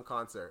performing at some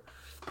concert,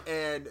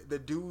 and the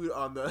dude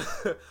on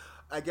the...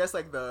 I guess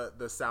like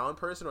the sound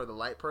person or the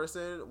light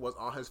person was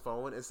on his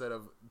phone instead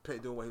of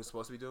doing what he was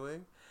supposed to be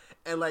doing.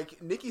 And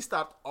like Nicki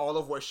stopped all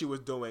of what she was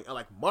doing and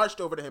like marched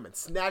over to him and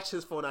snatched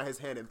his phone out of his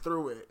hand and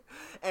threw it.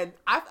 And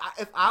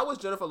if I was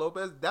Jennifer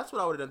Lopez, that's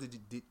what I would have done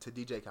to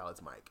DJ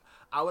Khaled's mic.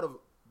 I would have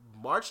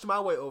marched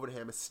my way over to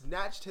him and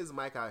snatched his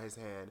mic out of his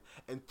hand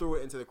and threw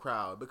it into the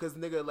crowd. Because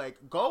nigga,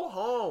 like, go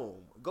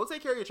home. Go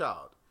take care of your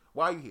child.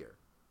 Why are you here?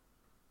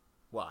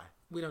 Why?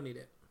 We don't need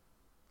it.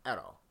 At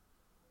all.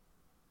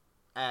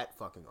 At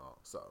fucking all.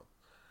 So.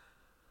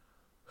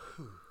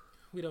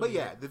 We don't but need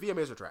yeah, it. the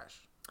VMAs are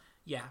trash.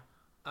 Yeah.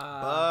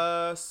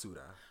 Basuda.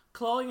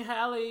 Chloe and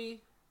Halle,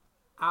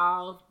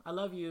 I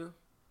love you.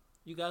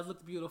 You guys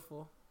look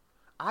beautiful.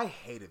 I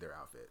hated their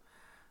outfit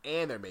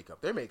and their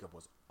makeup. Their makeup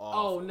was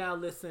awful. Oh, now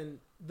listen.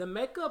 The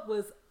makeup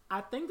was... I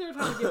think they're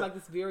trying to get like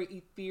this very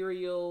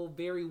ethereal,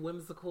 very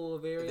whimsical,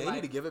 very... They like,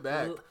 need to give it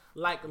back. Give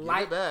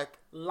it back.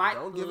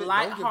 Don't give it.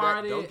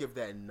 Lighthearted. Don't give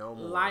that no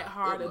more.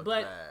 Lighthearted,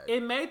 but bad.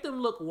 it made them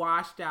look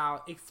washed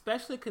out,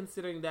 especially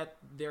considering that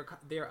their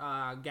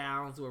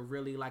gowns were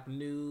really like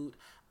nude.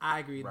 I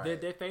agree.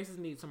 Right. Their faces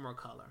need some more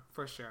color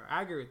for sure.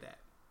 I agree with that.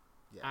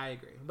 Yeah. I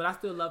agree, but I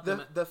still love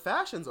them. The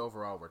fashions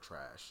overall were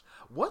trash.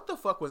 What the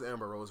fuck was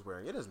Amber Rose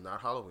wearing? It is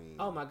not Halloween.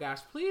 Oh my gosh!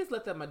 Please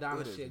let that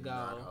Madonna shit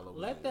go.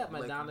 Let that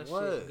Madonna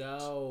shit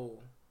go.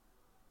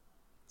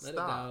 Let it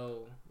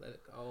go. Let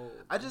it go.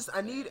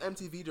 I need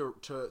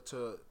MTV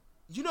to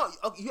you know.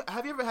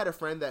 Have you ever had a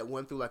friend that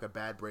went through like a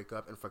bad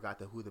breakup and forgot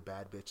who the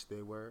bad bitch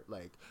they were?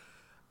 Like,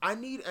 I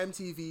need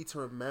MTV to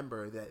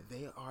remember that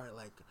they are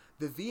like,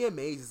 the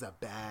VMAs is a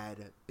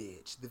bad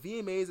bitch. The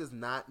VMAs is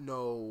not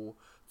no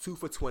 2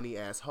 for 20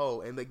 ass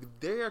hoe, and like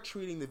they are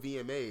treating the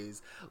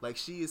VMAs like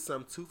she is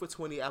some 2 for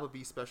 20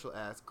 Applebee's special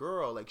ass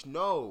girl. Like,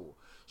 no,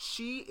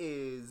 she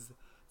is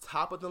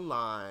top of the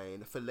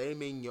line filet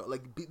mignon.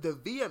 Like the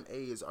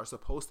VMAs are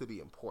supposed to be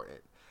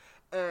important,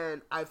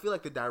 and I feel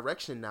like the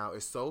direction now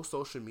is so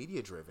social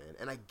media driven,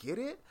 and I get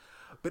it,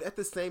 but at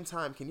the same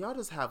time, can y'all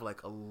just have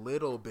like a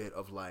little bit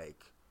of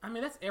like. I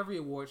mean, that's every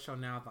award show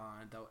now,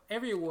 Vaughn, though.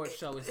 Every award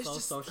show is so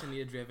social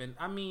media driven.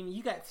 I mean,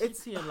 you got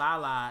TT and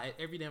Lala at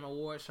every damn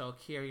award show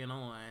carrying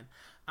on.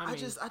 I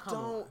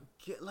don't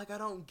get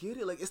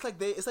it. Like, it's like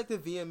the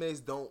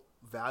VMAs don't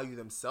value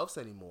themselves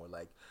anymore.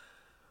 Like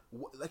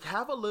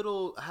have a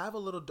little.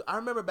 I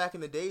remember back in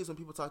the days when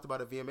people talked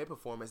about a VMA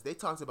performance, they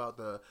talked about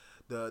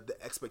the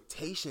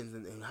expectations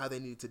and how they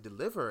needed to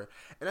deliver.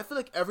 And I feel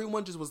like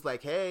everyone just was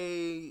like,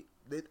 hey,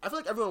 I feel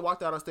like everyone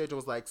walked out on stage and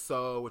was like,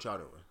 so what y'all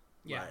doing?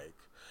 Yeah. Like,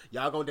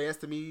 y'all gonna dance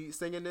to me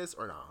singing this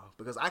or no?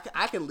 Because I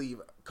can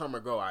leave, come or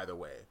go either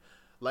way.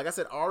 Like I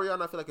said,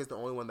 Ariana, I feel like is the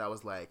only one that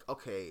was like,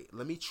 okay,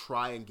 let me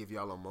try and give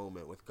y'all a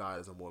moment with God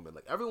as a woman.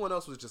 Like everyone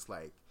else was just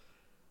like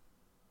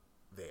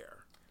there.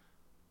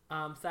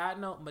 Side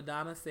note,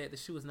 Madonna said that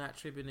she was not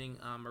tributing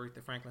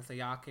Aretha Franklin, so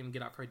y'all can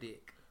get off her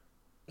dick.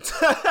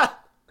 I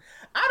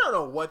don't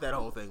know what that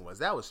whole thing was.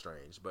 That was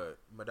strange, but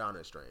Madonna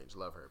is strange.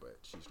 Love her, but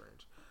she's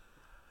strange.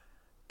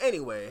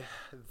 Anyway,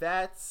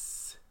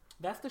 that's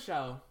the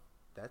show.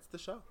 That's the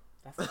show.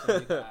 That's the show,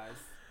 you guys.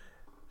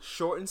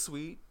 Short and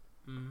sweet.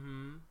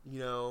 Mm-hmm. You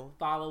know.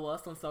 Follow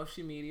us on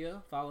social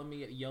media. Follow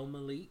me at Yo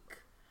Malik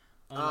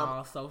on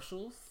all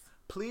socials.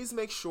 Please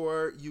make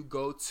sure you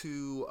go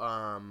to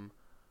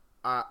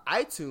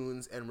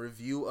iTunes and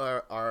review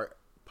our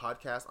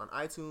podcast on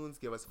iTunes.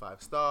 Give us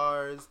 5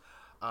 stars.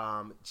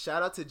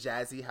 Shout out to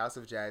Jazzy, House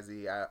of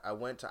Jazzy. I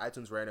went to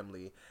iTunes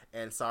randomly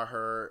and saw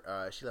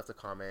her. She left a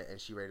comment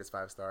and she rated us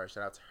 5 stars.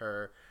 Shout out to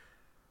her.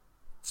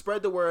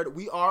 Spread the word.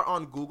 We are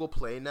on Google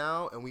Play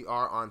now, and we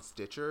are on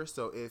Stitcher.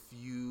 So if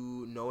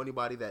you know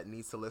anybody that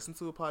needs to listen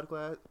to a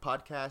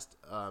podcast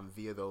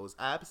via those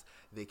apps,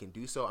 they can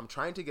do so. I'm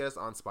trying to get us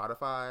on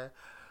Spotify,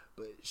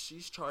 but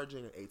she's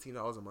charging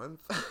 $18 a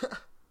month.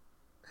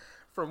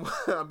 From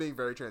I'm being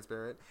very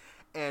transparent,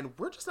 and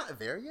we're just not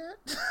there yet.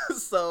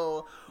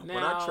 So now,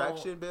 when our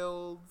traction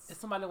builds, if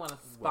somebody want to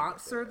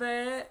sponsor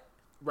that.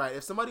 Right,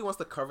 if somebody wants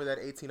to cover that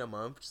 $18 a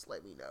month, just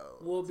let me know.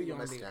 We'll be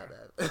on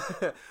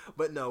there.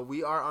 But no,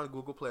 we are on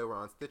Google Play. We're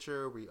on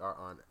Stitcher. We are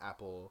on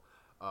Apple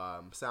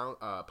Sound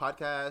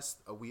Podcast.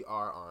 We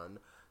are on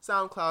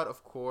SoundCloud,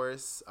 of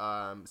course.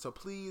 So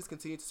please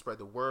continue to spread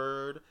the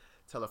word.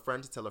 Tell a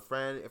friend to tell a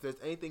friend. If there's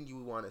anything you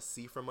want to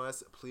see from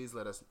us, please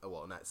let us.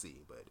 Well, not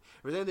see, but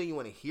if there's anything you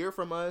want to hear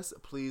from us,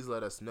 please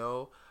let us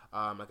know.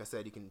 Like I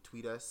said, you can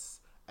tweet us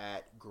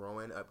at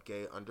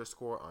growingupgay_ on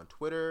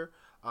Twitter.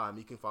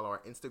 You can follow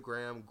our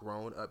Instagram,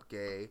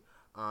 growingupgay.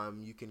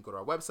 You can go to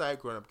our website,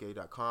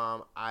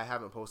 growingupgay.com. I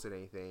haven't posted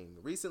anything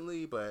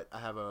recently, but I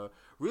have a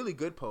really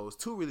good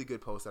post, 2 really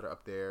good posts that are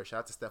up there. Shout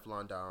out to Steph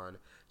London.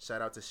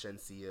 Shout out to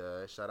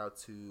Shensia. Shout out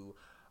to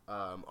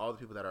all the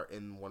people that are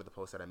in one of the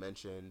posts that I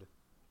mentioned.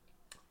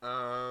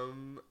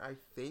 I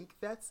think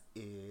that's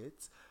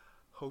it.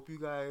 Hope you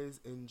guys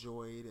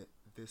enjoyed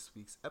this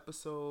week's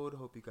episode.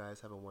 Hope you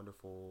guys have a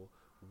wonderful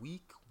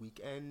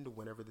weekend,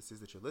 whenever this is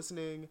that you're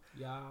listening.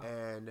 Yeah.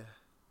 And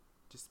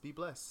just be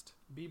blessed.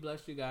 Be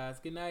blessed, you guys.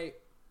 Good night.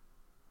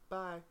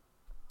 Bye.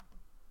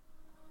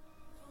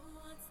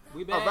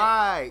 We back. All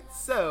right.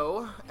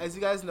 So, as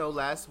you guys know,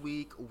 last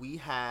week we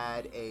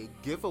had a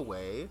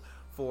giveaway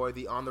for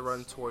the On the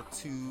Run Tour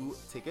 2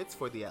 tickets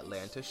for the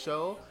Atlanta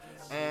show.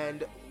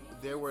 And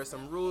there were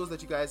some rules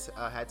that you guys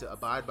had to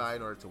abide by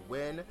in order to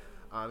win.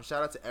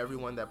 Shout out to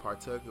everyone that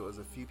partook. It was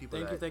a few people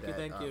that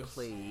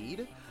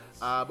played.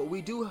 But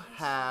we do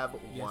have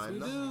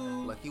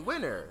one lucky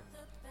winner.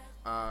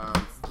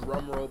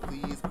 Drum roll,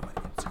 please.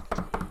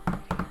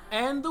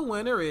 And the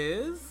winner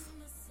is...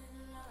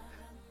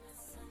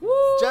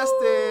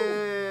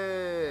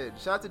 Justin!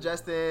 Shout out to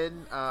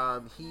Justin.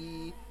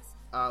 He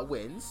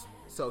wins.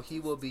 So he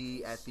will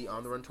be at the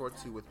On the Run Tour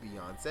 2 with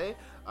Beyonce.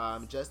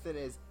 Justin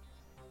is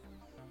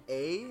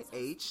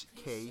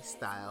AHK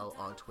Style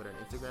on Twitter and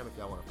Instagram if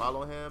y'all want to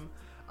follow him.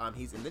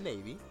 He's in the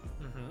Navy,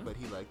 but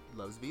he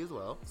loves V as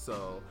well.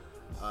 So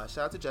shout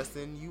out to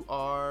Justin. You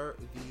are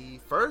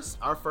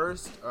our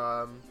first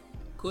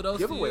kudos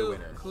giveaway to you.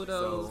 winner.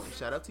 Kudos. So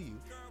shout out to you.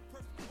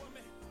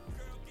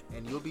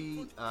 And you'll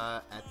be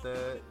at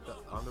the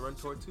On the Run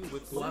Tour 2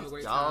 with we'll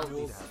Louise.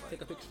 We'll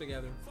take a picture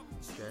together.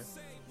 Okay.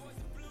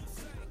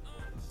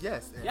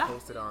 Yes, and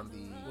post it on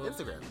the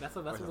Instagram. That's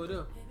what we'll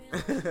do.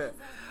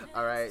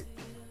 All right.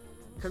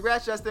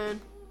 Congrats,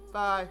 Justin.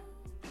 Bye.